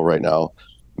transfer portal right now,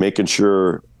 making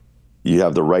sure you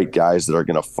have the right guys that are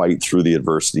going to fight through the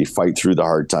adversity, fight through the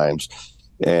hard times.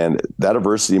 And that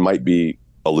adversity might be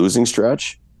a losing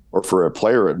stretch, or for a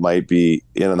player, it might be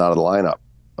in and out of the lineup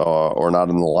or not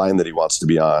in the line that he wants to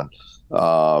be on.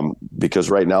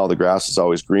 Because right now the grass is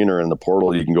always greener in the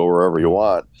portal. You can go wherever you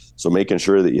want. So making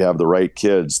sure that you have the right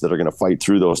kids that are going to fight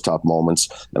through those tough moments.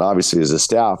 And obviously as a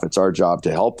staff, it's our job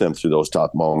to help them through those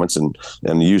tough moments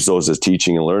and use those as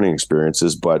teaching and learning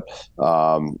experiences. But,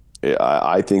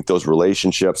 I think those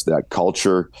relationships, that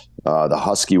culture, the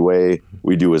Husky way,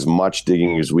 we do as much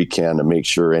digging as we can to make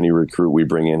sure any recruit we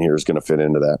bring in here is going to fit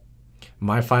into that.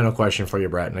 My final question for you,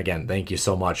 Brett, and again, thank you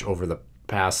so much over the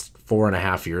past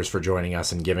 4.5 years for joining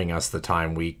us and giving us the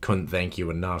time. We couldn't thank you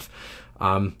enough.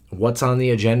 What's on the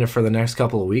agenda for the next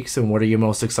couple of weeks, and what are you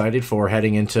most excited for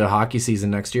heading into hockey season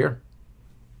next year?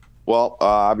 Well,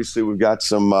 obviously we've got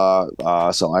some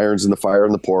irons in the fire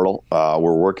in the portal.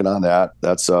 We're working on that.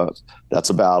 That's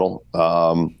a battle.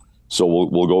 So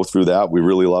we'll go through that. We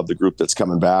really love the group that's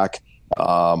coming back.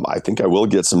 I think I will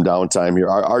get some downtime here.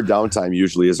 Our downtime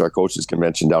usually is our coaches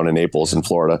convention down in Naples in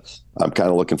Florida. I'm kind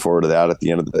of looking forward to that at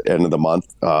the end of the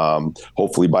month.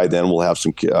 Hopefully by then we'll have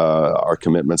some our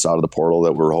commitments out of the portal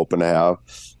that we're hoping to have.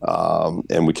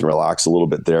 And we can relax a little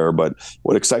bit there. But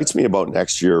what excites me about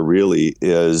next year really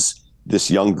is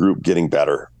this young group getting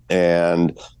better.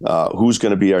 And who's going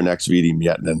to be our next VD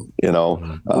Miettinen,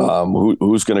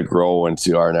 who's going to grow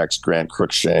into our next Grant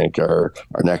Cruikshank, our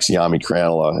next Yami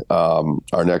Kranila,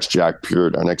 our next Jack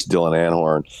Peart, our next Dylan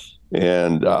Anhorn.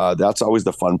 And that's always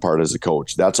the fun part as a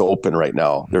coach. That's open right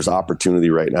now. There's opportunity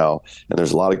right now. And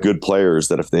there's a lot of good players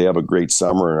that if they have a great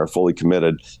summer and are fully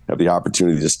committed, have the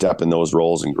opportunity to step in those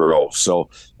roles and grow. So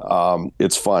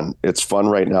it's fun. It's fun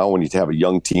right now when you have a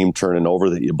young team turning over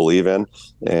that you believe in.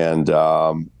 And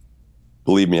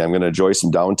believe me, I'm going to enjoy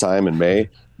some downtime in May.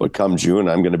 But come June,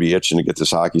 I'm going to be itching to get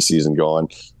this hockey season going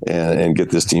and get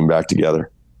this team back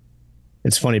together.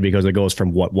 It's funny because it goes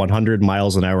from 100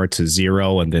 miles an hour to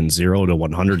 0 and then 0 to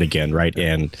 100 again, right?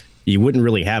 And you wouldn't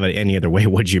really have it any other way,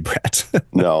 would you, Brett?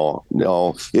 No.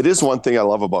 It is one thing I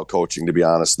love about coaching, to be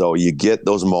honest, though. You get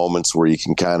those moments where you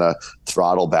can kind of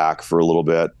throttle back for a little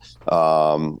bit.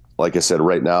 Like I said,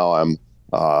 right now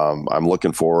I'm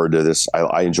looking forward to this.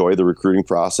 I enjoy the recruiting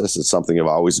process. It's something I've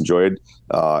always enjoyed,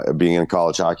 being in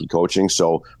college hockey coaching.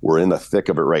 So we're in the thick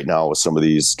of it right now with some of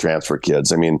these transfer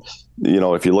kids. I mean,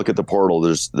 if you look at the portal,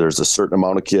 there's a certain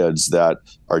amount of kids that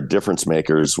are difference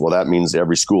makers. Well, that means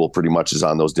every school pretty much is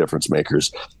on those difference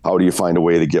makers. How do you find a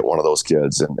way to get one of those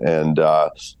kids? And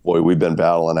boy, we've been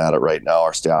battling at it right now.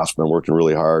 Our staff's been working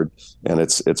really hard, and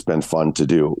it's been fun to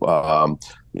do.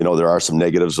 There are some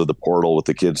negatives of the portal with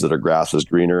the kids that are grass is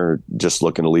greener, just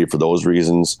looking to leave for those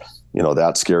reasons.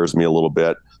 That scares me a little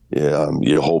bit.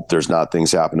 You hope there's not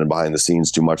things happening behind the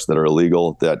scenes too much that are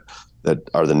illegal, that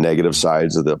are the negative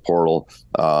sides of the portal.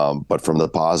 But from the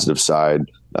positive side,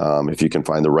 if you can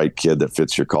find the right kid that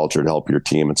fits your culture to help your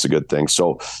team, it's a good thing.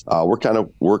 So we're kind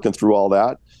of working through all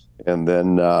that. And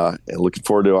then looking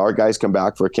forward to our guys come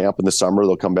back for a camp in the summer.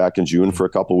 They'll come back in June for a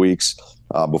couple weeks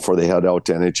before they head out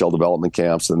to NHL development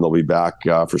camps. And they'll be back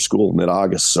for school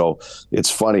mid-August. So it's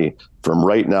funny, from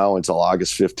right now until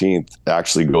August 15th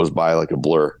actually goes by like a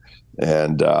blur.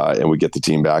 And we get the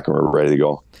team back and we're ready to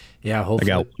go. Yeah,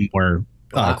 hopefully. I got one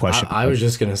more question. I was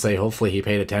just going to say, hopefully he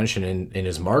paid attention in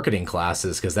his marketing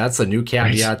classes, because that's a new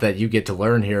caveat that you get to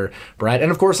learn here, Brad.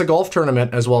 And, of course, a golf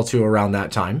tournament as well, too, around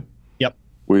that time. Yep.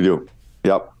 We do.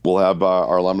 Yep. we'll have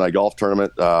our alumni golf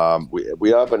tournament. We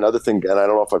have another thing, and I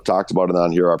don't know if I've talked about it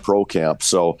on here, our pro camp.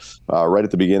 So right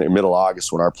at the beginning, middle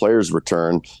August, when our players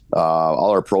return, all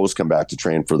our pros come back to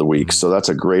train for the week. So that's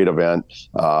a great event.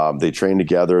 They train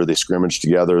together, they scrimmage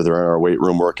together, they're in our weight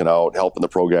room working out, helping the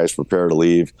pro guys prepare to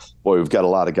leave. Boy, we've got a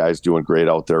lot of guys doing great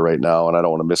out there right now, and I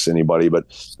don't want to miss anybody, but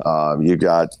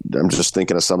I'm just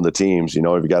thinking of some of the teams.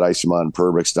 You've got Isimon and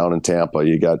Perbix down in Tampa.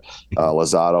 You got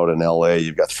Lazado out in LA.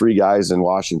 You've got 3 guys in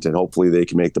Washington. Hopefully they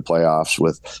can make the playoffs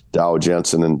with Dow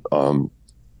Jensen and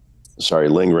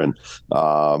Lindgren.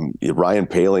 Ryan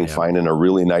Paling finding a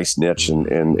really nice niche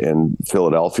in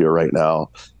Philadelphia right now.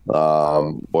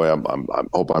 Boy, I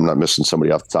hope I'm not missing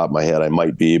somebody off the top of my head. I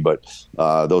might be, but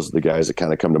those are the guys that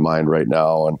kind of come to mind right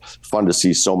now. And fun to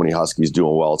see so many Huskies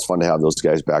doing well. It's fun to have those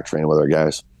guys back training with our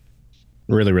guys.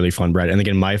 Really, really fun, Brett. And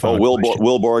again, my final Will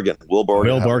Borgen. Will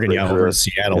Borgen, over in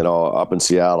Seattle. Up in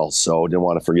Seattle. So didn't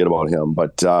want to forget about him.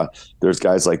 But there's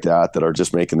guys like that are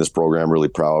just making this program really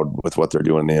proud with what they're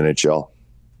doing in the NHL.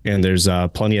 And there's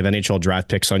plenty of NHL draft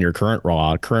picks on your current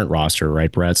roster,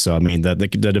 right, Brett? So, I mean, the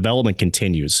development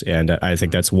continues. And I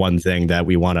think that's one thing that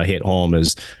we want to hit home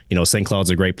is, St. Cloud's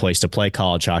a great place to play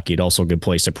college hockey. It's also a good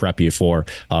place to prep you for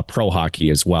pro hockey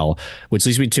as well, which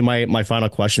leads me to my final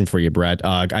question for you, Brett.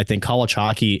 I think college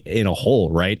hockey in a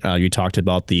whole, right? You talked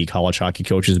about the college hockey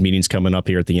coaches meetings coming up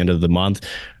here at the end of the month.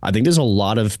 I think there's a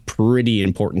lot of pretty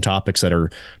important topics that are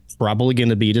probably going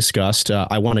to be discussed.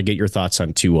 I want to get your thoughts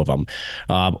on 2 of them.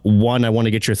 One, I want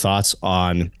to get your thoughts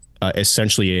on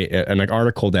essentially an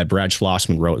article that Brad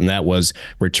Schlossman wrote, and that was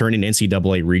returning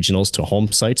NCAA regionals to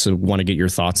home sites. So I want to get your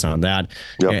thoughts on that.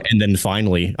 Yep. And then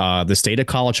finally, the state of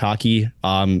college hockey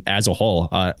as a whole.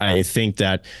 I think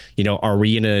that, are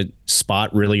we in a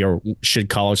spot really, or should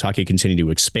college hockey continue to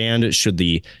expand? Should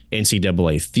the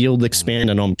NCAA field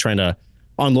expand? I know I'm trying to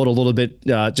unload a little bit,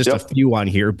 a few on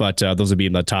here, but those would be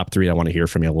in the top 3. I want to hear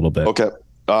from you a little bit. Okay.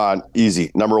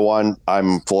 Easy. Number 1,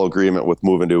 I'm full agreement with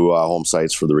moving to home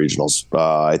sites for the regionals.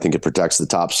 I think it protects the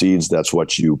top seeds. That's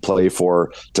what you play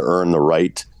for, to earn the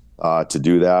right to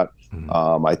do that.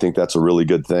 I think that's a really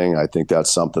good thing. I think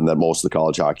that's something that most of the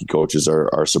college hockey coaches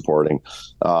are supporting.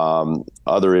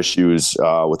 Other issues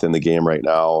within the game right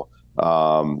now,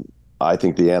 I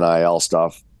think the NIL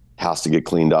stuff has to get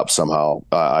cleaned up somehow.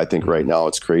 I think right now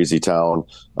it's crazy town.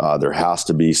 There has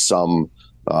to be some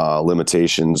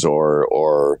limitations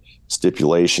or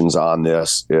stipulations on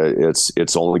this.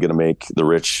 It's only going to make the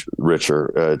rich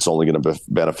richer. It's only going to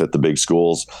benefit the big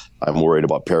schools. I'm worried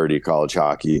about parity of college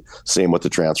hockey. Same with the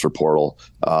transfer portal.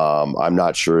 I'm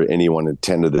not sure anyone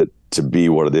intended it to be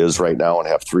what it is right now and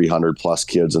have 300 plus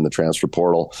kids in the transfer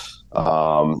portal.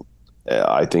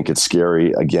 I think it's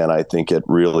scary. Again, I think it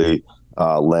really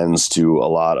lends to a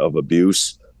lot of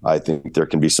abuse. I think there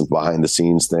can be some behind the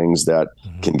scenes things that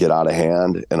can get out of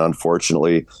hand. And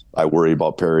unfortunately, I worry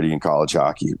about parity in college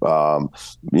hockey.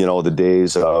 The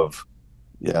days of,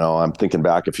 I'm thinking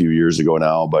back a few years ago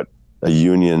now, but a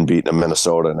Union beating a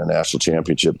Minnesota in a national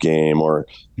championship game, or,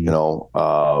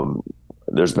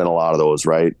 there's been a lot of those,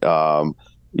 right?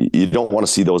 You don't want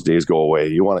to see those days go away.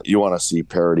 You want to see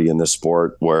parity in this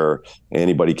sport where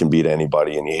anybody can beat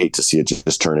anybody, and you hate to see it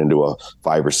just turn into a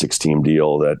 5 or 6 team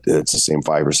deal that it's the same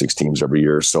 5 or 6 teams every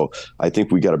year. So I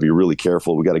think we got to be really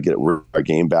careful. We got to get our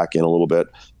game back in a little bit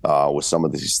with some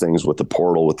of these things with the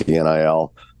portal, with the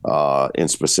NIL in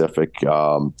specific,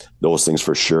 those things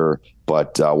for sure.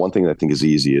 But one thing that I think is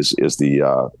easy is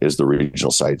the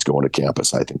regional sites going to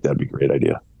campus. I think that'd be a great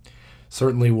idea.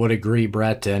 Certainly would agree,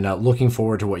 Brett, and looking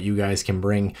forward to what you guys can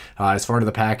bring as far as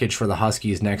the package for the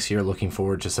Huskies next year. Looking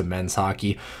forward to some men's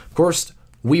hockey. Of course,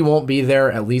 we won't be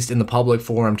there, at least in the public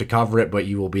forum, to cover it, but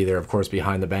you will be there, of course,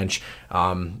 behind the bench,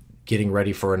 getting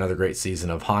ready for another great season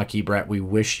of hockey. Brett, we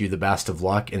wish you the best of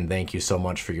luck, and thank you so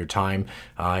much for your time,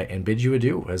 and bid you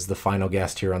adieu as the final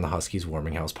guest here on the Huskies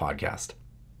Warming House podcast.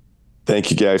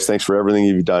 Thank you, guys. Thanks for everything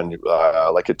you've done.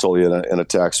 Like I told you in a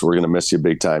text, we're going to miss you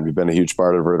big time. You've been a huge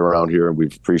part of it around here, and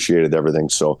we've appreciated everything.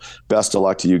 So best of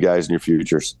luck to you guys in your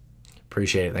futures.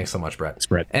 Appreciate it. Thanks so much, Brett. Thanks,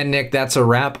 Brett. And Nick, that's a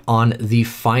wrap on the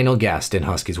final guest in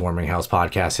Huskies Warming House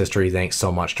podcast history. Thanks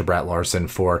so much to Brett Larson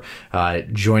for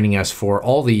joining us for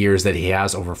all the years that he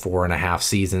has, over 4.5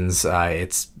 seasons.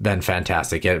 It's been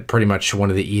fantastic. Pretty much one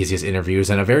of the easiest interviews,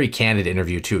 and a very candid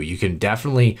interview too. You can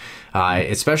definitely,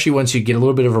 especially once you get a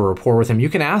little bit of a rapport with him, you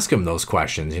can ask him those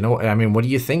questions. What do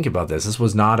you think about this? This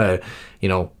was not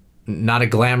a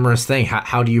glamorous thing.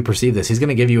 How do you perceive this? He's going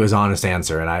to give you his honest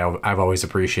answer, and I've always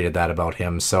appreciated that about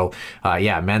him. So,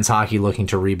 men's hockey looking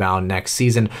to rebound next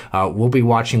season. We'll be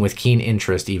watching with keen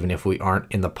interest, even if we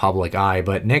aren't in the public eye.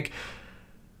 But, Nick,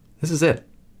 this is it.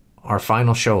 our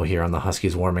final show here on the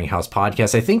Huskies Warming House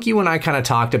podcast. I think you and I kind of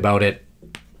talked about it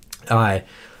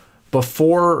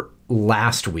before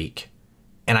last week,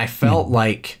 and I felt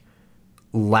like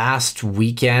last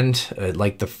weekend,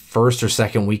 like the first or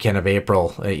second weekend of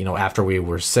April, after we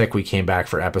were sick, we came back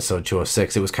for episode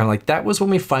 206. It was kind of like that was when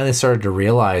we finally started to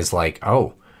realize, like,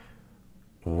 oh,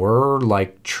 we're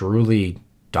like truly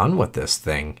done with this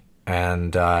thing.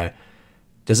 And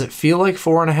does it feel like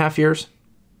 4.5 years?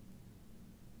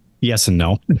 Yes and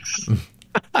no.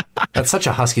 That's such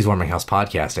a Huskies Warming House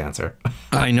podcast answer.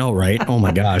 I know, right? Oh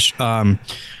my gosh.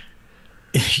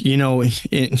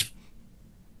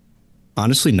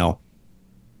 Honestly, no.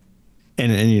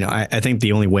 And I think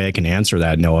the only way I can answer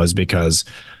that, Noah, is because,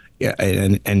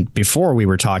 and before we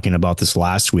were talking about this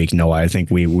last week, Noah, I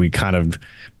think we kind of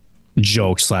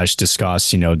joke / discuss,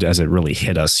 does it really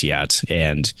hit us yet?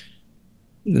 And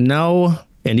no.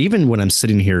 And even when I'm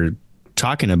sitting here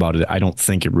talking about it, I don't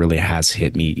think it really has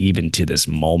hit me even to this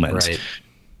moment.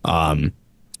 Right.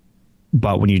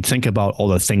 But when you think about all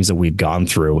the things that we've gone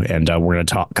through, and we're going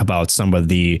to talk about some of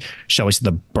the, shall we say,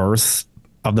 the birth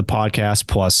of the podcast,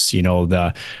 plus,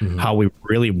 how we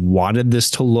really wanted this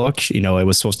to look. It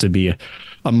was supposed to be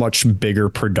a much bigger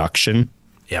production,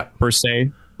 per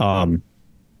se.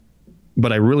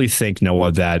 But I really think,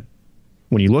 Noah, that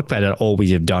when you look at it, all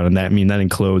we have done, and that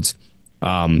includes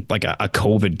like a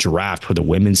COVID draft for the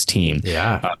women's team.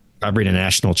 Covering a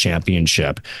national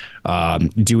championship,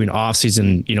 doing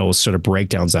offseason, sort of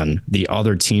breakdowns on the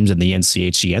other teams in the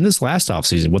NCHC, and this last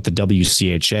offseason with the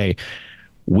WCHA,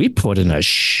 we put in a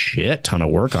shit ton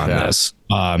of work on this.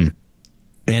 And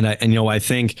I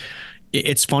think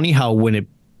it's funny how when it,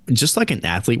 just like an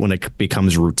athlete, when it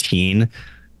becomes routine,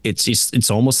 it's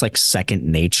almost like second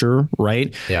nature,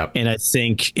 right? Yeah. And I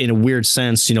think in a weird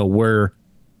sense, where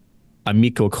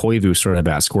Amiko Koivu sort of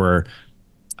asked, where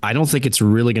I don't think it's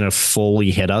really going to fully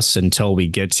hit us until we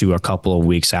get to a couple of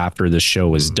weeks after the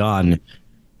show is done,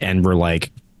 and we're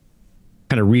like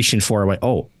kind of reaching for, like,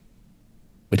 oh,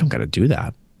 we don't got to do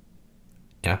that.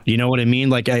 Yeah. You know what I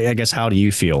mean? Like, I guess, how do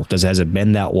you feel? Has it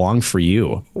been that long for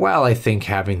you? Well, I think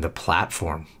having the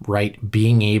platform, right?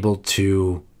 Being able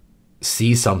to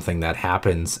see something that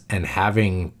happens and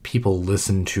having people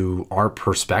listen to our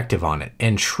perspective on it.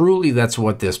 And truly, that's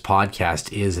what this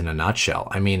podcast is in a nutshell.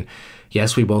 I mean,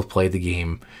 yes, we both played the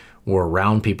game. We're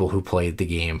around people who played the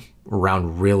game,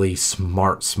 around really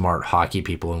smart hockey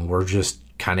people, and we're just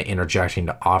kind of interjecting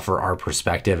to offer our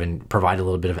perspective and provide a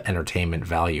little bit of entertainment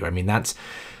value. I mean, that's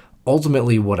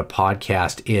ultimately what a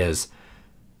podcast is.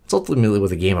 It's ultimately what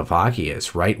the game of hockey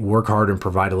is, right? Work hard and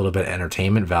provide a little bit of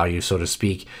entertainment value, so to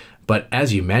speak. But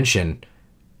as you mentioned,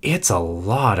 it's a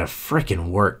lot of freaking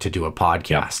work to do a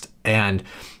podcast. Yep. And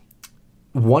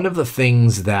one of the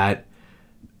things that,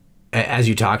 as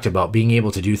you talked about, being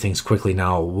able to do things quickly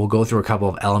now, we'll go through a couple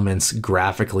of elements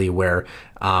graphically where,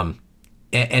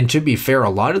 and to be fair, a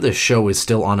lot of this show is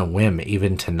still on a whim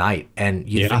even tonight. And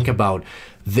you think about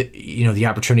the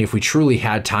opportunity, if we truly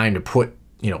had time to put,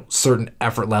 certain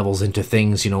effort levels into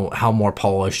things, how more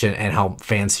polished and how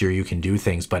fancier you can do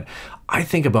things. But I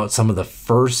think about some of the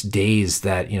first days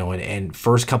that, and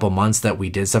first couple months that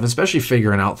we did stuff, especially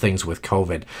figuring out things with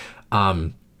COVID.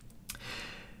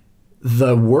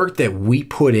 The work that we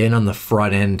put in on the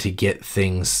front end to get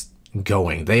things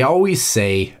going. They always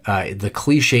say the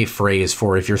cliche phrase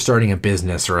for if you're starting a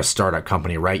business or a startup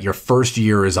company, right? Your first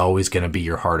year is always going to be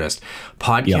your hardest.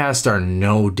 Podcasts are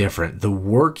no different. The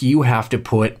work you have to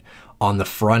put on the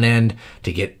front end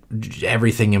to get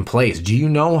everything in place. Do you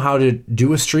know how to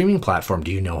do a streaming platform?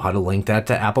 Do you know how to link that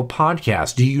to Apple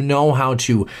Podcasts? Do you know how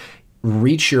to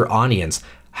reach your audience?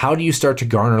 How do you start to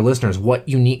garner listeners? What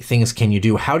unique things can you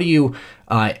do? How do you,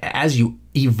 as you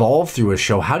evolve through a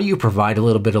show, how do you provide a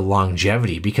little bit of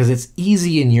longevity? Because it's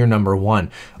easy in year number one.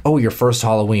 Oh, your first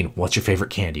Halloween. What's your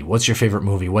favorite candy? What's your favorite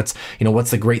movie? What's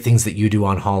the great things that you do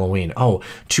on Halloween? Oh,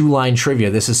 2-line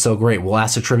trivia. This is so great. We'll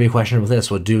ask a trivia question with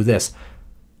this. We'll do this.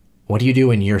 What do you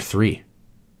do in year 3?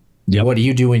 Yep. What do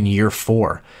you do in year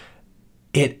 4?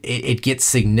 It gets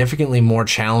significantly more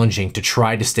challenging to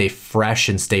try to stay fresh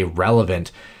and stay relevant,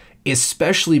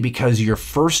 especially because your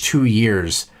first 2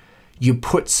 years, you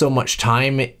put so much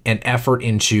time and effort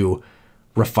into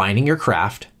refining your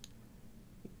craft,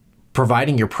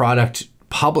 providing your product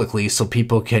publicly so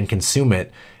people can consume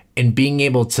it, and being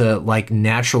able to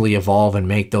naturally evolve and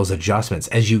make those adjustments.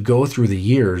 As you go through the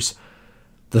years,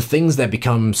 the things that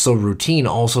become so routine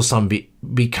also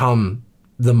become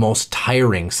the most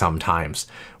tiring sometimes,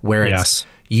 where it's,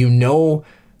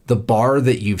 the bar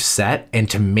that you've set, and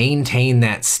to maintain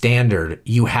that standard,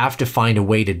 you have to find a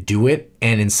way to do it,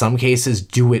 and in some cases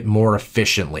do it more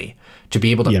efficiently to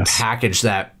be able to Yes. package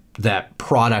that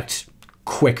product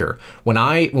quicker.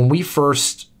 When we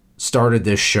first started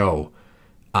this show,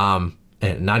 and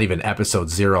not even episode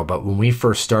 0, but when we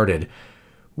first started,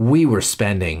 we were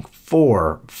spending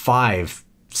 4, 5,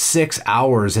 6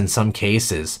 hours in some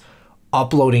cases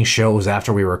uploading shows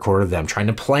after we recorded them, trying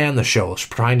to plan the shows,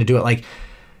 trying to do it. Like,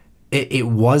 it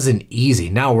wasn't easy.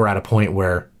 Now we're at a point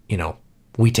where,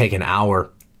 we take an hour,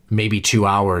 maybe 2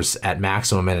 hours at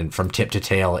maximum, and from tip to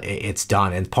tail, it's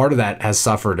done. And part of that has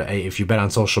suffered. If you've been on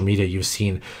social media, you've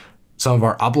seen some of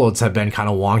our uploads have been kind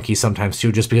of wonky sometimes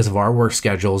too, just because of our work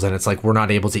schedules. And it's like, we're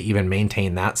not able to even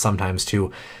maintain that sometimes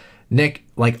too. Nick,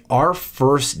 like, our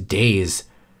first days,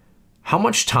 how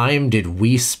much time did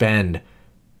we spend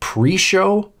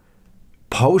pre-show,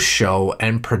 post-show,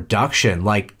 and production?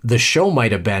 Like, the show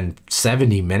might have been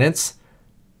 70 minutes.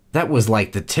 That was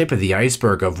like the tip of the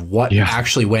iceberg of what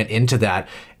actually went into that.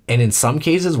 And in some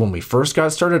cases, when we first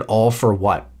got started, all for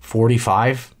what,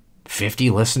 45,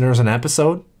 50 listeners an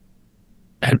episode?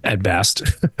 At best.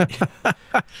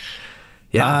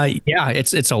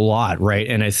 It's a lot, right?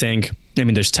 And I think,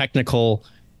 there's technical,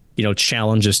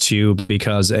 challenges too,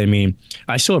 because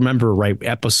I still remember, right,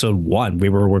 episode 1, we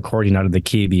were recording out of the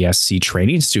KBSC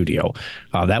training studio.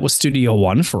 That was studio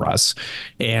 1 for us.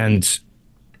 And,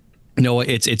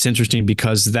 it's interesting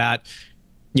because that,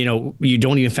 you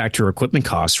don't even factor equipment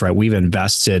costs, right? We've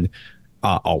invested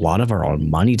a lot of our own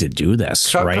money to do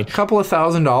this, right? A couple of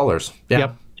 $1,000s. Yeah.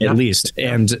 Yep. At least.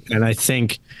 And I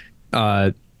think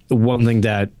one thing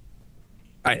that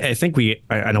I think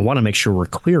I want to make sure we're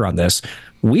clear on this.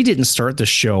 We didn't start the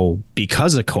show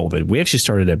because of COVID. We actually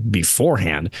started it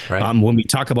beforehand. Right. When we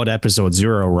talk about episode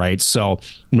 0, right? So,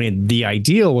 the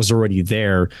idea was already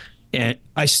there. And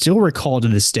I still recall to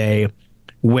this day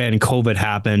when COVID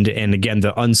happened. And again,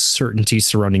 the uncertainty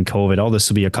surrounding COVID, this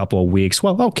will be a couple of weeks.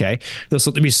 Well, okay, this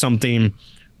will be something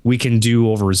we can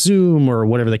do over Zoom or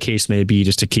whatever the case may be,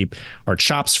 just to keep our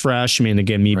chops fresh.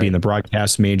 Again, me being the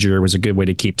broadcast major was a good way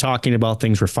to keep talking about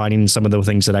things, refining some of the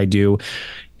things that I do.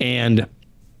 And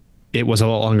it was a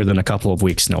lot longer than a couple of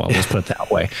weeks, Noah. Let's put it that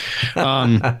way.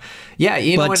 Yeah,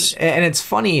 and it's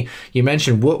funny you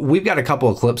mentioned we've got a couple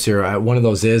of clips here. One of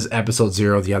those is episode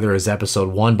 0, the other is episode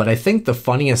 1. But I think the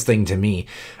funniest thing to me,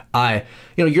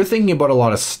 you're thinking about a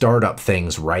lot of startup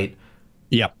things, right?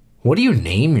 Yep. What do you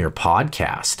name your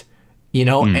podcast?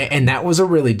 And that was a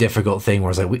really difficult thing where I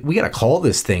was like, we got to call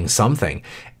this thing something.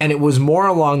 And it was more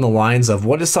along the lines of,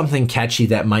 what is something catchy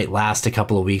that might last a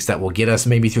couple of weeks that will get us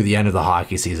maybe through the end of the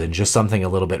hockey season? Just something a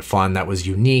little bit fun that was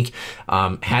unique,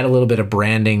 had a little bit of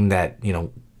branding that,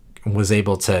 was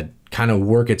able to kind of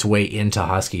work its way into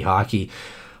Husky hockey.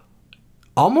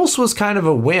 Almost was kind of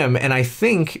a whim. And I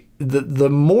think the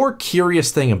more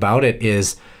curious thing about it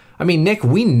is, Nick,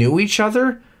 we knew each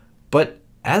other, but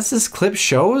as this clip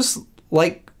shows,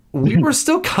 like, we were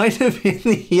still kind of in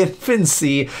the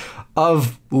infancy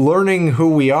of learning who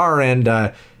we are. And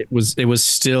it was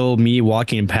still me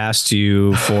walking past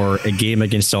you for a game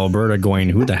against Alberta going,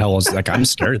 who the hell is, like, I'm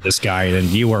scared of this guy. And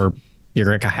you're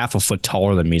like a half a foot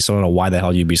taller than me. So I don't know why the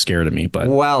hell you'd be scared of me. But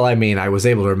well, I was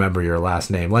able to remember your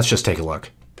last name. Let's just take a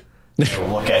look.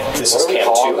 Look at this is Cam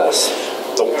 2.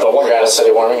 The Granite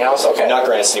City Warming House? Okay. Not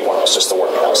Granite City Warming House, just the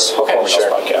Warming House. Okay, Warming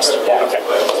sure. House podcast. Yeah. Okay.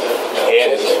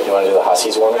 And you want to do the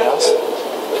Huskies Warming House?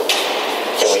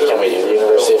 Can we do the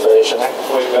university affiliation there?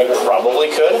 We probably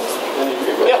could.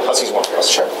 Yeah, Huskies Warming House.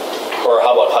 Sure. Or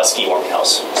how about Husky Warming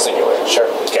House? Singular. Sure.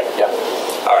 Okay. Yeah.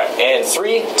 All right. And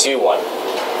 3, 2, 1.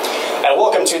 And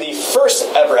welcome to the first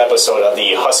ever episode of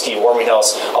the Husky Warming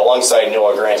House alongside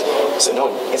Noah Grant. Is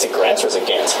it Grant or is it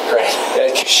Gant?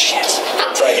 Grant. Shit.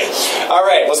 Try again. All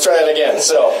right, let's try that again.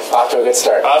 So, off to a good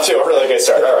start. Off to a really good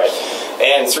start. All right.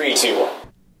 And 3, 2,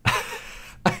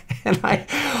 1. And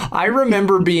I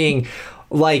remember being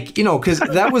like, because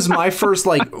that was my first,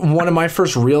 like, one of my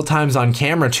first real times on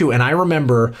camera too. And I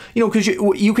remember, because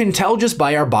you can tell just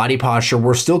by our body posture,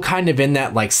 we're still kind of in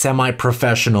that, like,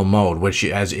 semi-professional mode, which,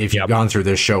 as if you've gone through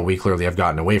this show, we clearly have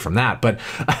gotten away from that. But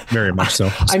very much so.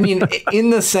 In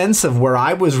the sense of where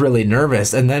I was really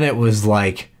nervous, and then it was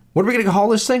like, what are we going to call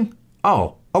this thing?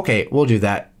 Oh, okay, we'll do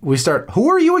that. We start, who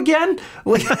are you again?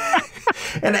 Like,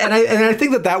 and I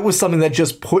think that was something that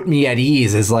just put me at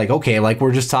ease, is like, okay, like,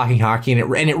 we're just talking hockey, and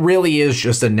it really is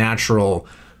just a natural,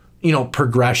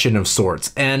 progression of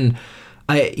sorts. And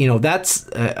that's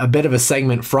a bit of a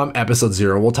segment from episode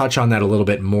 0. We'll touch on that a little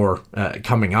bit more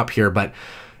coming up here, but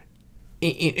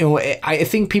I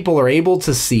think people are able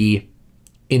to see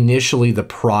initially the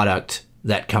product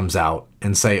that comes out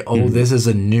and say, oh, this is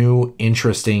a new,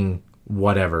 interesting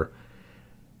whatever.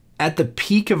 At the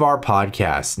peak of our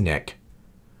podcast, Nick,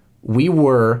 we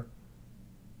were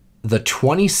the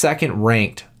 22nd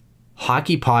ranked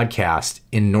hockey podcast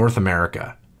in North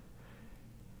America.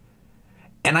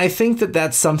 And I think that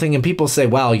that's something, and people say,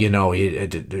 well, is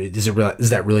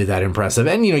that really that impressive?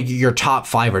 And, your top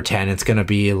 5 or 10, it's going to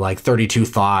be like 32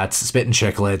 Thoughts, Spit and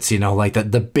Chicklets, like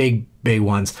the big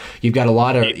ones. You've got a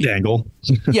lot of Dangle.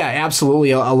 Yeah,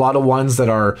 absolutely. A lot of ones that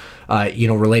are,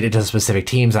 related to specific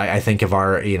teams. I think of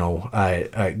our,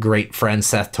 great friend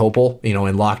Seth Topol,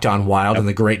 in Locked On Wild, and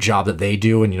the great job that they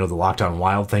do, and, the Locked On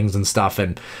Wild things and stuff.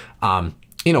 And,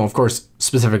 of course,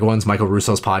 specific ones, Michael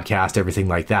Russo's podcast, everything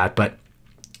like that. But,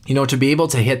 to be able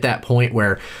to hit that point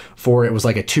where it was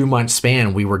like a 2-month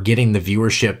span, we were getting the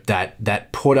viewership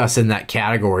that put us in that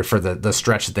category for the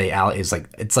stretch that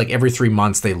it's like every 3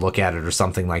 months they look at it or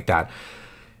something like that.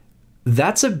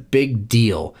 That's a big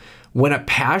deal. When a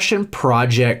passion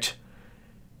project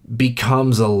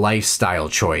becomes a lifestyle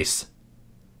choice,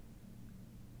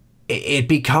 it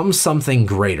becomes something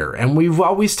greater. And we've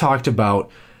always talked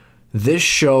about this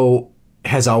show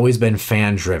has always been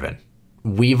fan driven.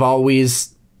 We've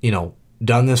always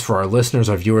done this for our listeners,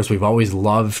 our viewers. We've always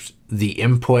loved the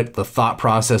input, the thought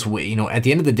process. At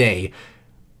the end of the day,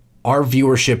 our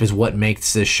viewership is what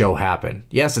makes this show happen.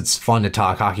 Yes, it's fun to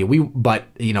talk hockey. We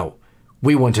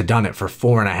wouldn't have done it for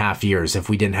 4.5 years if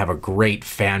we didn't have a great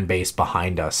fan base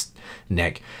behind us,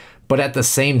 Nick. But at the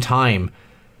same time,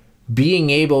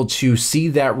 being able to see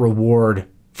that reward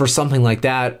for something like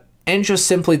that, and just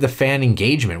simply the fan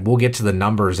engagement, we'll get to the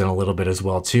numbers in a little bit as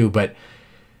well too, but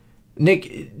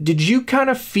Nick, did you kind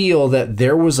of feel that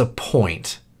there was a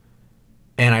point,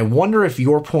 and I wonder if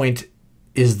your point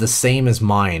is the same as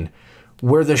mine,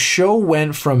 where the show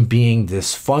went from being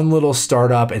this fun little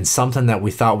startup and something that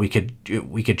we thought we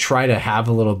could try to have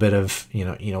a little bit of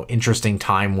interesting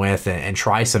time with and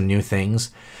try some new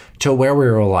things, to where we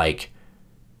were like,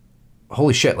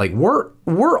 holy shit, like we're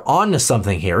on to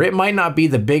something here. It might not be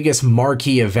the biggest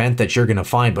marquee event that you're going to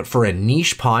find, but for a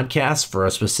niche podcast, for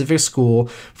a specific school,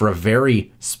 for a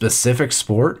very specific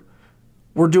sport,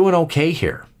 we're doing okay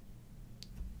here.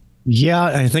 Yeah,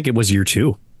 I think it was year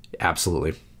 2.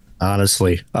 Absolutely.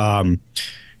 Honestly.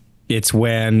 It's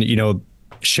when,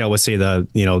 shall we say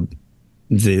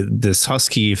this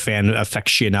Husky fan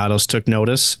aficionados took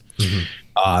notice.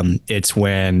 Mm-hmm. It's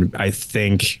when I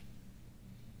think,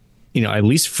 at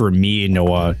least for me,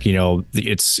 Noah,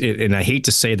 and I hate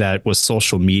to say that with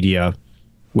social media,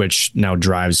 which now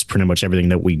drives pretty much everything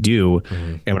that we do.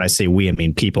 Mm-hmm. And when I say we, I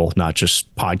mean people, not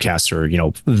just podcasts or,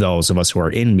 those of us who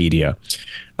are in media.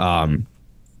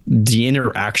 The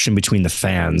interaction between the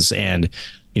fans and,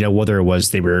 whether it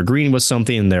was they were agreeing with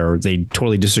something they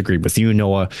totally disagreed with you,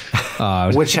 Noah.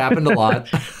 Which happened a lot.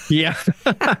 Yeah.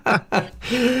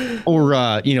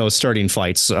 Or, starting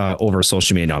fights over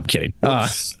social media. No, I'm kidding.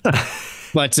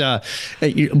 But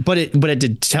it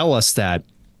did tell us that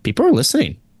people are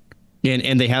listening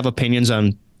and they have opinions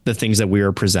on the things that we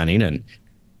are presenting. And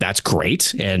that's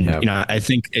great. And, I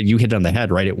think you hit it on the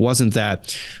head, right? It wasn't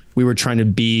that we were trying to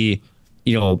be,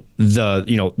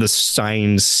 the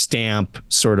sign stamp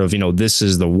sort of, this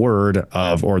is the word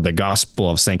of, or the gospel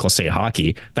of St. Clair State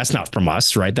hockey. That's not from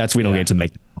us, right? We don't get to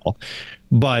make the call.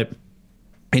 But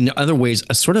in other ways,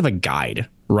 a sort of a guide,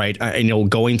 right?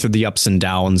 Going through the ups and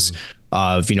downs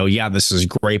of, this is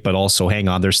great, but also hang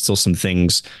on, there's still some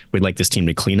things we'd like this team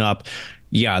to clean up.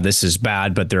 Yeah, this is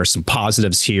bad, but there are some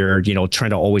positives here,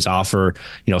 trying to always offer,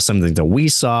 something that we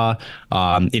saw.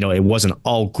 It wasn't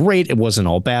all great. It wasn't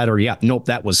all bad, or nope,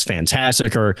 that was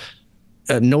fantastic, or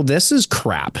no, this is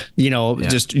crap,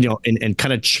 just, and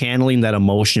kind of channeling that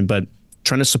emotion, but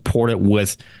trying to support it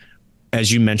with,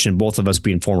 as you mentioned, both of us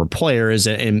being former players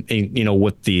and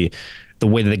with the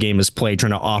way that the game is played,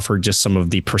 trying to offer just some of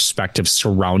the perspective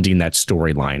surrounding that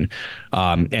storyline.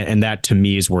 And that to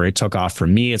me is where it took off for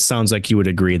me. It sounds like you would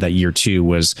agree that year 2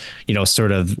 was,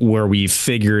 sort of where we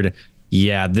figured,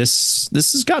 this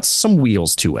has got some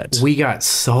wheels to it. We got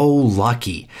so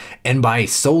lucky. And by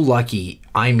so lucky,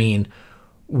 I mean,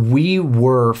 we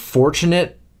were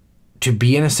fortunate to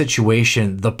be in a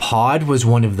situation. The pod was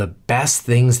one of the best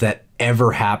things that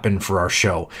ever happened for our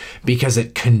show because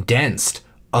it condensed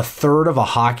a third of a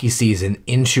hockey season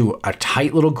into a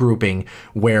tight little grouping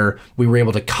where we were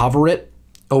able to cover it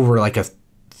over like a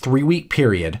 3-week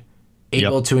period,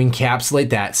 able to encapsulate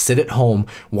that, sit at home,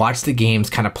 watch the games,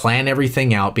 kind of plan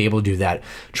everything out, be able to do that,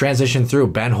 transition through.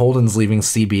 Ben Holden's leaving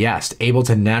CBS, able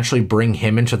to naturally bring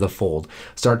him into the fold,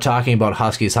 start talking about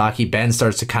Huskies hockey. Ben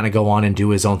starts to kind of go on and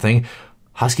do his own thing.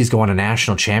 Huskies go on a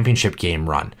national championship game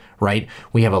run, right?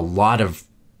 We have a lot of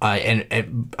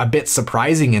and a bit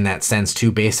surprising in that sense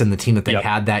too, based on the team that they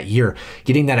had that year.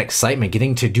 Getting that excitement,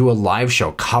 getting to do a live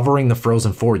show, covering the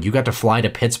Frozen Four. You got to fly to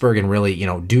Pittsburgh and really,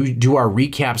 do our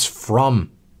recaps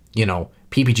from,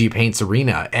 PPG Paints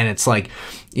Arena. And it's like,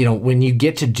 when you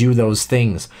get to do those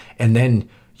things and then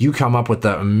you come up with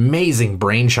the amazing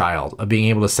brainchild of being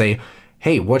able to say,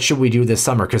 hey, what should we do this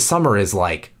summer? Because summer is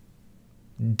like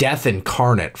death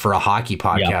incarnate for a hockey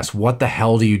podcast. What the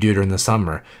hell do you do during the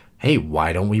summer? Hey,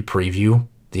 why don't we preview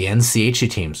the NCHC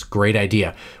teams? Great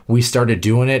idea. We started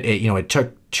doing it. It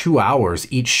took 2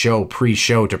 hours each show,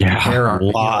 pre-show, to prepare our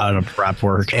lot of prep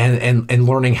work and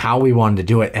learning how we wanted to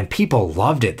do it. And people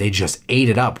loved it. They just ate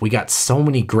it up. We got so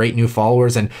many great new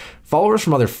followers and followers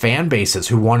from other fan bases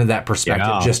who wanted that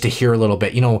perspective just to hear a little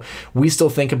bit. We still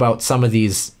think about some of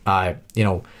these,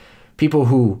 people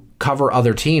who cover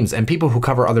other teams and people who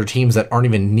cover other teams that aren't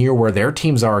even near where their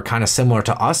teams are kind of similar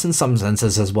to us in some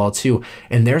senses as well too.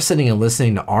 And they're sitting and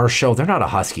listening to our show. They're not a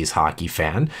Huskies hockey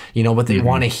fan, but they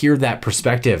want to hear that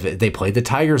perspective. They played the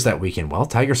Tigers that weekend. Well,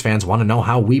 Tigers fans want to know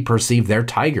how we perceive their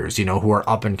Tigers, who are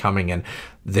up and coming, and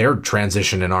their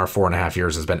transition in our 4.5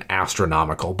 years has been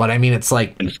astronomical. But I mean, it's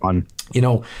like, it's fun,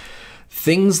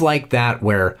 things like that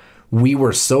where we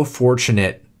were so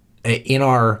fortunate in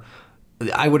our,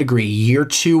 I would agree, year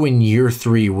 2 and year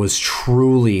 3 was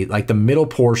truly like the middle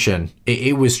portion.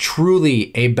 It was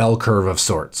truly a bell curve of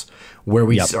sorts where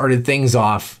we started things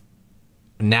off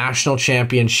national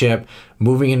championship,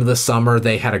 moving into the summer.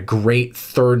 They had a great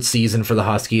third season for the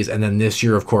Huskies. And then this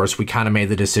year, of course, we kind of made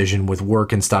the decision with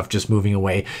work and stuff just moving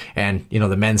away. And,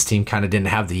 the men's team kind of didn't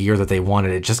have the year that they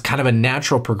wanted. It just kind of a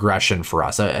natural progression for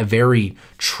us, a very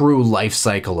true life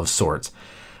cycle of sorts.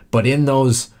 But in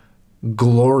those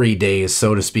glory days,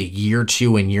 so to speak, year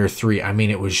 2 and year 3, I mean,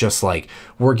 it was just like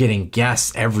we're getting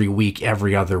guests every week,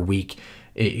 every other week.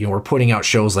 We're putting out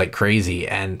shows like crazy,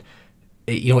 and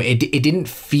it didn't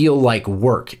feel like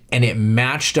work, and it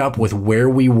matched up with where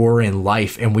we were in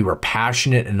life, and we were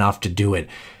passionate enough to do it.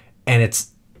 And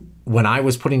it's when I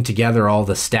was putting together all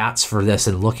the stats for this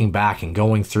and looking back and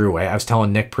going through, I was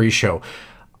telling Nick pre-show,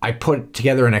 I put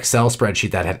together an Excel spreadsheet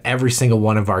that had every single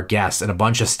one of our guests and a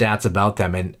bunch of stats about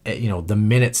them, and the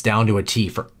minutes down to a T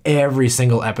for every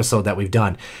single episode that we've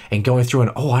done, and going through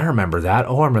and I remember that.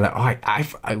 I remember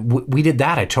that. We did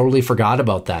that. I totally forgot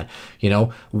about that.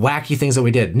 Wacky things that we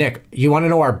did. Nick, you want to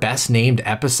know our best named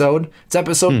episode? It's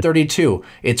episode 32.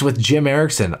 It's with Jim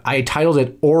Erickson. I titled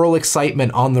it "Oral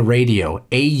Excitement on the Radio."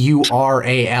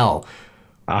 AURAL.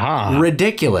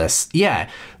 Ridiculous. Yeah,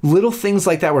 little things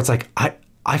like that where it's like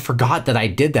I forgot that I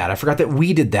did that. I forgot that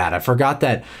we did that. I forgot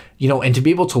that, and to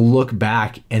be able to look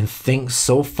back and think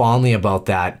so fondly about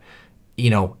that,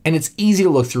 and it's easy to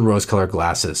look through rose-colored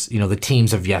glasses, the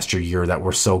teams of yesteryear that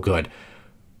were so good,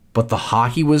 but the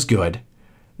hockey was good.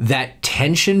 That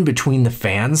tension between the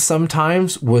fans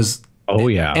sometimes was,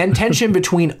 and tension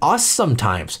between us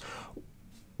sometimes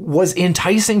was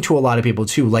enticing to a lot of people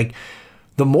too. Like,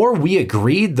 the more we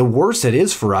agreed, the worse it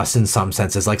is for us in some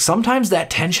senses. Like, sometimes that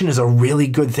tension is a really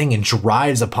good thing and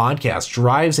drives a podcast,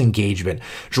 drives engagement,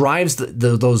 drives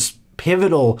those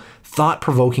pivotal,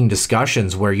 thought-provoking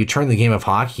discussions where you turn the game of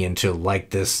hockey into like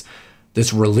this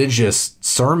religious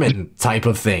sermon type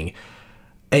of thing.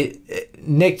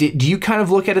 Nick, do you kind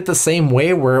of look at it the same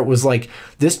way, where it was like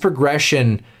this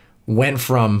progression went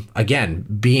from, again,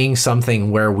 being something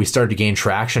where we started to gain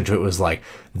traction to it was like,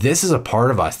 this is a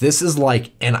part of us. This is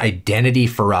like an identity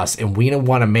for us. And we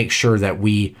want to make sure that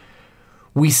we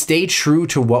stay true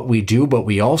to what we do, but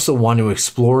we also want to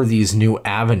explore these new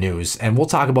avenues. And we'll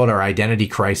talk about our identity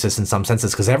crisis in some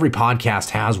senses, because every podcast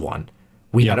has one.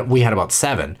 We had about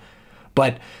 7,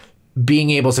 but being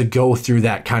able to go through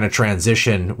that kind of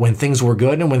transition when things were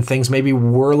good and when things maybe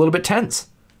were a little bit tense.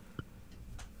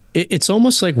 It's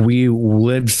almost like we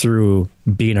lived through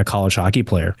being a college hockey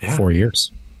player 4 years.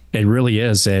 It really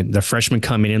is. And the freshmen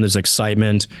coming in, there's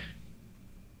excitement.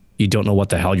 You don't know what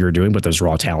the hell you're doing, but there's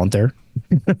raw talent there.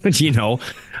 You're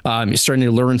starting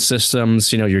to learn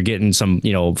systems. You're getting some,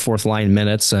 fourth line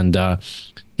minutes, and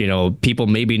people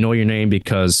maybe know your name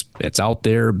because it's out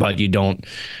there, but you don't.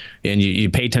 And you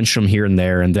pay attention from here and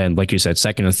there. And then, like you said,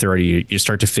 second and third, you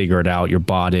start to figure it out. You're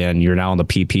bought in. You're now on the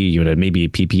PP unit, maybe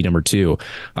PP number 2.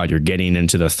 You're getting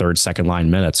into the third, second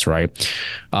line minutes, right?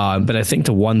 But I think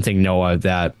the one thing, Noah,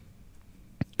 that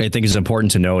I think is important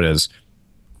to note is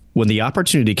when the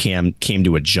opportunity came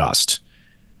to adjust,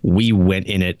 we went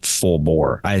in it full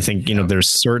bore. I think, there's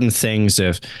certain things,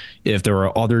 if there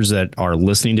are others that are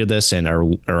listening to this and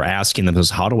are asking themselves,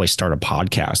 how do I start a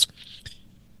podcast?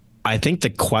 I think the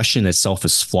question itself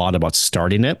is flawed about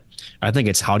starting it. I think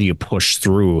it's how do you push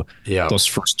through those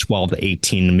first 12 to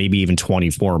 18, maybe even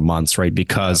 24 months, right?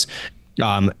 Because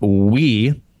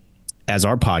we, as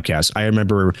our podcast, I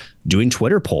remember doing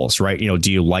Twitter polls, right?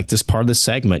 Do you like this part of the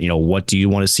segment? What do you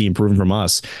want to see improving from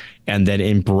us? And then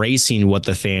embracing what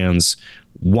the fans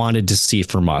wanted to see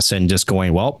from us and just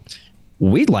going, well,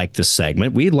 we like this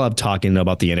segment. We love talking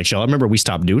about the NHL. I remember we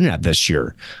stopped doing that this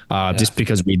year just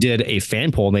because we did a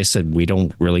fan poll and they said, we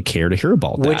don't really care to hear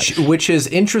about that. Which is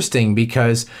interesting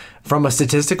because from a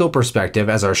statistical perspective,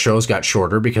 as our shows got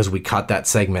shorter because we cut that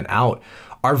segment out,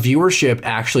 our viewership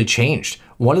actually changed.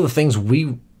 One of the things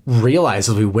we realized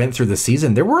as we went through the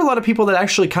season, there were a lot of people that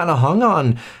actually kind of hung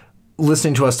on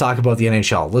listening to us talk about the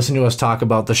NHL, listening to us talk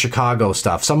about the Chicago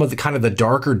stuff, some of the kind of the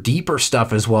darker, deeper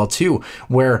stuff as well, too,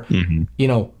 where,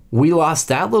 we lost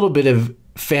that little bit of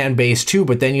fan base, too.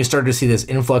 But then you started to see this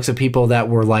influx of people that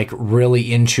were like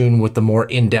really in tune with the more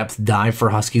in-depth dive for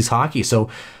Huskies hockey.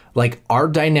 So like our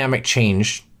dynamic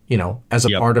changed, as a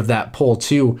part of that poll,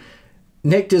 too.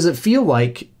 Nick, does it feel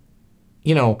like,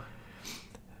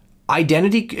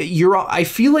 identity, I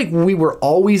feel like we were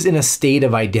always in a state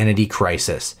of identity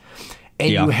crisis. And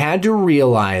you had to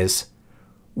realize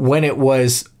when it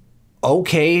was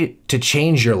okay to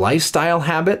change your lifestyle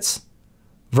habits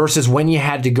versus when you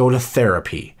had to go to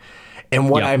therapy. And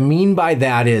what I mean by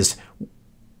that is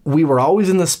we were always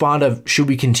in the spot of, should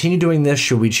we continue doing this?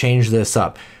 Should we change this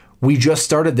up? We just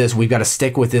started this. We've got to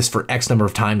stick with this for X number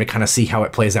of time to kind of see how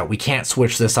it plays out. We can't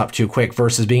switch this up too quick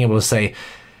versus being able to say,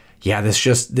 yeah, this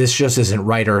just isn't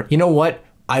right. Or, you know what?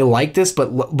 I like this,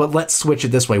 but let's switch it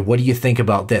this way. What do you think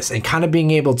about this? And kind of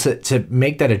being able to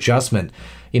make that adjustment.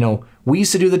 We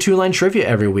used to do the 2-line trivia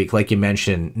every week, like you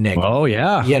mentioned, Nick. Oh,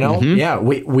 yeah.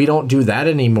 We don't do that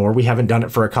anymore. We haven't done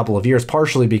it for a couple of years,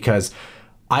 partially because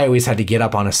I always had to get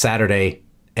up on a Saturday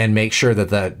and make sure that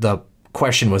the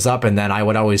question was up, and then I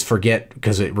would always forget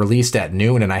because it released at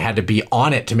noon, and I had to be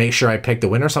on it to make sure I picked the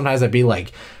winner. Sometimes I'd be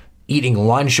like eating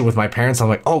lunch with my parents. I'm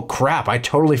like, oh crap, I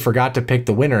totally forgot to pick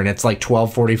the winner, and it's like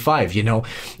 12:45,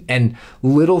 and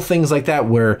little things like that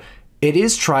where it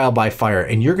is trial by fire,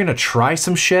 and you're gonna try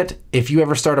some shit if you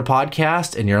ever start a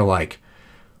podcast and you're like,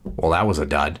 well, that was a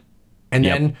dud, and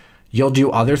then you'll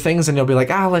do other things and you'll be like,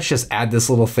 let's just add this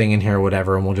little thing in here or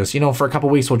whatever, and we'll just, for a couple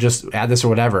of weeks we'll just add this or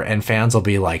whatever, and fans will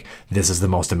be like, this is the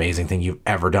most amazing thing you've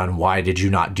ever done. Why did you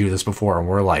not do this before? And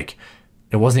we're like,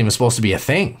 it wasn't even supposed to be a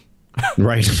thing.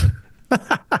 Right.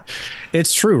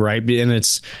 It's true, right? And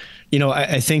it's,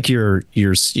 I think your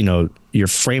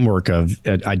framework of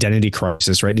identity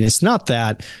crisis, right? And it's not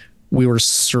that we were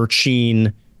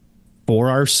searching for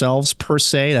ourselves per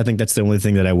se. I think that's the only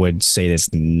thing that I would say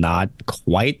that's not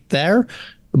quite there,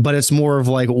 but it's more of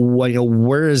like,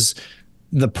 where is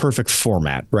the perfect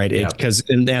format, right? Because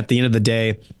at the end of the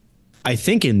day, I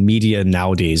think in media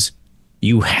nowadays,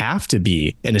 you have to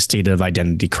be in a state of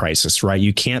identity crisis, right?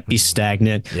 You can't be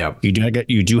stagnant.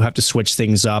 You do have to switch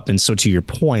things up. And so to your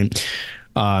point,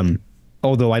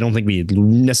 although I don't think we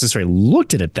necessarily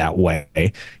looked at it that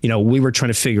way, we were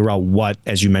trying to figure out what,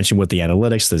 as you mentioned, with the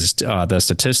analytics, the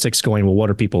statistics going, well,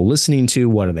 what are people listening to?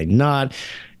 What are they not?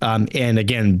 And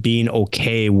again, being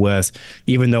okay with,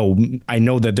 even though I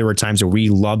know that there were times where we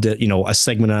loved it, a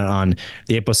segment on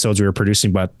the episodes we were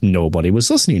producing, but nobody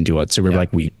was listening to it. So we're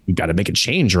like, we got to make a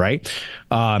change, right?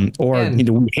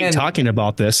 We hate talking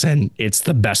about this, and it's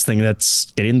the best thing that's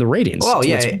getting the ratings. Well,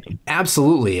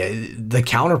 absolutely. The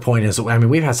counterpoint is,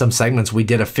 we've had some segments, we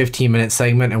did a 15-minute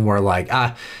segment and we're like,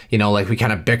 like we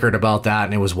kind of bickered about that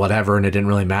and it was whatever and it didn't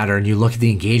really matter. And you look at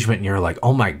the engagement and you're like,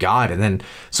 oh my God. And then,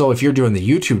 so if you're doing the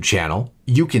YouTube channel,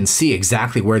 you can see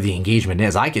exactly where the engagement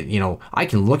is. I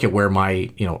can look at where my,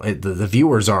 the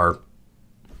viewers are,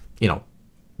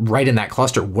 right in that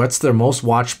cluster. What's their most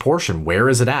watched portion? Where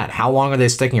is it at? How long are they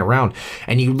sticking around?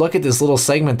 And you look at this little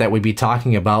segment that we'd be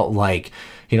talking about, like,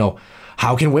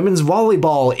 how can women's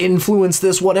volleyball influence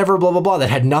this, whatever, blah, blah, blah, that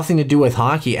had nothing to do with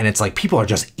hockey. And it's like, people are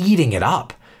just eating it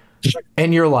up.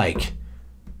 And you're like,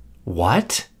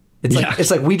 what?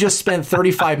 It's like we just spent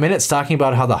 35 minutes talking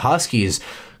about how the Huskies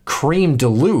creamed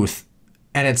Duluth,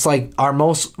 and it's like our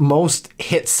most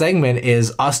hit segment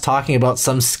is us talking about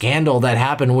some scandal that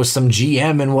happened with some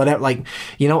GM and whatever.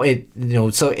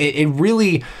 So it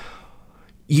really,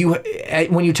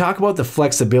 when you talk about the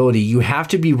flexibility, you have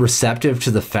to be receptive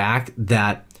to the fact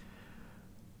that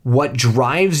what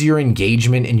drives your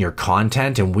engagement in your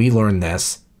content, and we learned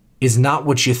this, is not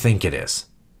what you think it is.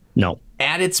 No.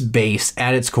 At its base,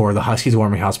 at its core, the Huskies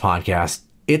Warming House podcast,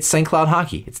 it's St. Cloud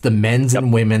hockey. It's the men's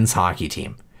and women's hockey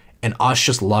team. And us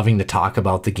just loving to talk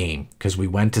about the game because we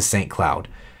went to St. Cloud.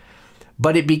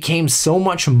 But it became so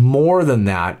much more than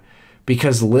that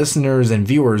because listeners and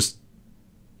viewers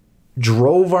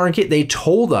drove our engagement. They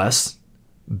told us,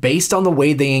 based on the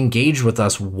way they engaged with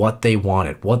us, what they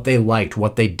wanted, what they liked,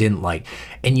 what they didn't like.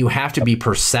 And you have to be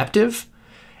perceptive,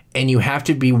 and you have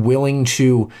to be willing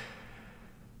to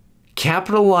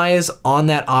capitalize on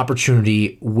that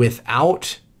opportunity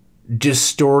without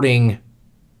distorting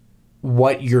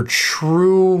what your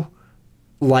true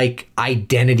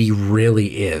identity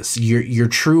really is, your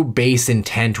true base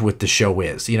intent with the show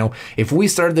is. You know, if we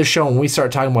started the show and we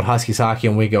start talking about Huskies hockey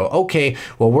and we go, okay,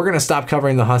 well, we're going to stop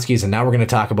covering the Huskies and now we're going to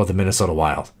talk about the Minnesota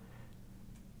Wild.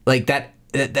 Like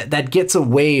that gets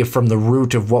away from the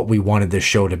root of what we wanted this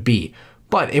show to be.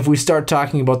 But if we start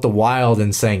talking about the Wild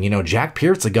and saying, you know, Jack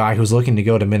Peart's a guy who's looking to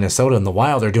go to Minnesota and the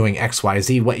Wild are doing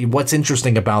XYZ, what's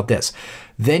interesting about this?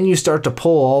 Then you start to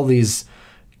pull all these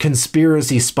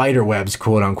conspiracy spider webs,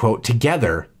 quote unquote,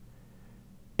 together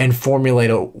and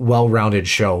formulate a well-rounded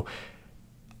show.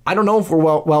 I don't know if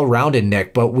we're well-rounded,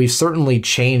 Nick, but we've certainly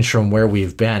changed from where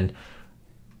we've been.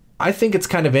 I think it's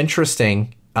kind of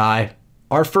interesting.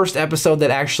 Our first episode that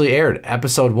actually aired,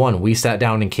 episode 1, we sat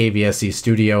down in KVSC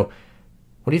studio.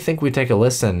 What do you think we take a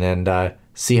listen and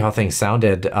see how things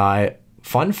sounded?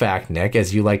 Fun fact, Nick,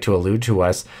 as you like to allude to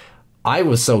us, I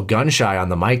was so gun-shy on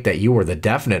the mic that you were the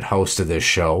definite host of this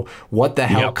show. What the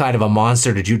hell kind of a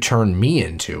monster did you turn me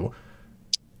into?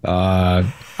 I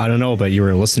don't know, but you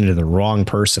were listening to the wrong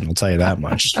person, I'll tell you that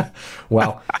much.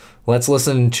 Well, let's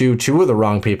listen to 2 of the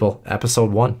wrong people.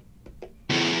 Episode 1.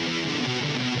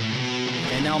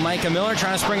 And now Micah Miller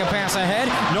trying to spring a pass ahead.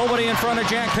 Nobody in front of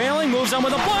Jack Paling. Moves on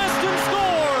with a blast and scores!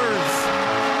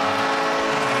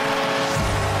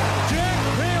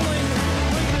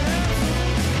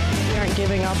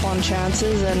 Giving up on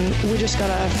chances, and we just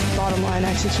gotta bottom line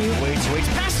execute. Waits,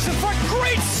 passes in front,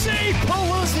 great save,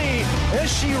 Paluzzi,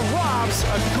 as she robs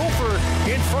a Gopher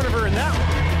in front of her, and that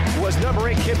was number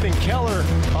 8, Kippen Keller,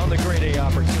 on the grade A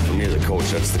opportunity. For me as a coach,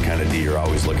 that's the kind of D you're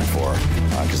always looking for,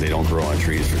 because they don't grow on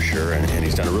trees for sure, and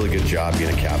he's done a really good job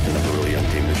being a captain of a really young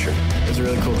team this year. It's a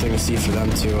really cool thing to see for them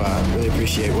to really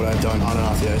appreciate what I've done on and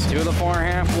off the ice. To the far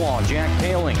half wall, Jack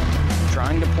Paling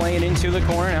trying to play it into the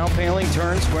corner. Now Paling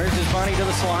turns, squares his body to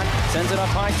the slot, sends it up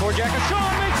high toward Jack.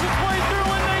 Shaw makes its way through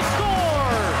and they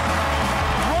score!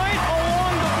 Right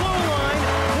along the blue line,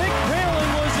 Nick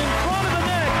Paling was in front of the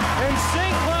net, and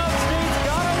St. Cloud State's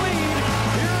got a lead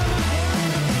here in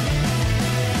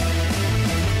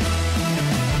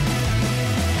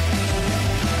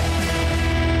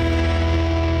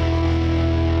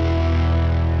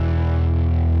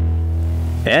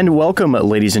And welcome,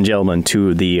 ladies and gentlemen,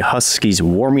 to the Huskies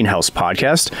Warming House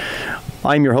podcast.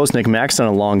 I'm your host, Nick Maxton,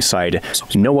 alongside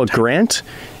Noah Grant,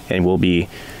 and we'll be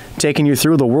taking you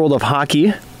through the world of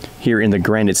hockey here in the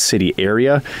Granite City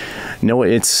area. Noah,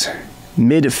 it's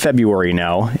mid-February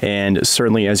now, and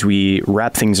certainly as we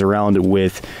wrap things around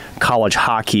with college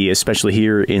hockey, especially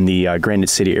here in the Granite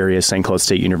City area, St. Cloud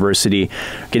State University,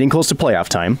 getting close to playoff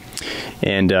time.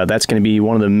 And that's going to be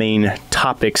one of the main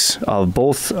topics of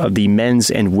both of the men's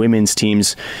and women's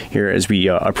teams here as we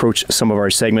approach some of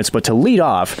our segments. But to lead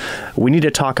off, we need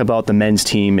to talk about the men's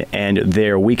team and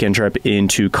their weekend trip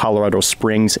into Colorado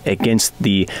Springs against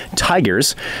the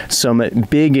Tigers. Some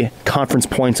big conference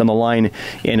points on the line,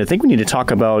 and I think we need to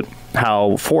talk about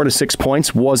how 4 to 6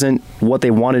 points wasn't what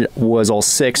they wanted, was all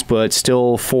 6, but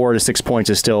still 4 to 6 points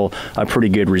is still a pretty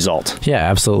good result. Yeah,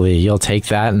 absolutely. You'll take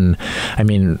that. And I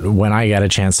mean, when I got a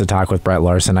chance to talk with Brett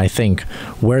Larson, I think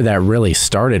where that really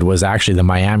started was actually the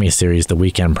Miami series the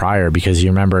weekend prior, because you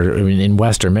remember in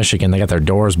Western Michigan, they got their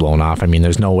doors blown off. I mean,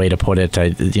 there's no way to put it,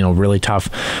 really tough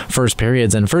first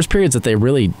periods that they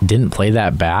really didn't play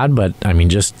that bad, but I mean,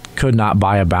 just could not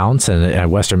buy a bounce. And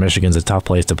Western Michigan's a tough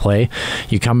place to play.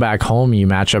 You come back home, you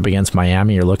match up against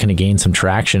Miami, you're looking to gain some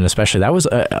traction, especially that was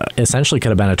essentially could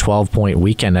have been a 12-point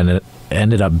weekend, and it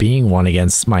ended up being one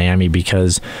against Miami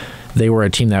because they were a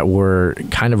team that were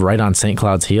kind of right on St.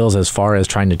 Cloud's heels as far as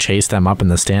trying to chase them up in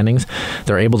the standings.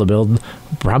 They're able to build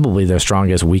probably their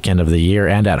strongest weekend of the year,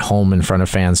 and at home in front of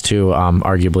fans too.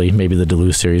 Arguably, maybe the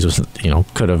Duluth series was,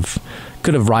 could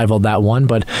have rivaled that one,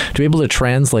 but to be able to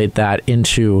translate that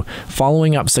into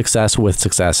following up success with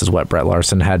success is what Brett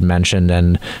Larson had mentioned,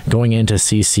 and going into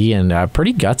CC and a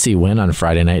pretty gutsy win on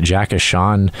Friday night. Jack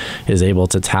Ashawn is able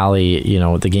to tally,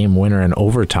 the game winner in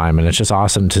overtime, and it's just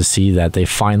awesome to see that they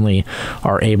finally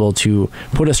are able to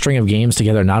put a string of games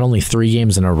together, not only 3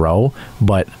 games in a row,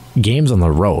 but games on the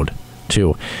road.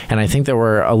 too. And I think there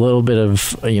were a little bit of,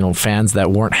 fans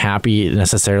that weren't happy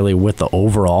necessarily with the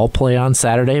overall play on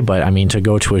Saturday. But I mean, to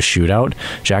go to a shootout,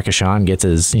 Jack Ashan gets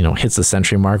his, hits the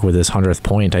century mark with his 100th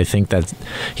point. I think that,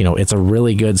 it's a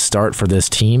really good start for this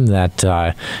team that,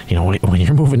 when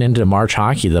you're moving into March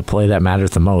hockey, the play that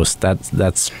matters the most,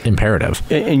 that's imperative.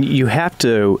 And you have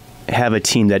to have a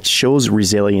team that shows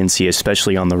resiliency,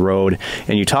 especially on the road.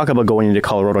 And you talk about going into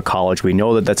Colorado College. We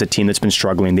know that that's a team that's been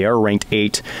struggling. They are ranked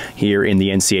 8 here in the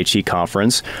NCHC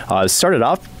conference. Started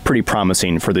off pretty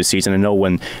promising for this season. I know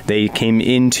when they came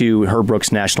into Herb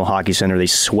Brooks National Hockey Center, they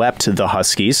swept the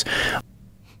Huskies.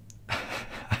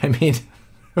 I mean,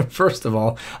 first of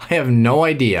all, I have no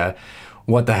idea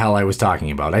what the hell I was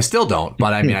talking about. I still don't,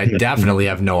 but I mean, I definitely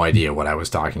have no idea what I was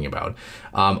talking about.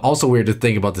 Also weird to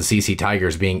think about the CC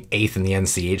Tigers being 8th in the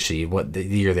NCHC. What the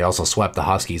year they also swept the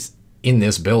Huskies in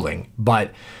this building.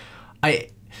 But I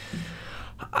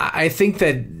think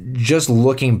that just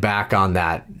looking back on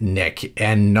that, Nick,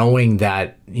 and knowing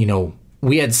that,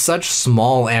 we had such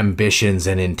small ambitions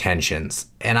and intentions,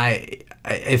 and I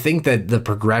think that the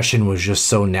progression was just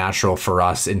so natural for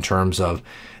us in terms of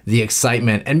the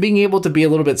excitement and being able to be a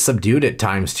little bit subdued at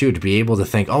times too, to be able to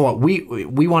think, oh, we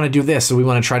want to do this, so we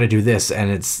want to try to do this,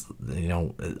 and it's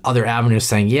other avenues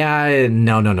saying, yeah,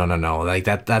 no, like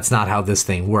that's not how this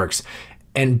thing works,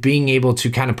 and being able to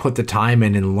kind of put the time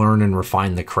in and learn and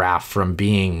refine the craft from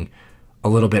being a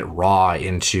little bit raw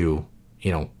into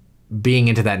being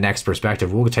into that next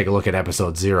perspective. We'll take a look at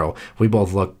episode 0. We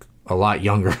both look a lot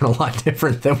younger and a lot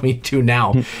different than we do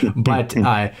now, but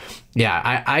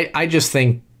I just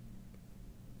think.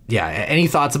 Yeah. Any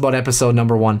thoughts about episode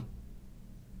number 1?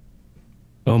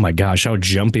 Oh my gosh, how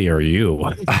jumpy are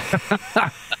you?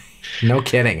 No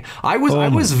kidding. I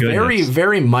was very,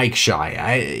 very mic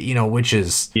shy. Which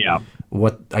is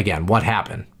what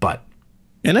happened. But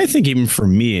and I think even for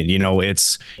me,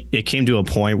 it came to a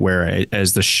point where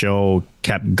as the show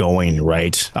kept going,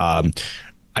 right,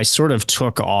 I sort of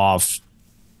took off.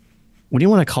 What do you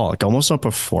want to call it? Like almost a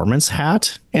performance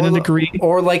hat in a degree?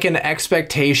 Or like an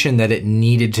expectation that it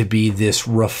needed to be this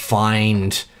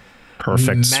refined,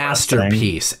 perfect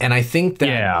masterpiece. And I think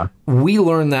that we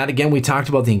learned that, again, we talked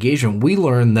about the engagement. We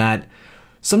learned that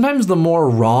sometimes the more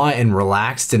raw and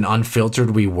relaxed and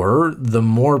unfiltered we were, the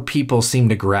more people seemed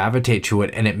to gravitate to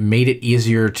it. And it made it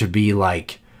easier to be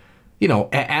like,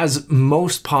 as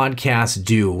most podcasts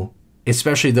do,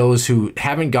 especially those who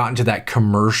haven't gotten to that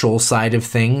commercial side of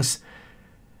things.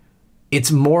 It's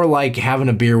more like having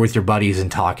a beer with your buddies and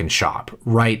talking shop,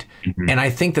 right? Mm-hmm. And I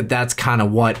think that that's kind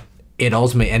of what it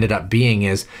ultimately ended up being.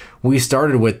 Is we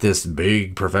started with this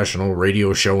big professional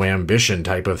radio show ambition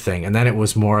type of thing, and then it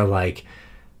was more like,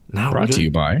 now brought to you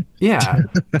by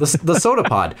the Soda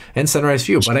Pod and Sunrise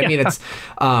View. But I mean, it's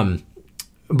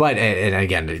but and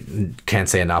again, can't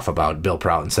say enough about Bill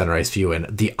Prout and Sunrise View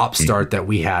and the upstart that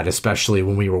we had, especially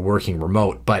when we were working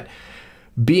remote. But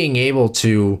being able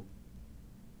to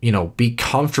be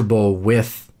comfortable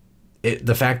with it,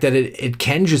 the fact that it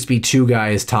can just be 2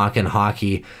 guys talking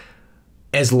hockey,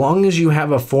 as long as you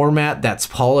have a format that's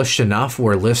polished enough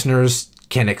where listeners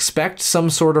can expect some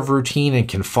sort of routine and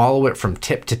can follow it from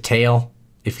tip to tail.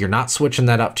 If you're not switching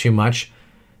that up too much,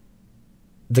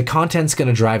 the content's going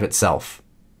to drive itself.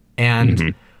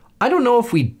 And I don't know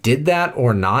if we did that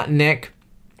or not, Nick,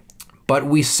 but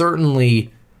we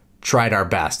certainly tried our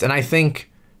best. And I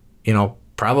think,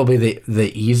 probably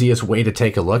the easiest way to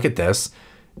take a look at this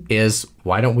is,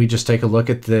 why don't we just take a look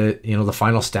at the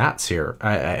final stats here?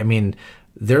 I mean,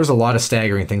 there's a lot of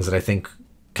staggering things that I think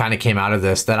kind of came out of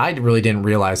this that I really didn't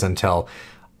realize until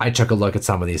I took a look at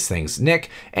some of these things. Nick,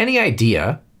 any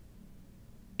idea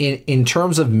in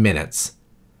terms of minutes,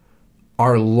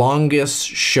 our longest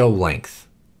show length?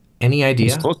 Any idea?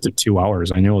 It's close to 2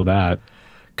 hours. I know that.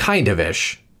 Kind of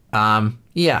ish.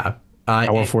 Yeah.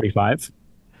 Hour 45.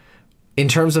 In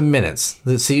terms of minutes,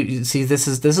 see, this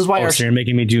is why so you're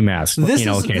making me do math.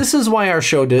 This is why our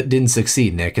show didn't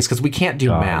succeed, Nick. Is because we can't do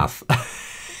math.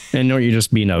 And no, you're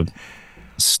just being a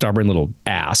stubborn little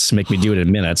ass. Make me do it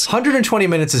in minutes. 120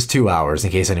 minutes is 2 hours.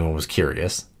 In case anyone was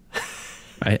curious.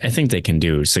 I think they can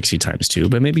do 60 times 2,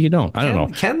 but maybe you don't. I don't know.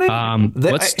 Can they?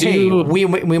 Let's do. We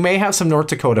may have some North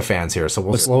Dakota fans here, so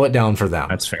we'll slow it down for them.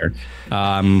 That's fair.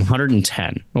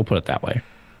 110. We'll put it that way.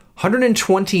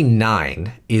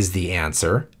 129 is the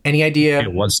answer. Any idea?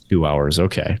 It was 2 hours.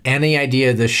 Okay. Any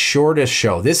idea the shortest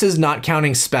show? This is not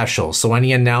counting specials. So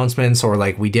any announcements, or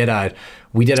like we did a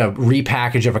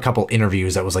repackage of a couple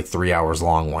interviews that was like 3 hours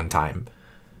long one time.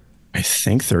 I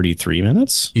think 33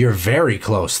 minutes. You're very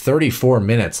close. 34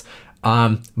 minutes.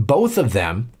 Both of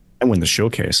them. I win the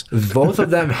showcase. Both of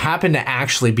them happen to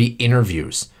actually be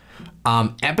interviews.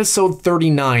 Episode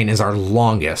 39 is our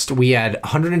longest. We had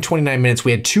 129 minutes.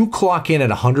 We had 2 clock in at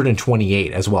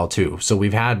 128 as well, too. So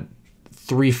we've had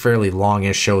 3 fairly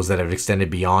longish shows that have extended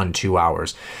beyond 2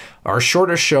 hours. Our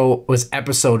shortest show was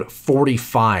episode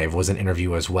 45, was an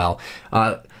interview as well.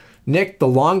 Nick, the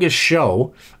longest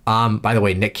show, by the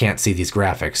way, Nick can't see these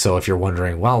graphics. So if you're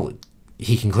wondering, well,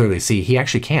 he can clearly see. He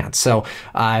actually can't. So,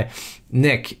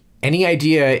 Nick, any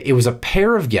idea? It was a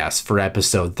pair of guests for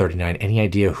episode 39. Any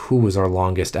idea who was our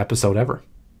longest episode ever?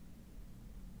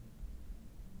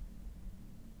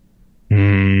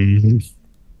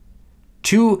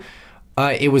 Two.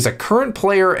 It was a current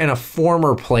player and a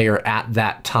former player at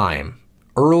that time,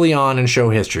 early on in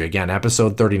show history. Again,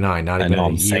 episode 39, not even a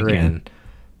year in.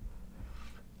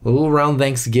 A little around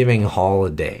Thanksgiving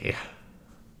holiday.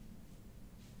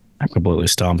 I'm completely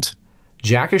stumped.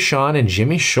 Jacka Sean and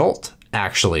Jimmy Schultz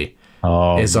actually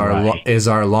is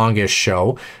our longest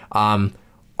show.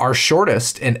 Our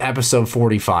shortest in episode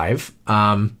 45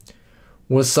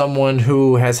 was someone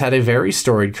who has had a very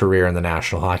storied career in the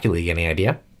National Hockey League. Any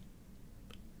idea?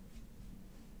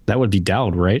 That would be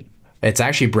Dowd, right? It's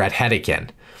actually Brett Hedican.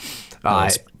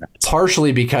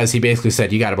 Partially because he basically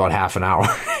said you got about half an hour,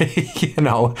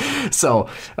 So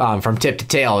from tip to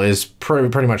tail is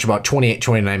pretty much about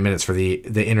 29 minutes for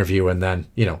the interview, and then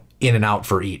in and out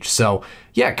for each. So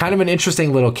yeah, kind of an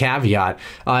interesting little caveat.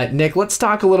 Nick, let's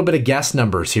talk a little bit of guest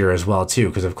numbers here as well too,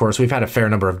 because of course we've had a fair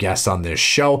number of guests on this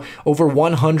show. Over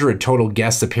 100 total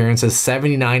guest appearances,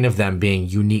 79 of them being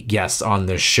unique guests on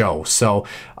this show. So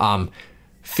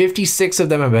 56 of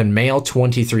them have been male,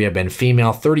 23 have been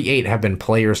female, 38 have been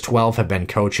players, 12 have been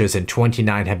coaches, and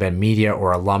 29 have been media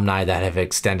or alumni that have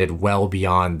extended well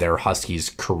beyond their Huskies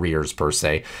careers per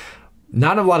se.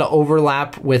 Not a lot of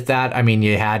overlap with that. I mean,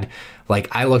 you had,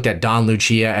 I looked at Don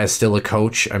Lucia as still a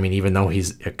coach. I mean, even though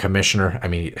he's a commissioner, I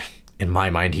mean, in my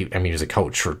mind, he was a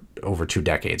coach for over 2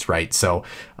 decades, right? So,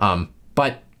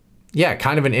 but yeah,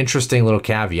 kind of an interesting little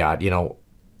caveat,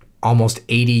 almost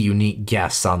 80 unique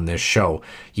guests on this show.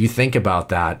 You think about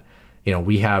that,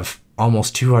 we have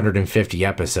almost 250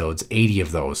 episodes, 80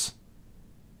 of those,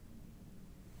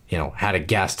 had a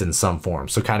guest in some form.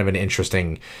 So kind of an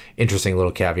interesting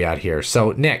little caveat here.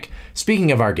 So Nick,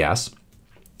 speaking of our guests,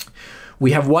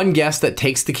 we have one guest that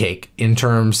takes the cake in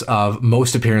terms of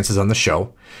most appearances on the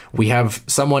show. We have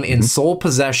someone in sole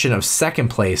possession of second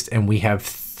place, and we have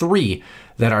 3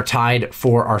 that are tied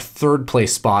for our third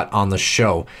place spot on the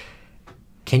show.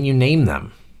 Can you name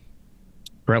them?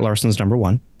 Brett Larson's number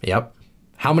 1. Yep.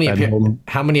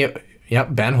 Yep.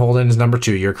 Ben Holden is number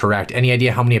 2. You're correct. Any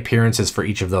idea how many appearances for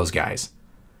each of those guys?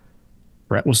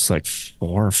 Brett was 4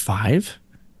 or 5.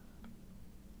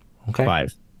 Okay.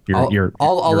 5.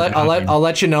 I'll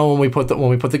let you know when we put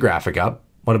the graphic up.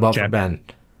 What about for Ben?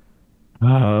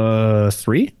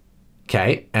 3.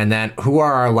 Okay. And then who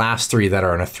are our last 3 that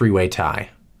are in a 3-way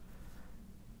tie?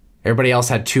 Everybody else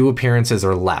had 2 appearances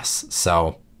or less.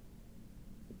 So,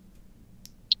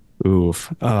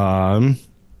 oof. Hang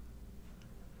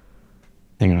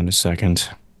on a second.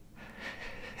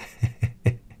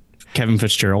 Kevin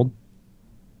Fitzgerald.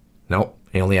 Nope,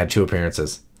 he only had 2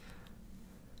 appearances.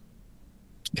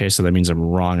 Okay, so that means I'm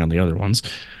wrong on the other ones.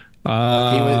 He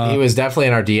was definitely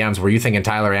in our DMs. Were you thinking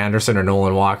Tyler Anderson or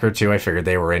Nolan Walker too? I figured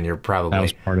they were in your probably. That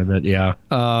was part of it. Yeah.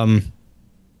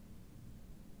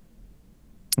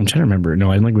 I'm trying to remember.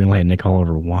 No, I think we only had Nick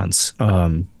Oliver once.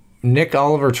 Nick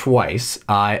Oliver twice.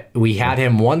 We had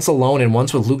him once alone and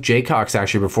once with Luke Jaycox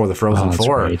actually before the Frozen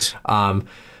Four. Right.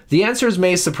 The answers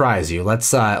may surprise you. Let's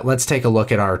take a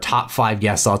look at our top 5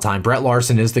 guests all time. Brett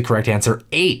Larson is the correct answer.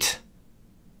 8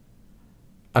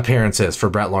 appearances for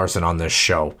Brett Larson on this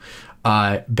show.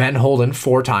 Ben Holden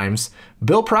 4 times.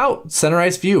 Bill Prout, Center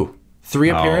Ice View, 3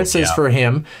 appearances for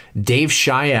him. Dave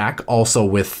Shayak also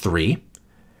with 3.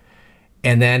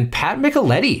 And then Pat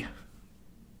Micheletti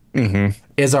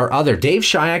is our other. Dave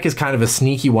Shayak is kind of a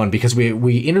sneaky one because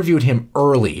we interviewed him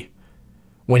early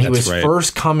when he was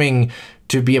first coming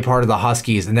to be a part of the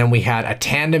Huskies. And then we had a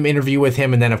tandem interview with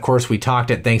him. And then, of course, we talked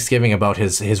at Thanksgiving about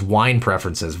his wine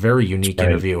preferences. Very unique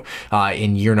interview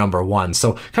in year number 1.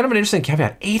 So kind of an interesting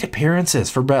caveat. 8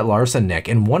 appearances for Brett Larson, Nick.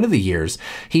 In one of the years,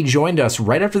 he joined us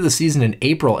right after the season in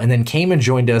April and then came and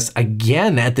joined us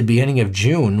again at the beginning of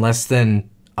June, less than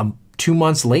 2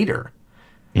 months later.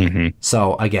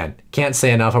 So again, can't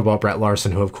say enough about Brett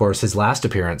Larson, who of course his last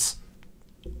appearance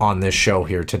on this show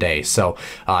here today. So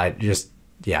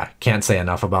can't say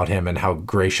enough about him and how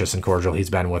gracious and cordial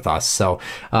he's been with us. So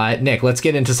Nick, let's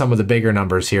get into some of the bigger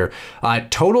numbers here.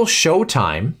 Total show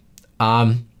time.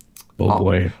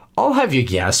 Boy. I'll have you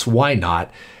guess. Why not?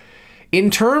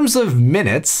 In terms of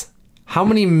minutes, How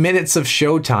many minutes of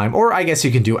showtime, or I guess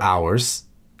you can do hours.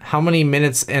 How many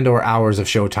minutes and or hours of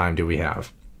showtime do we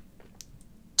have?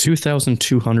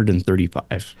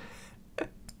 2,235.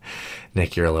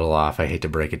 Nick, you're a little off. I hate to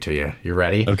break it to you. You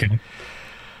ready? Okay.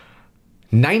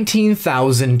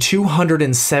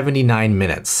 19,279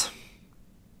 minutes.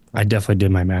 I definitely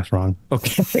did my math wrong.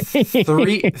 Okay.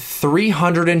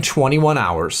 321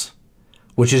 hours,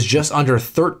 which is just under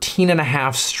 13 and a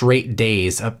half straight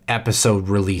days of episode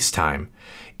release time.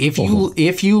 If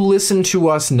you listen to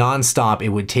us nonstop, it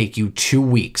would take you 2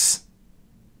 weeks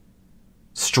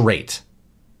straight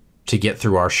to get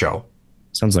through our show.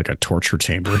 Sounds like a torture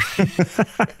chamber.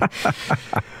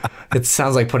 It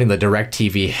sounds like putting the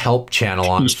DirecTV help channel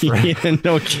on for,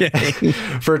 no kidding.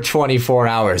 for 24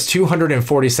 hours.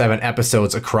 247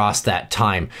 episodes across that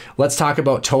time. Let's talk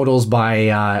about totals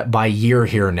by year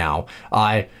here now.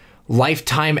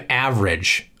 Lifetime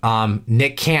average.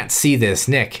 Nick can't see this.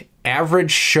 Nick,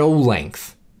 average show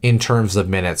length in terms of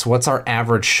minutes. What's our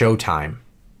average show time?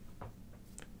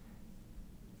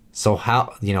 So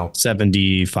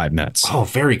 75 minutes. Oh,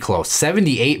 very close.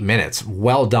 78 minutes.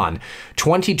 Well done.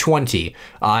 2020.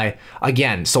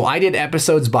 Again, so I did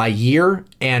episodes by year,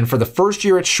 and for the first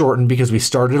year it's shortened because we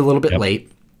started a little bit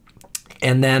late.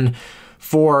 And then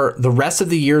for the rest of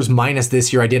the years minus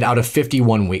this year, I did out of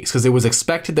 51 weeks because it was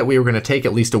expected that we were going to take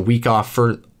at least a week off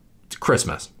for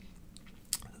Christmas.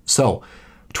 So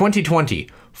 2020,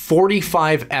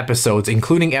 45 episodes,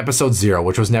 including episode 0,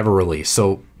 which was never released.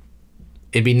 So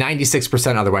it'd be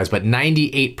 96% otherwise, but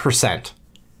 98%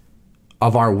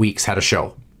 of our weeks had a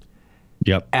show.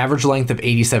 Yep. Average length of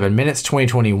 87 minutes,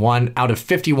 2021. Out of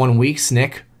 51 weeks,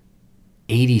 Nick,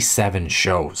 87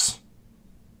 shows.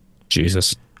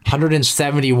 Jesus.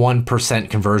 171%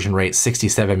 conversion rate,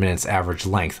 67 minutes average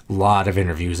length. A lot of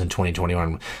interviews in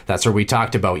 2021. That's where we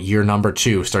talked about year number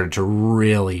 2 started to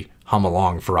really hum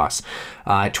along for us.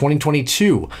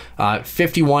 2022,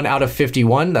 51 out of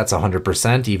 51. That's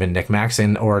 100%. Even Nick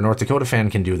Maxon or a North Dakota fan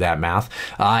can do that math.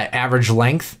 Average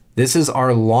length. This is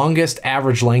our longest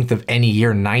average length of any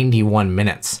year, 91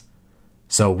 minutes.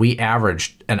 So we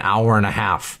averaged an hour and a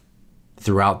half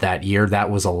throughout that year. That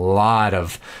was a lot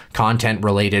of content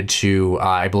related to,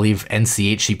 I believe,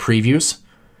 NCHC previews.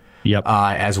 Yep.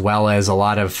 As well as a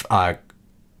lot of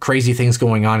crazy things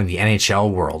going on in the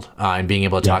NHL world and being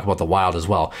able to talk about the Wild as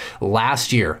well.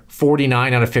 Last year,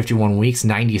 49 out of 51 weeks,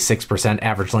 96%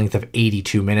 average length of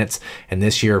 82 minutes. And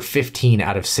this year, 15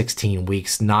 out of 16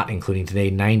 weeks, not including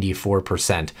today,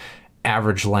 94%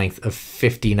 average length of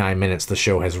 59 minutes. The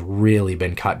show has really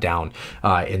been cut down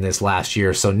in this last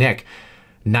year. So Nick,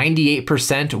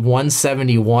 98%,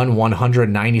 171,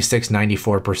 196,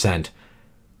 94%.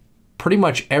 Pretty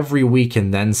much every week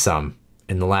and then some.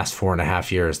 In the last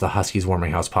 4.5 years, the Huskies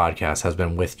Warming House podcast has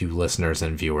been with you listeners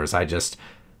and viewers.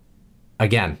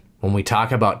 Again, when we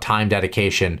talk about time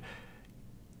dedication,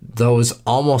 those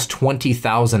almost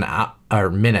 20,000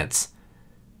 minutes,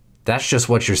 that's just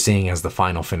what you're seeing as the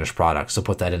final finished product. So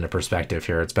put that into perspective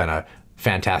here. It's been a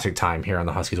fantastic time here on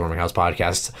the Huskies Warming House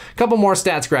podcast. A couple more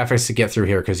stats graphics to get through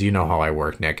here because you know how I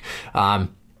work, Nick.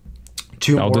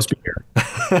 Two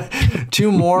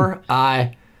more.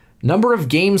 Number of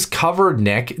games covered,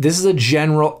 Nick. This is a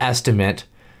general estimate.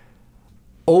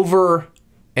 Over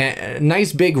a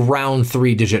nice big round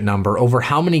 3-digit number. Over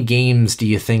how many games do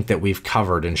you think that we've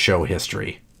covered in show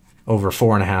history over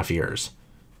 4.5 years?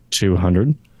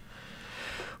 200.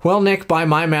 Well, Nick, by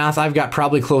my math, I've got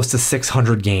probably close to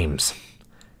 600 games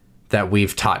that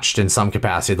we've touched in some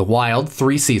capacity. The Wild,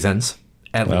 3 seasons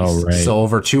at least. Right. So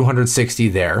over 260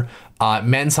 there.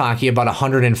 Men's hockey, about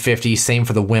 150. Same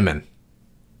for the women.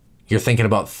 You're thinking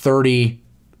about 30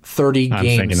 games. I'm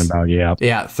thinking about,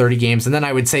 Yeah, 30 games. And then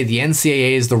I would say the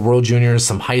NCAAs, the World Juniors,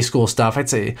 some high school stuff. I'd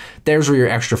say there's where your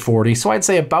extra 40. So I'd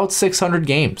say about 600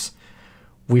 games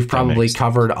we've probably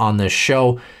covered on this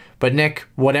show. But Nick,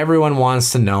 what everyone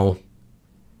wants to know,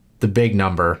 the big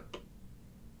number.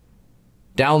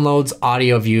 Downloads,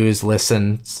 audio views,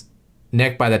 listens.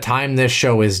 Nick, by the time this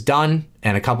show is done,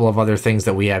 and a couple of other things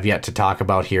that we have yet to talk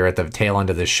about here at the tail end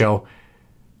of this show,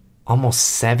 almost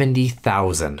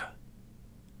 70,000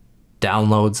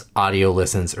 downloads, audio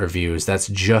listens, or views. That's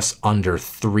just under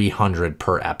 300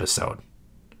 per episode,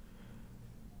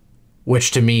 which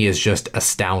to me is just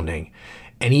astounding.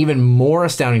 And even more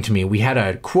astounding to me, we had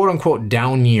a quote-unquote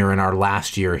down year in our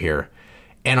last year here.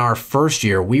 In our first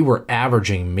year, we were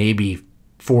averaging maybe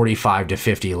 45 to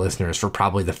 50 listeners for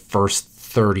probably the first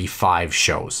 35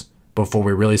 shows before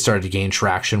we really started to gain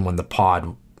traction when the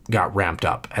pod got ramped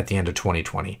up at the end of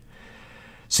 2020.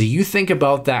 So you think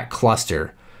about that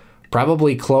cluster,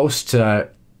 probably close to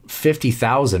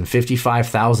 50,000,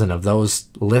 55,000 of those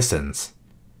listens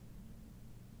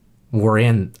were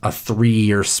in a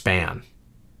 3-year span.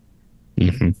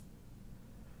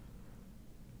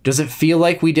 Does it feel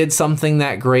like we did something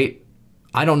that great?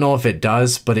 I don't know if it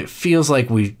does, but it feels like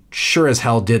we sure as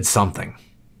hell did something.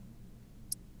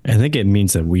 I think it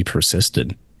means that we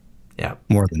persisted. Yeah.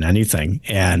 More than anything.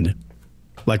 And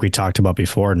like we talked about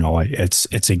before, Noah,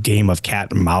 it's a game of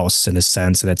cat and mouse in a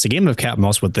sense, and it's a game of cat and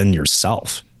mouse within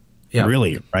yourself. Yeah.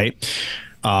 Really, right?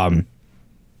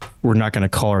 We're not going to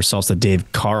call ourselves the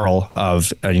Dave Carl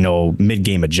of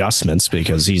mid-game adjustments,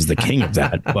 because he's the king of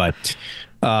that. But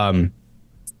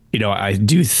I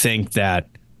do think that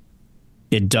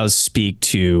it does speak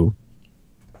to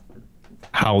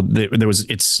how there was.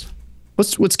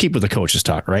 Let's keep with the coaches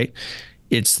talk, right?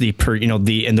 It's the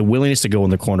willingness to go in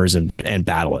the corners and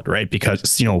battle it, right?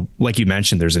 Because like you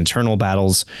mentioned, there's internal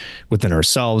battles within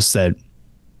ourselves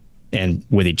and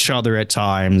with each other at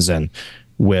times, and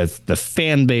with the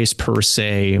fan base per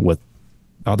se, with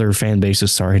other fan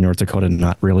bases. Sorry, North Dakota,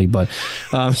 not really, but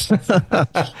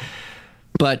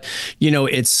but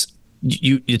it's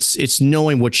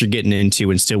knowing what you're getting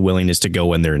into and still willingness to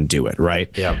go in there and do it, right?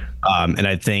 Yeah. And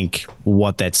I think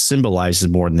what that symbolizes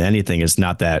more than anything is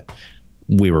not that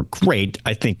we were great.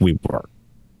 I think we were.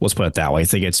 Let's put it that way. I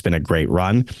think it's been a great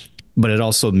run, but it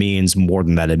also means more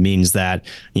than that. It means that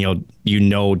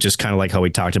just kind of like how we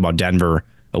talked about Denver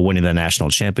winning the national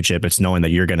championship. It's knowing that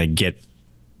you're going to get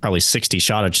probably 60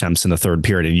 shot attempts in the third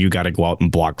period, and you got to go out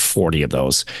and block 40 of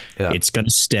those. Yeah. It's going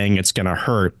to sting. It's going to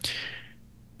hurt.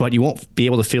 But you won't be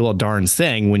able to feel a darn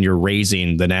thing when you're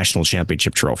raising the national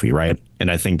championship trophy, right?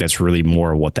 And I think that's really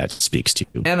more what that speaks to.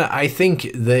 And I think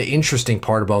the interesting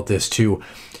part about this too,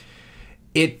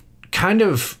 it kind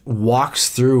of walks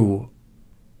through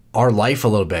our life a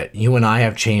little bit. You and I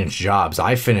have changed jobs.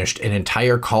 I finished an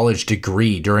entire college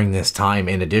degree during this time,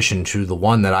 in addition to the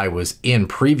one that I was in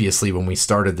previously when we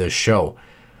started this show.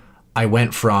 I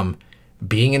went from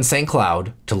being in St.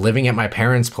 Cloud to living at my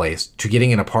parents' place to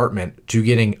getting an apartment to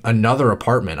getting another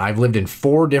apartment. I've lived in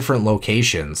 4 different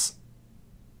locations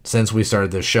since we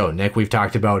started this show. Nick, we've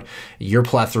talked about your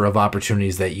plethora of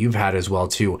opportunities that you've had as well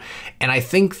too. And I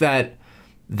think that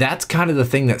that's kind of the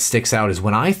thing that sticks out, is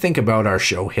when I think about our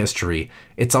show history,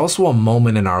 it's also a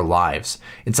moment in our lives.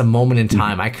 It's a moment in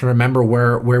time. I can remember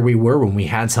where we were when we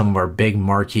had some of our big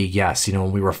marquee guests,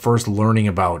 when we were first learning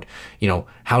about,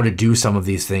 how to do some of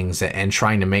these things and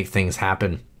trying to make things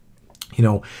happen.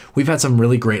 We've had some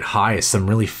really great highs, some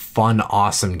really fun,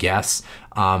 awesome guests.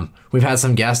 We've had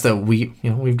some guests that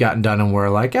we've gotten done and we're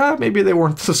like, maybe they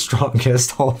weren't the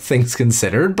strongest, all things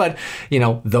considered, but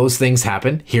those things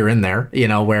happen here and there,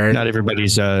 where not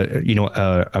everybody's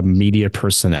a media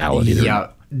personality. Yeah.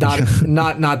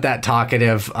 Not that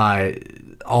talkative,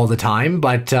 all the time,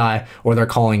 but, or they're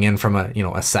calling in from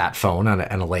a sat phone on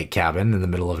a lake cabin in the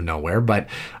middle of nowhere, but,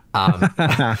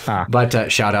 but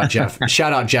shout out Jeff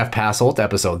Passolt,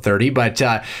 episode 30. But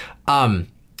on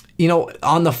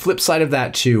the flip side of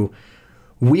that too,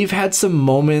 we've had some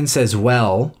moments as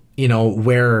well,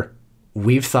 where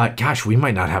we've thought, gosh, we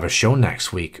might not have a show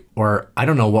next week, or I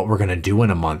don't know what we're going to do in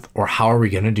a month, or how are we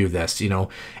going to do this,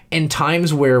 and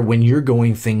times where when you're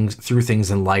going through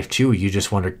things in life too, you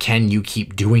just wonder, can you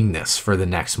keep doing this for the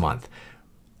next month?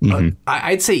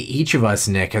 I'd say each of us,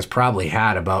 Nick, has probably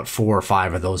had about 4 or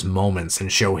 5 of those moments in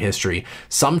show history,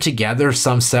 some together,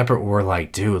 some separate, where we're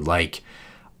like, dude,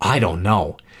 I don't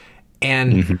know.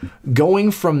 And going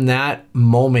from that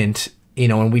moment,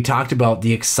 and we talked about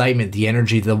the excitement, the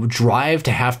energy, the drive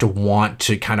to have to want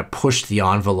to kind of push the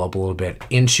envelope a little bit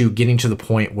into getting to the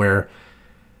point where,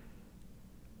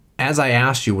 as I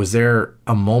asked you, was there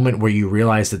a moment where you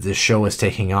realized that this show is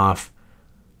taking off?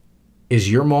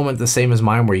 Is your moment the same as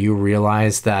mine, where you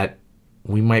realize that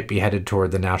we might be headed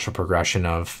toward the natural progression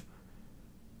of,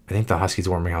 I think the Huskies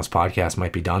Warming House podcast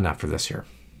might be done after this year?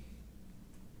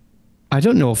 I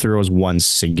don't know if there was one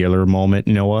singular moment,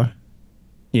 Noah.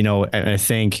 And I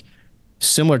think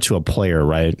similar to a player,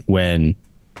 right? When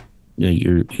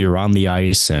you're on the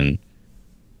ice, and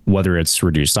whether it's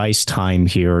reduced ice time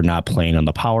here, not playing on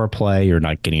the power play, or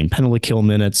not getting penalty kill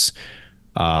minutes,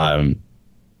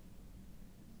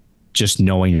 just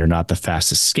knowing you're not the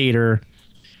fastest skater.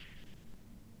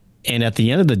 And at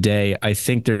the end of the day, I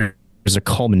think there's a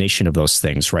culmination of those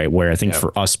things, right? Where I think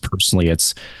for us personally,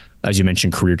 it's, as you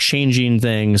mentioned, career changing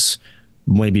things,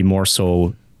 maybe more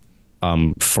so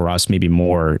for us, maybe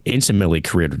more intimately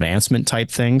career advancement type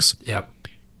things. Yep.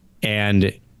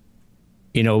 And,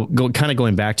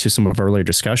 going back to some of our earlier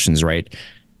discussions, right?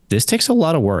 This takes a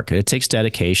lot of work. It takes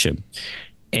dedication.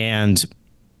 And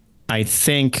I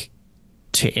think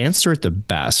to answer it the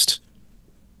best,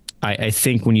 I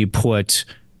think when you put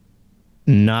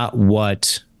not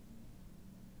what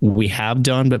we have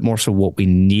done, but more so what we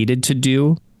needed to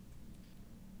do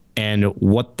and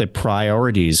what the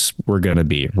priorities were going to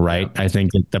be, right? I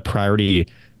think that the priority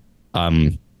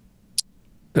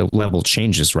level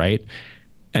changes, right?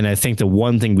 And I think the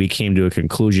one thing we came to a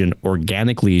conclusion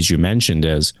organically, as you mentioned,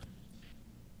 is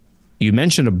you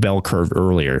mentioned a bell curve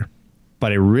earlier,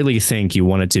 but I really think you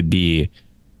want it to be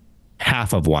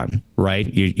half of one, right?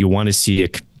 You want to see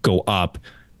it go up.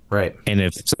 Right. And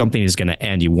if something is going to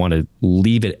end, you want to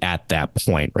leave it at that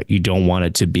point, right? You don't want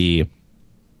it to be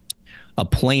a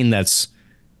plane that's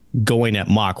going at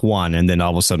Mach 1 and then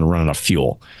all of a sudden run out of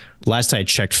fuel. Last I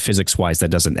checked, physics-wise, that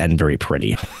doesn't end very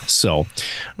pretty. So,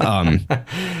 but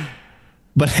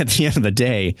at the end of the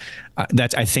day,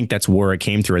 I think that's where it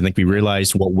came through. I think we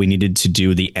realized what we needed to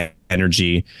do, the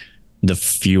energy, the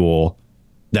fuel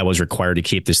that was required to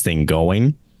keep this thing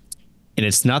going. And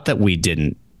it's not that we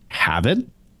didn't have it,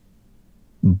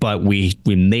 but we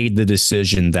made the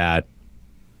decision that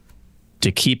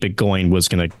to keep it going was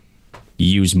going to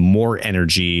use more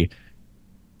energy.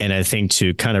 And I think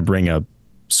to kind of bring a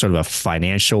sort of a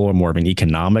financial or more of an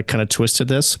economic kind of twist to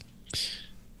this,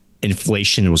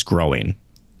 inflation was growing.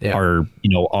 Yeah.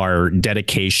 Our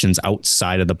dedications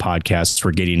outside of the podcasts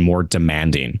were getting more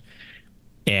demanding.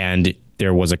 And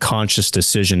there was a conscious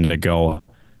decision to go,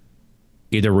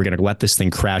 either we're going to let this thing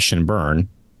crash and burn,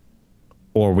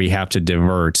 or we have to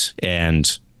divert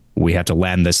and we have to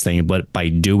land this thing. But by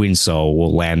doing so,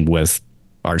 we'll land with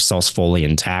ourselves fully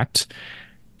intact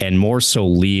and more so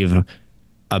leave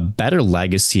a better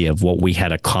legacy of what we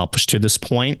had accomplished to this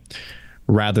point,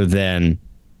 rather than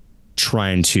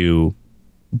trying to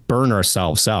burn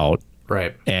ourselves out.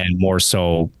 Right. And more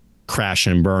so crash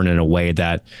and burn in a way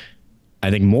that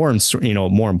I think more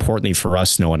importantly for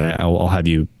us, Noah, and I'll have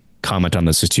you comment on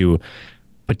this, is to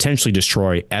potentially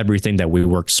destroy everything that we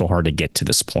worked so hard to get to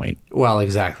this point. Well,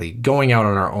 exactly. Going out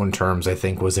on our own terms, I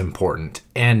think, was important.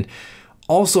 And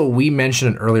also, we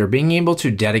mentioned it earlier, being able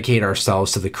to dedicate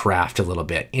ourselves to the craft a little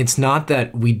bit. It's not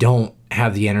that we don't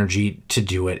have the energy to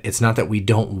do it. It's not that we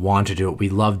don't want to do it. We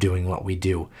love doing what we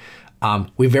do.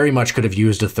 We very much could have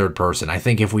used a third person. I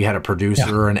think if we had a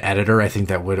producer or an editor, I think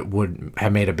that would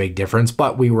have made a big difference.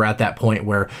 But we were at that point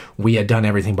where we had done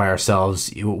everything by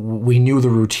ourselves. We knew the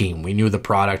routine. We knew the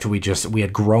product. We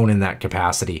had grown in that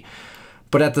capacity.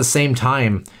 But at the same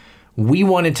time, we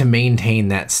wanted to maintain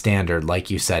that standard,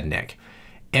 like you said, Nick.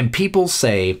 And people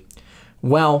say,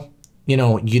 well,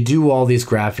 you do all these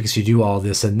graphics, you do all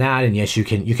this and that, and yes, you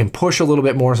can push a little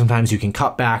bit more sometimes, you can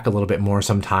cut back a little bit more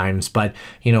sometimes, but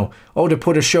to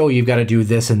put a show, you've got to do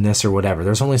this and this or whatever.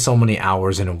 There's only so many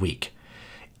hours in a week.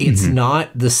 It's not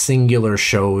the singular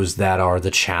shows that are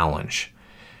the challenge.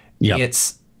 Yep.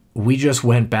 We just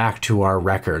went back to our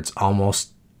records.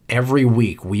 Almost every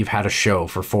week we've had a show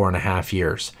for 4.5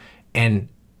 years. And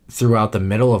throughout the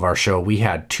middle of our show, we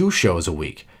had 2 shows a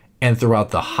week. And throughout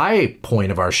the high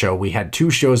point of our show, we had 2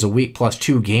 shows a week plus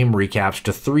 2 game recaps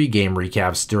to 3 game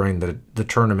recaps during the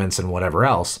tournaments and whatever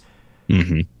else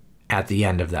at the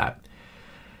end of that.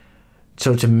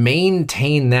 So to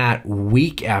maintain that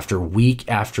week after week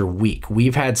after week,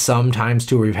 we've had some times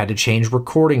too where we've had to change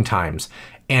recording times.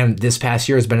 And this past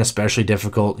year has been especially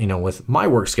difficult, with my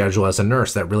work schedule as a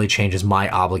nurse. That really changes my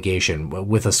obligation.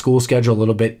 With a school schedule, a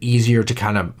little bit easier to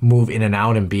kind of move in and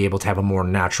out and be able to have a more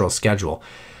natural schedule.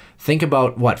 Think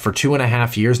about for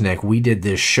 2.5 years, Nick, we did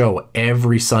this show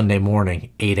every Sunday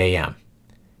morning, 8 a.m.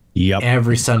 Yep.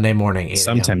 Every Sunday morning, 8 a.m.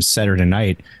 Sometimes Saturday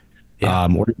night. Yeah.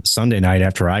 Or Sunday night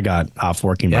after I got off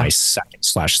working my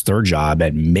second/third job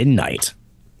at midnight.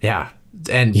 Yeah.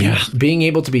 And being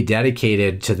able to be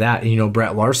dedicated to that,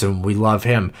 Brett Larson, we love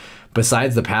him.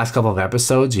 Besides the past couple of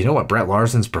episodes, you know what Brett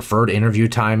Larson's preferred interview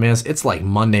time is? It's like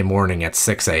Monday morning at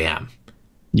 6 a.m.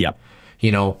 Yep.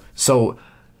 So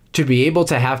to be able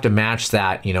to have to match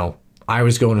that, I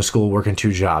was going to school working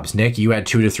 2 jobs. Nick, you had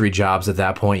 2 to 3 jobs at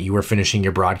that point. You were finishing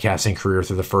your broadcasting career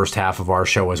through the first half of our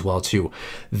show as well, too.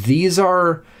 These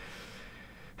are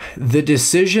the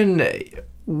decision,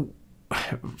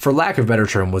 for lack of a better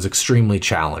term, was extremely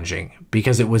challenging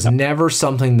because it was never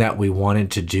something that we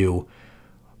wanted to do.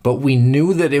 But we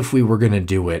knew that if we were going to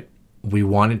do it, we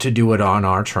wanted to do it on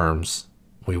our terms.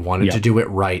 We wanted to do it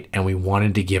right, and we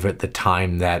wanted to give it the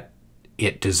time that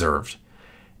it deserved.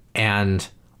 And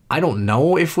I don't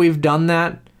know if we've done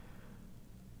that,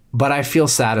 but I feel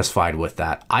satisfied with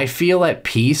that. I feel at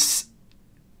peace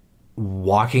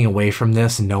walking away from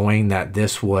this, knowing that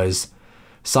this was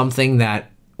something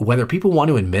that, whether people want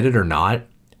to admit it or not,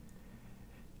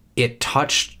 it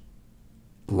touched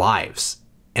lives.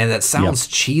 And that sounds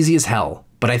cheesy as hell.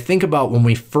 But I think about when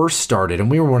we first started, and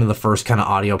we were one of the first kind of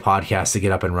audio podcasts to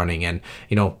get up and running, and,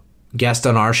 guest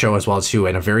on our show as well too,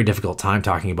 and a very difficult time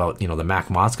talking about, the Mac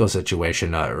Motzko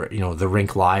situation, the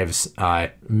Rink Live's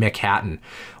Mick Hatton,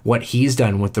 what he's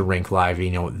done with the Rink Live.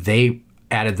 They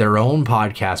added their own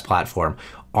podcast platform.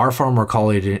 Our former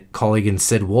colleague in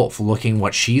Sid Wolf, looking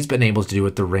what she's been able to do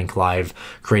with the Rink Live,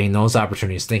 creating those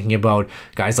opportunities, thinking about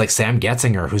guys like Sam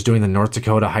Getzinger, who's doing the North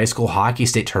Dakota high school hockey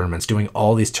state tournaments, doing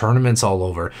all these tournaments all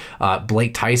over.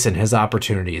 Blake Tyson, his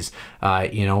opportunities.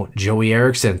 Joey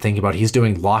Erickson, thinking about he's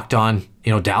doing Locked On,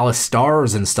 Dallas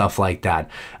Stars and stuff like that.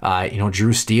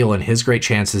 Drew Steele and his great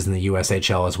chances in the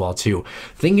USHL as well too.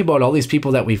 Thinking about all these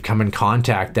people that we've come in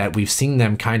contact, that we've seen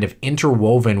them kind of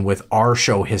interwoven with our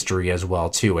show history as well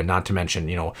too. And not to mention,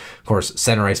 of course,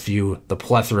 Center Ice View, the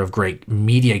plethora of great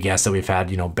media guests that we've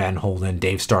had, Ben Holden,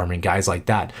 Dave Starman, guys like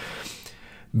that.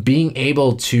 Being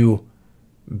able to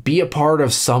be a part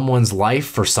of someone's life,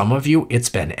 for some of you, it's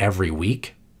been every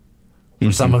week.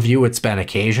 For some of you, it's been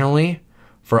occasionally.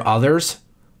 For others,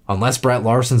 unless Brett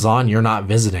Larson's on, you're not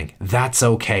visiting. That's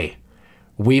okay.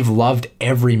 We've loved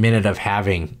every minute of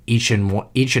having each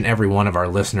and every one of our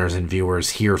listeners and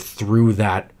viewers here through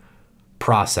that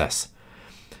process.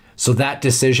 So that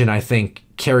decision, I think,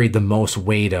 carried the most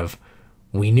weight of,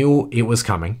 we knew it was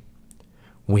coming.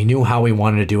 We knew how we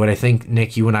wanted to do it. I think,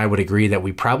 Nick, you and I would agree that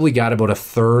we probably got about a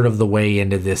third of the way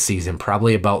into this season,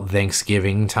 probably about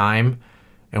Thanksgiving time.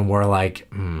 And we're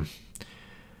like,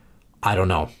 I don't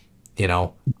know.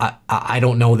 I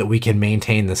don't know that we can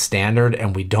maintain the standard,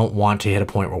 and we don't want to hit a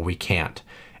point where we can't.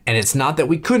 And it's not that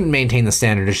we couldn't maintain the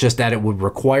standard. It's just that it would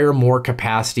require more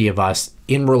capacity of us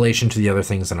in relation to the other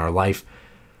things in our life.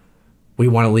 We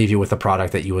want to leave you with a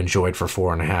product that you enjoyed for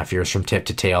 4.5 years from tip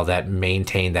to tail, that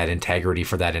maintained that integrity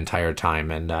for that entire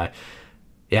time. And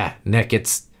Nick,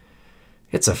 it's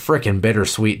a freaking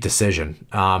bittersweet decision.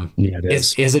 It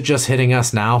is. Is it just hitting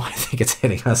us now? I think it's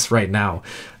hitting us right now.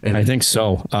 And I think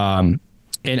so. And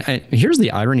here's the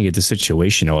irony of the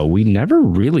situation, Noah. We never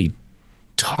really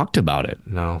talked about it.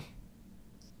 No.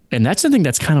 And that's the thing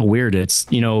that's kind of weird. It's,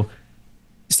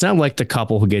 it's not like the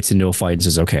couple who gets into a fight and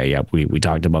says, okay, yeah, we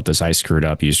talked about this. I screwed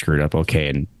up. You screwed up. Okay.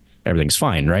 And everything's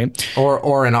fine, right?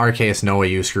 Or in our case, Noah,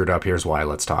 you screwed up. Here's why.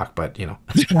 Let's talk. But,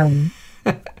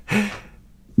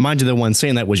 Mind you, the one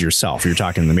saying that was yourself. You're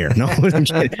talking in the mirror. No, I'm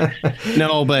kidding.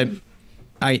 No, but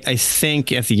I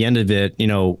think at the end of it,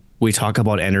 we talk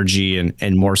about energy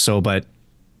and more so, but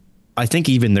I think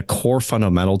even the core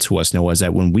fundamental to us, Noah, is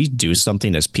that when we do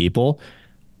something as people,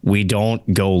 we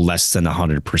don't go less than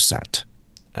 100%.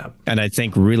 Yeah. And I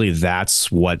think really that's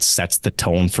what sets the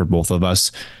tone for both of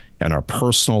us and our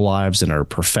personal lives and our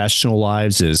professional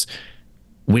lives. Is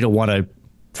we don't want to,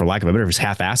 for lack of a better phrase,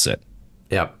 half-ass it.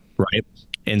 Yep. Right.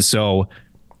 And so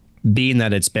being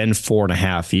that it's been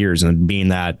 4.5 years, and being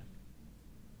that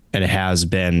it has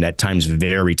been at times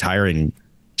very tiring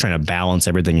trying to balance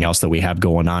everything else that we have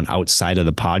going on outside of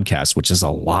the podcast, which is a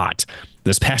lot.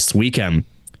 This past weekend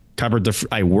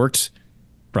I worked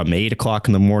from 8 o'clock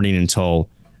in the morning until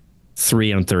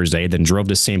 3 on Thursday, then drove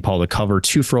to St. Paul to cover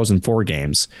 2 Frozen Four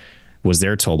games, was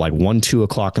there till like 1, 2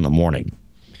 o'clock in the morning.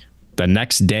 The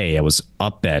next day I was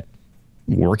up at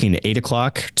working at 8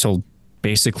 o'clock till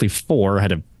basically 4, had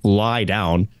to fly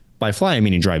down. By fly, I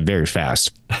mean drive very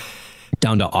fast,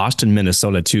 down to Austin,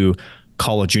 Minnesota to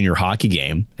call a junior hockey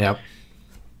game. Yep.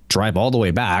 Drive all the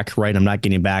way back, right? I'm not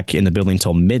getting back in the building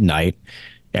until midnight.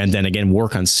 And then again,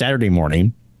 work on Saturday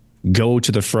morning, go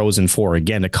to the Frozen Four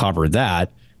again to cover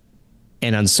that.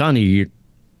 And on Sunday,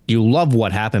 you love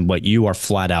what happened, but you are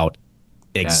flat out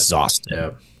exhausted.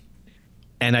 Yep.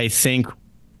 And I think,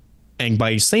 and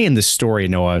by saying this story,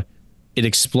 Noah, it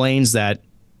explains that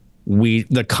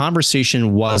the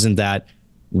conversation wasn't that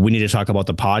we need to talk about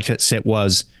the podcast. It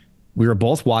was, we were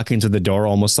both walking to the door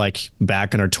almost like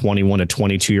back in our 21 to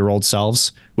 22-year-old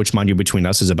selves, which, mind you, between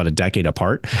us is about a decade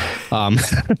apart.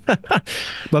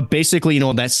 But basically,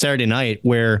 that Saturday night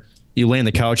where you lay on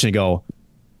the couch and you go,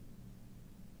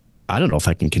 I don't know if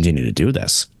I can continue to do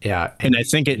this. Yeah. And I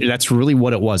think that's really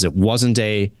what it was. It wasn't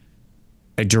a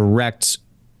direct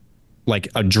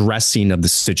addressing of the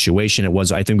situation. It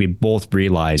was, I think we both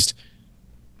realized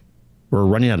we're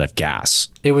running out of gas.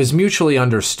 It was mutually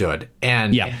understood.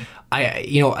 And yeah.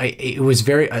 It was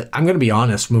very, I'm going to be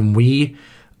honest, when we,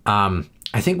 I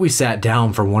think we sat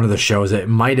down for one of the shows, it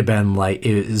might have been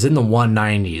it was in the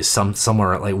 190s,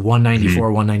 somewhere at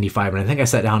 194, 195. And I think I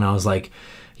sat down and I was like,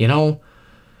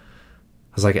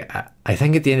 I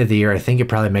think at the end of the year, I think it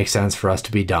probably makes sense for us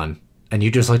to be done. And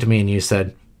you just looked at me and you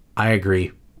said, I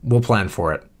agree. We'll plan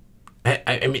for it.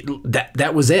 I mean,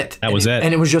 that was it. That was it.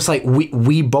 And it was just like,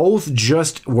 we both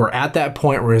just were at that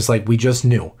point where it's like, we just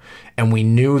knew. And we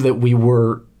knew that we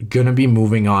were going to be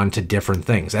moving on to different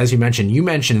things. As you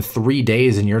mentioned 3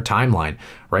 days in your timeline,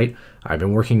 right? I've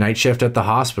been working night shift at the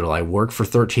hospital. I work for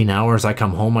 13 hours. I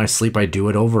come home, I sleep, I do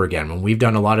it over again. When we've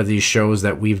done a lot of these shows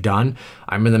that we've done,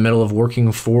 I'm in the middle of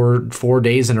working four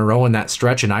days in a row in that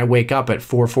stretch, and I wake up at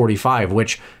 4:45,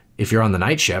 which, if you're on the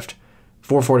night shift,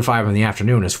 4:45 in the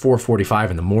afternoon is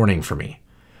 4:45 in the morning for me,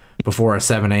 before a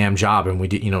 7 a.m. job, and we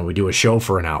do a show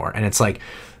for an hour. And it's like,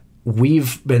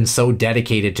 we've been so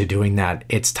dedicated to doing that.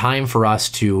 It's time for us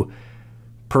to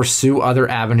pursue other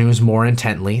avenues more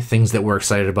intently, things that we're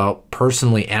excited about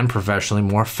personally and professionally,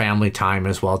 more family time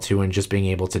as well too, and just being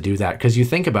able to do that. Because you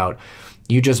think about,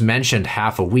 you just mentioned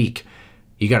half a week,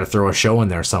 you got to throw a show in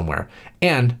there somewhere.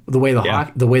 And the way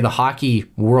the hockey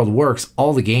world works,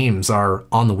 all the games are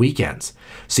on the weekends.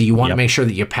 So you want to make sure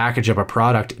that you package up a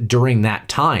product during that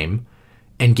time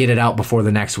and get it out before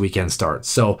the next weekend starts.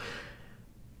 So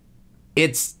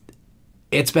it's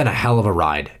been a hell of a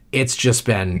ride. It's just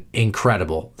been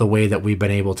incredible the way that we've been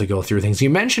able to go through things. You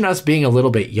mentioned us being a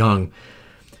little bit young.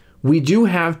 We do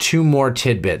have 2 more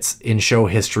tidbits in show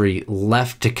history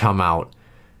left to come out.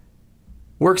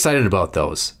 We're excited about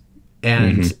those,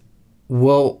 and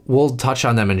we'll touch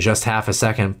on them in just half a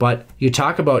second. But you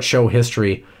talk about show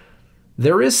history.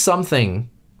 There is something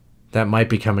that might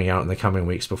be coming out in the coming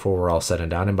weeks before we're all said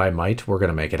and done, and by might, we're going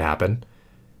to make it happen.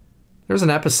 There's an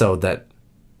episode that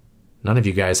none of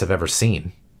you guys have ever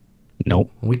seen.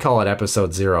 Nope. We call it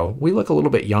episode 0. We look a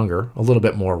little bit younger, a little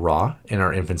bit more raw in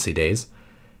our infancy days.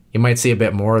 You might see a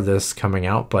bit more of this coming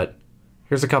out, but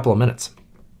here's a couple of minutes.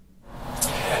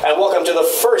 And welcome to the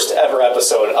first ever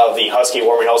episode of the Husky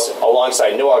Warming House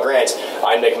alongside Noah Grant.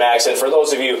 I'm Nick Max, and for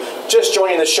those of you just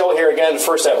joining the show here again,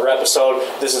 first ever episode,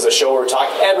 this is a show where we talk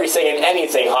everything and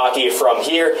anything hockey from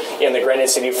here in the Granite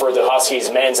City for the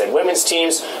Huskies men's and women's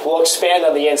teams. We'll expand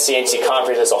on the NCHC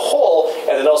conference as a whole,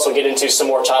 and then also get into some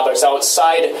more topics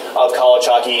outside of college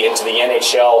hockey, into the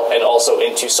NHL, and also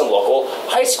into some local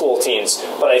high school teams.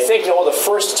 But I think, Noah, the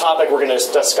first topic we're going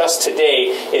to discuss today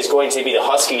is going to be the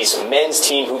Huskies men's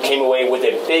team, who came away with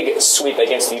a big sweep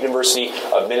against the University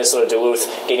of Minnesota Duluth,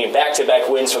 getting back-to-back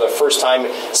wins for the first time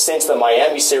since the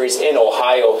Miami series in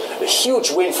Ohio. A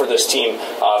huge win for this team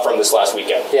from this last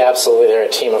weekend. Yeah, absolutely. They're a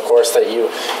team, of course, that you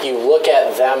look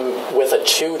at them with a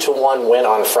 2-1 win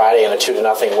on Friday and a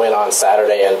 2-0 win on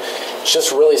Saturday, and it's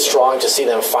just really strong to see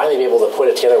them finally be able to put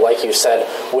it together. Like you said,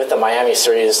 with the Miami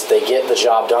series, they get the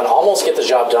job done, almost get the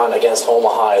job done against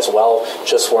Omaha as well.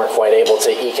 Just weren't quite able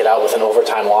to eke it out with an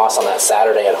overtime loss on that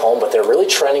Saturday at home, but they're really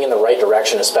trending in the right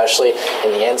direction, especially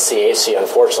in the NCHC.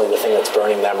 Unfortunately, the thing that's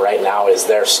burning them right now is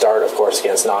their start, of course,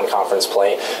 against non-conference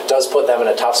play. Does put them in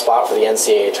a tough spot for the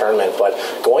NCAA tournament, but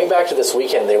going back to this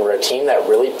weekend, they were a team that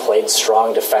really played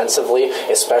strong defensively,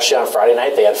 especially on Friday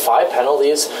night. They had 5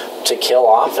 penalties to kill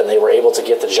off, and they were able to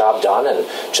get the job done, and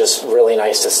just really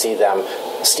nice to see them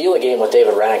steal a game with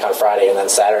David Rennick on Friday, and then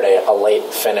Saturday a late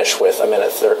finish with a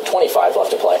minute 25 left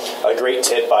to play. A great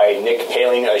tip by Nick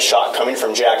Paling, a shot coming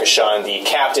from Jack Ashawn, the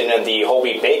captain and the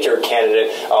Hobie Baker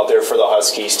candidate out there for the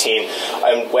Huskies team.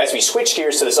 As we switch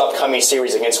gears to this upcoming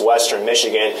series against Western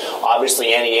Michigan,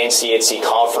 obviously any NCHC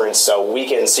conference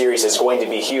weekend series is going to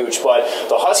be huge, but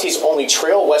the Huskies only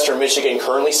trail Western Michigan,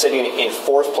 currently sitting in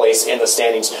 4th place in the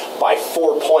standings by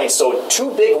 4 points, so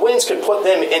 2 big wins could put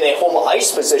them in a home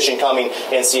ice position coming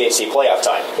NCHC playoff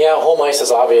time. Yeah, home ice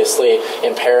is obviously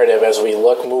imperative as we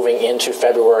look moving into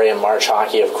February and March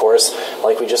hockey. Of course,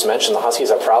 like we just mentioned, the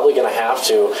Huskies are probably going to have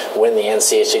to win the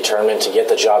NCHC tournament to get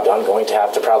the job done. Going to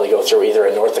have to probably go through either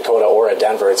a North Dakota or a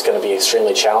Denver. It's going to be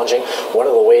extremely challenging. One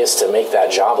of the ways to make that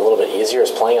job a little bit easier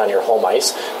is playing on your home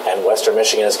ice, and Western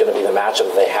Michigan is going to be the matchup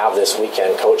that they have this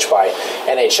weekend, coached by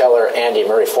NHLer Andy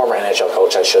Murray, former NHL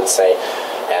coach, I should say.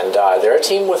 And they're a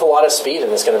team with a lot of speed,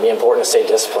 and it's going to be important to stay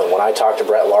disciplined. When I talked to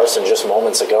Brett Larson just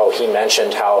moments ago, he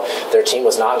mentioned how their team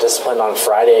was not disciplined on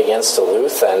Friday against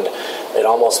Duluth, and it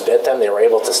almost bit them. They were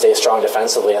able to stay strong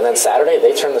defensively. And then Saturday,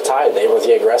 they turned the tide. They were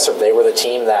the aggressor. They were the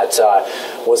team that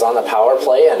was on the power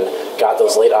play and got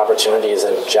those late opportunities.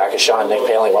 And Jack Ashawn, Nick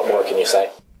Paling, what more can you say?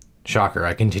 Shocker,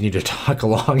 I continue to talk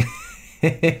along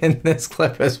in this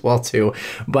clip as well, too.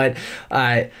 But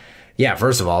yeah,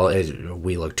 first of all,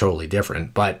 we look totally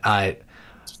different, but I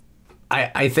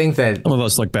think that some of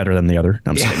us look better than the other.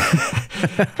 I'm saying.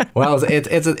 Well,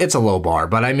 it's a low bar,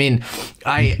 but I mean,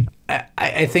 I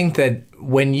think that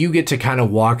when you get to kind of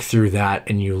walk through that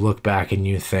and you look back and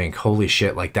you think, holy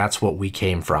shit, like that's what we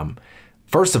came from.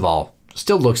 First of all,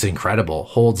 still looks incredible,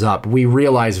 holds up. We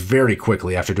realized very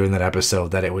quickly after doing that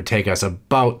episode that it would take us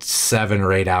about 7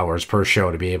 or 8 hours per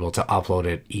show to be able to upload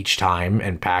it each time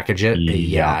and package it.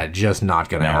 Yeah, just not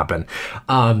going to happen.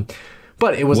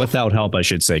 But it was without help, I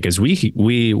should say, because we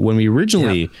when we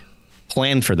originally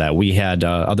planned for that, we had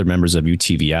other members of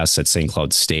UTVS at St.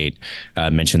 Cloud State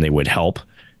mention they would help,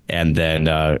 and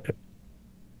then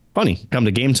funny, come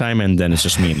to game time, and then it's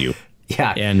just me and you.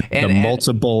 Yeah, and the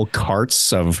multiple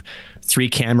carts of 3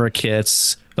 camera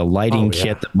kits, the lighting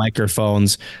kit, the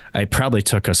microphones. It probably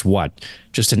took us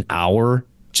just an hour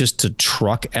just to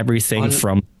truck everything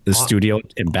from the studio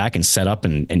and back and set up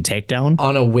and take down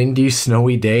on a windy,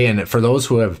 snowy day. And for those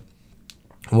who have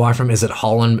walked from, is it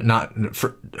Holland,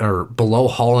 or below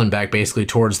Hollenbeck, basically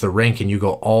towards the rink, and you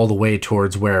go all the way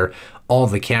towards where all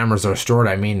the cameras are stored.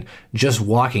 I mean, just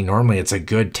walking normally, it's a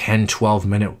good 10,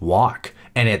 12-minute walk,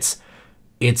 and it's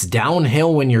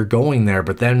downhill when you're going there,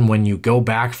 but then when you go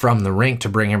back from the rink to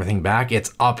bring everything back,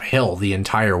 it's uphill the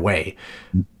entire way.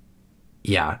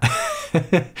 Yeah.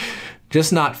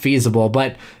 Just not feasible.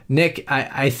 But Nick,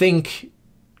 I think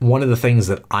one of the things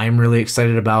that I'm really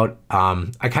excited about,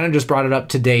 I kind of just brought it up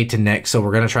today to Nick, so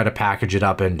we're going to try to package it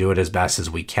up and do it as best as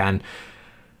we can.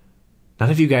 None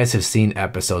of you guys have seen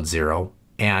episode 0.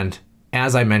 And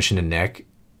as I mentioned to Nick,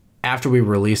 after we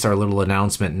release our little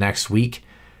announcement next week,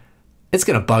 it's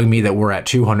going to bug me that we're at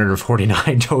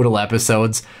 249 total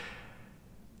episodes.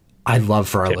 I'd love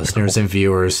for our listeners and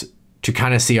viewers to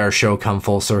kind of see our show come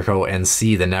full circle and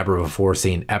see the never before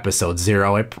seen episode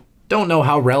 0. I don't know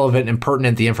how relevant and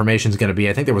pertinent the information is going to be.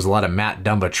 I think there was a lot of Matt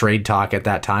Dumba trade talk at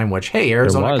that time, which, hey,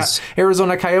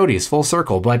 Arizona Coyotes, full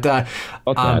circle. But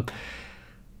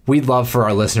we'd love for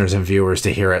our listeners and viewers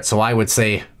to hear it. So I would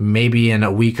say maybe in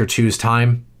a week or two's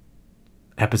time,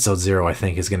 episode 0, I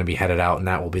think, is going to be headed out, and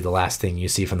that will be the last thing you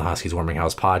see from the Huskies Warming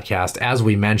House podcast. As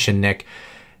we mentioned, Nick,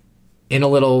 in a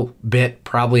little bit,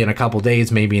 probably in a couple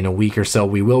days, maybe in a week or so,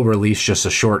 we will release just a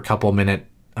short couple-minute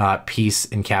piece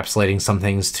encapsulating some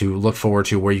things to look forward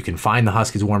to, where you can find the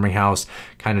Huskies Warming House,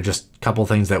 kind of just a couple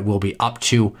things that we'll be up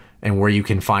to and where you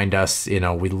can find us. You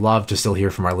know, we'd love to still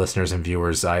hear from our listeners and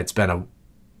viewers. It's been an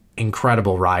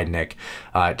incredible ride, Nick,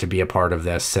 to be a part of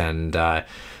this, and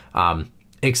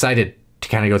excited to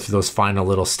kind of go through those final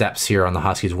little steps here on the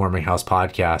Huskies Warming House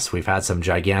podcast. We've had some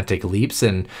gigantic leaps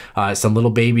and some little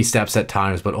baby steps at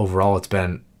times, but overall it's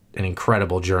been an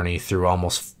incredible journey through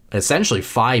almost essentially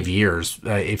 5 years,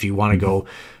 if you want to go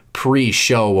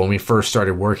pre-show when we first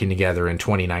started working together in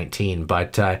 2019.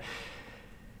 But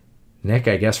Nick,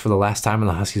 I guess for the last time on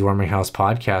the Huskies Warming House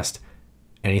podcast,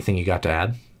 anything you got to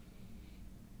add?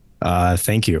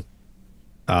 Thank you.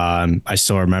 I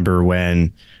still remember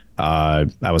when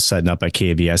I was setting up at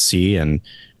KVSC, and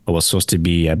it was supposed to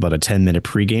be about a 10-minute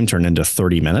pregame turned into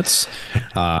 30 minutes.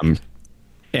 And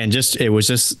it was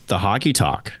just the hockey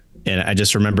talk. And I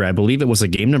just remember, I believe it was a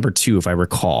game number 2, if I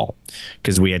recall,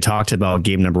 because we had talked about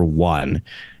game number 1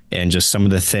 and just some of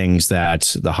the things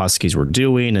that the Huskies were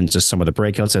doing and just some of the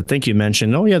breakouts. I think you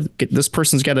mentioned, oh, yeah, this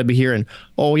person's got to be here. And,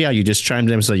 oh, yeah, you just chimed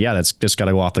in and said, yeah, that's just got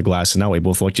to go off the glass. And now we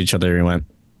both looked at each other and went,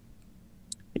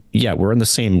 yeah, we're in the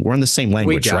same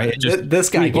language, right? This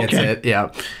guy gets it.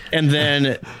 Yeah. And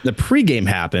then the pregame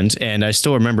happened, and I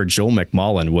still remember Joe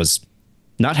McMullen was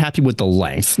not happy with the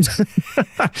length.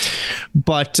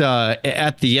 But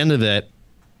at the end of it,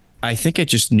 I think I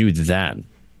just knew then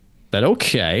that,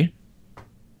 okay,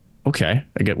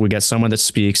 we got someone that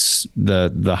speaks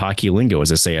the hockey lingo, as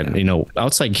they say. And, you know,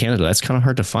 outside Canada, that's kind of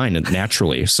hard to find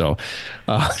naturally. So,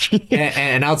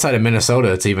 and outside of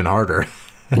Minnesota, it's even harder.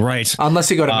 Right.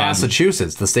 Unless you go to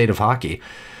Massachusetts, the state of hockey.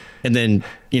 And then,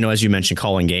 you know, as you mentioned,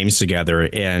 calling games together,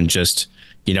 and just,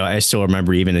 you know, I still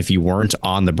remember, even if you weren't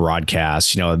on the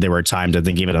broadcast, you know, there were times, I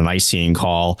think, even an icing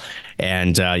call,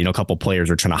 and, you know, a couple players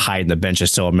were trying to hide in the bench. I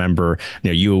still remember, you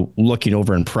know, you looking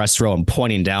over in press row and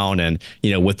pointing down, and,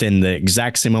 you know, within the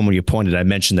exact same moment you pointed, I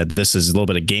mentioned that this is a little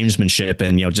bit of gamesmanship,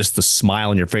 and, you know, just the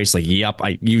smile on your face, like, yep,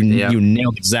 you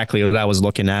nailed exactly what I was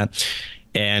looking at.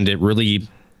 And it really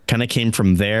kind of came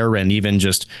from there. And even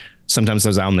just sometimes I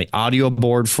was on the audio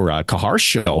board for a Kahar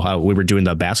show. We were doing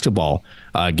the basketball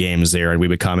games there, and we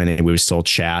would come in and we would still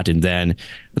chat. And then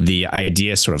the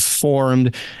idea sort of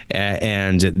formed,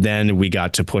 and then we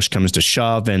got to push comes to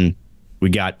shove, and we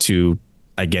got to,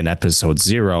 again, episode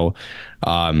 0.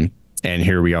 And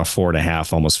here we are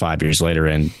 4.5, almost 5 years later.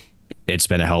 And it's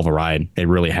been a hell of a ride. It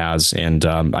really has. And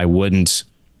I wouldn't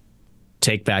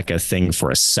take back a thing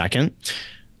for a second.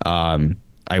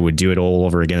 I would do it all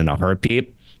over again in a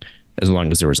heartbeat, as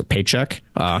long as there was a paycheck.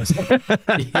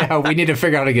 Yeah, we need to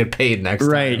figure out how to get paid next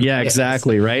time. Right. Yeah,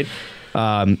 exactly. Right.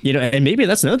 And maybe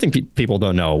that's another thing people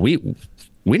don't know.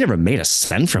 We never made a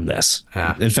cent from this.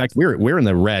 Yeah. In fact, we're in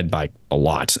the red by a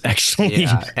lot, actually.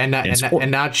 Yeah, and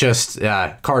not just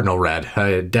Cardinal red.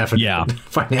 Definitely. Yeah.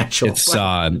 Financial.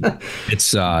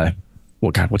 It's well,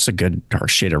 God, what's a good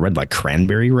dark shade of red? Like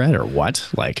cranberry red or what?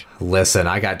 Like, listen,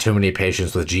 I got too many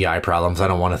patients with GI problems. I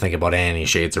don't want to think about any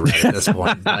shades of red at this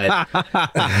point. But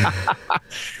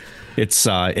it's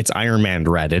Iron Man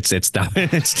red. It's down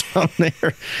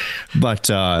there. But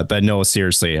no,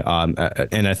 seriously.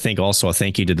 And I think also a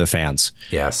thank you to the fans.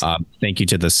 Yes. Thank you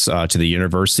to to the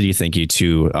university. Thank you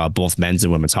to both men's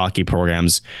and women's hockey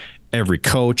programs, every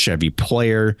coach, every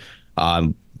player,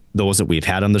 those that we've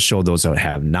had on the show, those that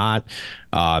have not,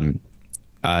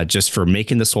 just for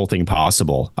making this whole thing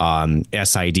possible.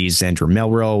 SID's Andrew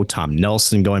Melro, Tom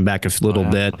Nelson going back a little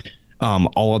bit.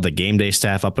 All of the game day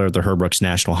staff up there at the Herbrooks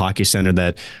National Hockey Center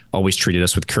that always treated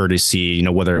us with courtesy,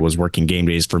 whether it was working game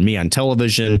days for me on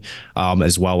television,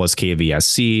 as well as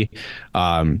KVSC,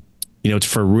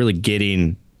 for really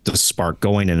getting the spark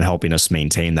going and helping us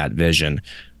maintain that vision.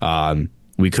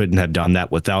 We couldn't have done that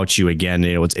without you. Again,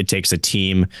 it takes a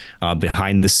team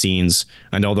behind the scenes.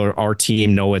 I know our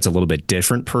team, it's a little bit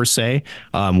different per se.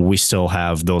 We still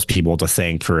have those people to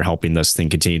thank for helping this thing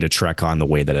continue to trek on the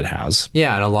way that it has.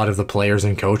 Yeah, and a lot of the players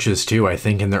and coaches too. I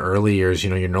think in the early years,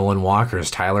 your Nolan Walkers,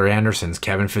 Tyler Andersons,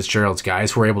 Kevin Fitzgerald's,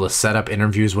 guys who were able to set up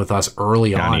interviews with us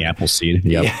early on. Johnny Appleseed.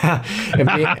 Yep. Yeah,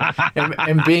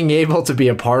 and being able to be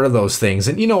a part of those things,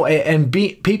 and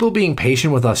people being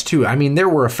patient with us too. I mean, there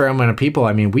were a fair amount of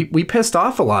people. I mean, we pissed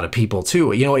off a lot of people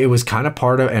too. It was kind of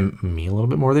part of, and me a little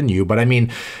bit more than you, but I mean,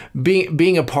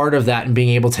 being a part of that and being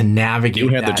able to navigate. You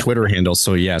had the Twitter handle,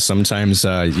 so yeah, sometimes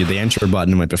the enter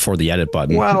button went before the edit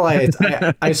button. Well,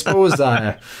 I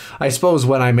suppose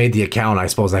when I made the account, I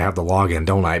suppose I have the login,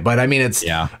 don't I? But I mean, it's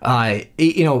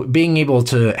being able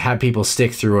to have people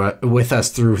stick through with us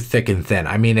through thick and thin.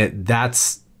 I mean,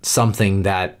 that's something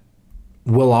that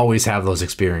we'll always have those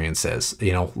experiences,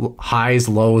 highs,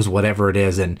 lows, whatever it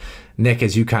is. And Nick,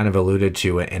 as you kind of alluded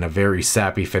to in a very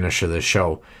sappy finish to the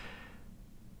show,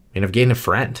 I've gained a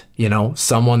friend,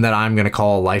 someone that I'm going to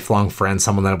call a lifelong friend,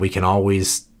 someone that we can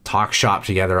always talk shop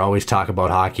together, always talk about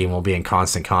hockey, and we'll be in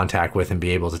constant contact with and be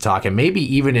able to talk. And maybe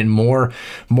even in more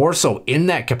so in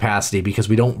that capacity, because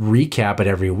we don't recap it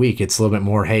every week. It's a little bit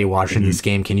more, hey, watching this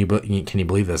game, can you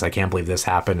believe this? I can't believe this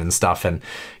happened and stuff. And,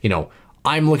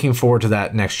 I'm looking forward to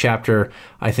that next chapter.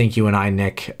 I think you and I,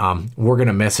 Nick, we're going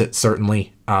to miss it,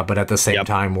 certainly. But at the same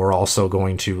time, we're also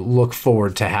going to look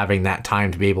forward to having that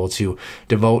time to be able to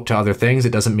devote to other things.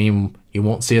 It doesn't mean you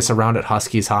won't see us around at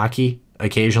Huskies hockey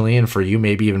occasionally, and for you,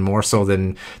 maybe even more so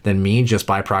than me, just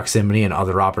by proximity and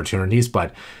other opportunities.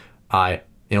 But I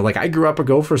grew up a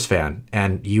Gophers fan,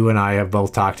 and you and I have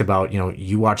both talked about,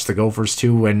 you watched the Gophers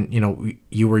too when,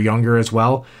 you were younger as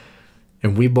well.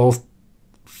 And we both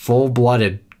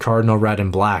full-blooded Cardinal red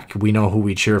and black. We know who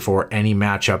we cheer for any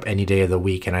matchup, any day of the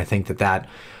week. And I think that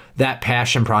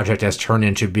passion project has turned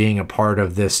into being a part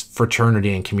of this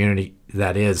fraternity and community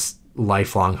that is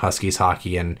lifelong Huskies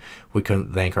hockey. And we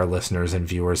couldn't thank our listeners and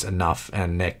viewers enough.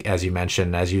 And Nick, as you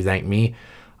mentioned, as you thank me,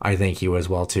 I thank you as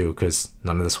well too, because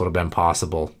none of this would have been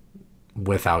possible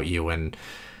without you. And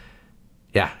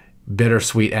yeah,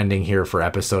 bittersweet ending here for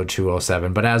episode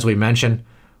 207. But as we mentioned,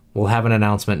 we'll have an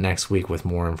announcement next week with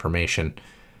more information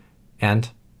and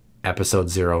episode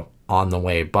 0 on the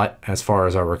way. But as far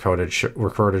as our recorded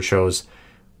shows,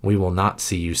 we will not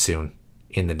see you soon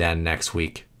in the den next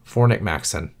week. For Nick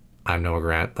Maxson, I'm Noah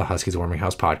Grant, the Huskies Warming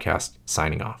House podcast,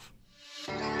 signing off.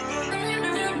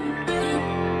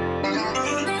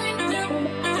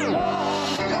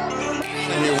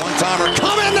 One-timer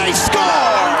coming, they score!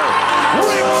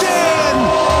 Ripped in!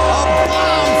 A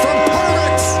bomb from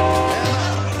Permix!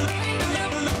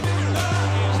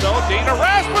 Dana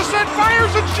Rasmussen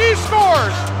fires and she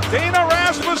scores! Dana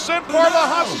Rasmussen for the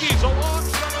Huskies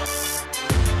alongside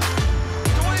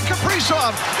Dwayne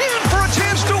Kaprizov in for a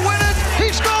chance to win it!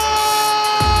 He scores!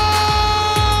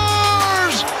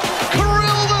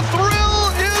 Kirill the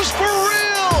Thrill is for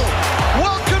real!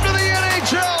 Welcome to the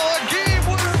NHL, a game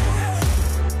winner!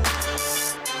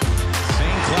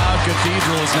 St. Cloud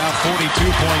Cathedral is now 42.6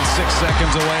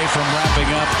 seconds away from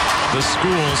wrapping up the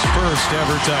school's first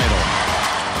ever title.